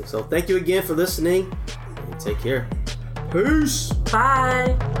listening. So thank you again for listening and take care. Peace.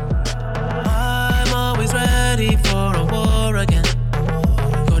 Bye. I'm always ready for a war again.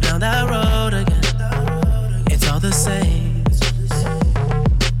 Go down that road again. It's all the same.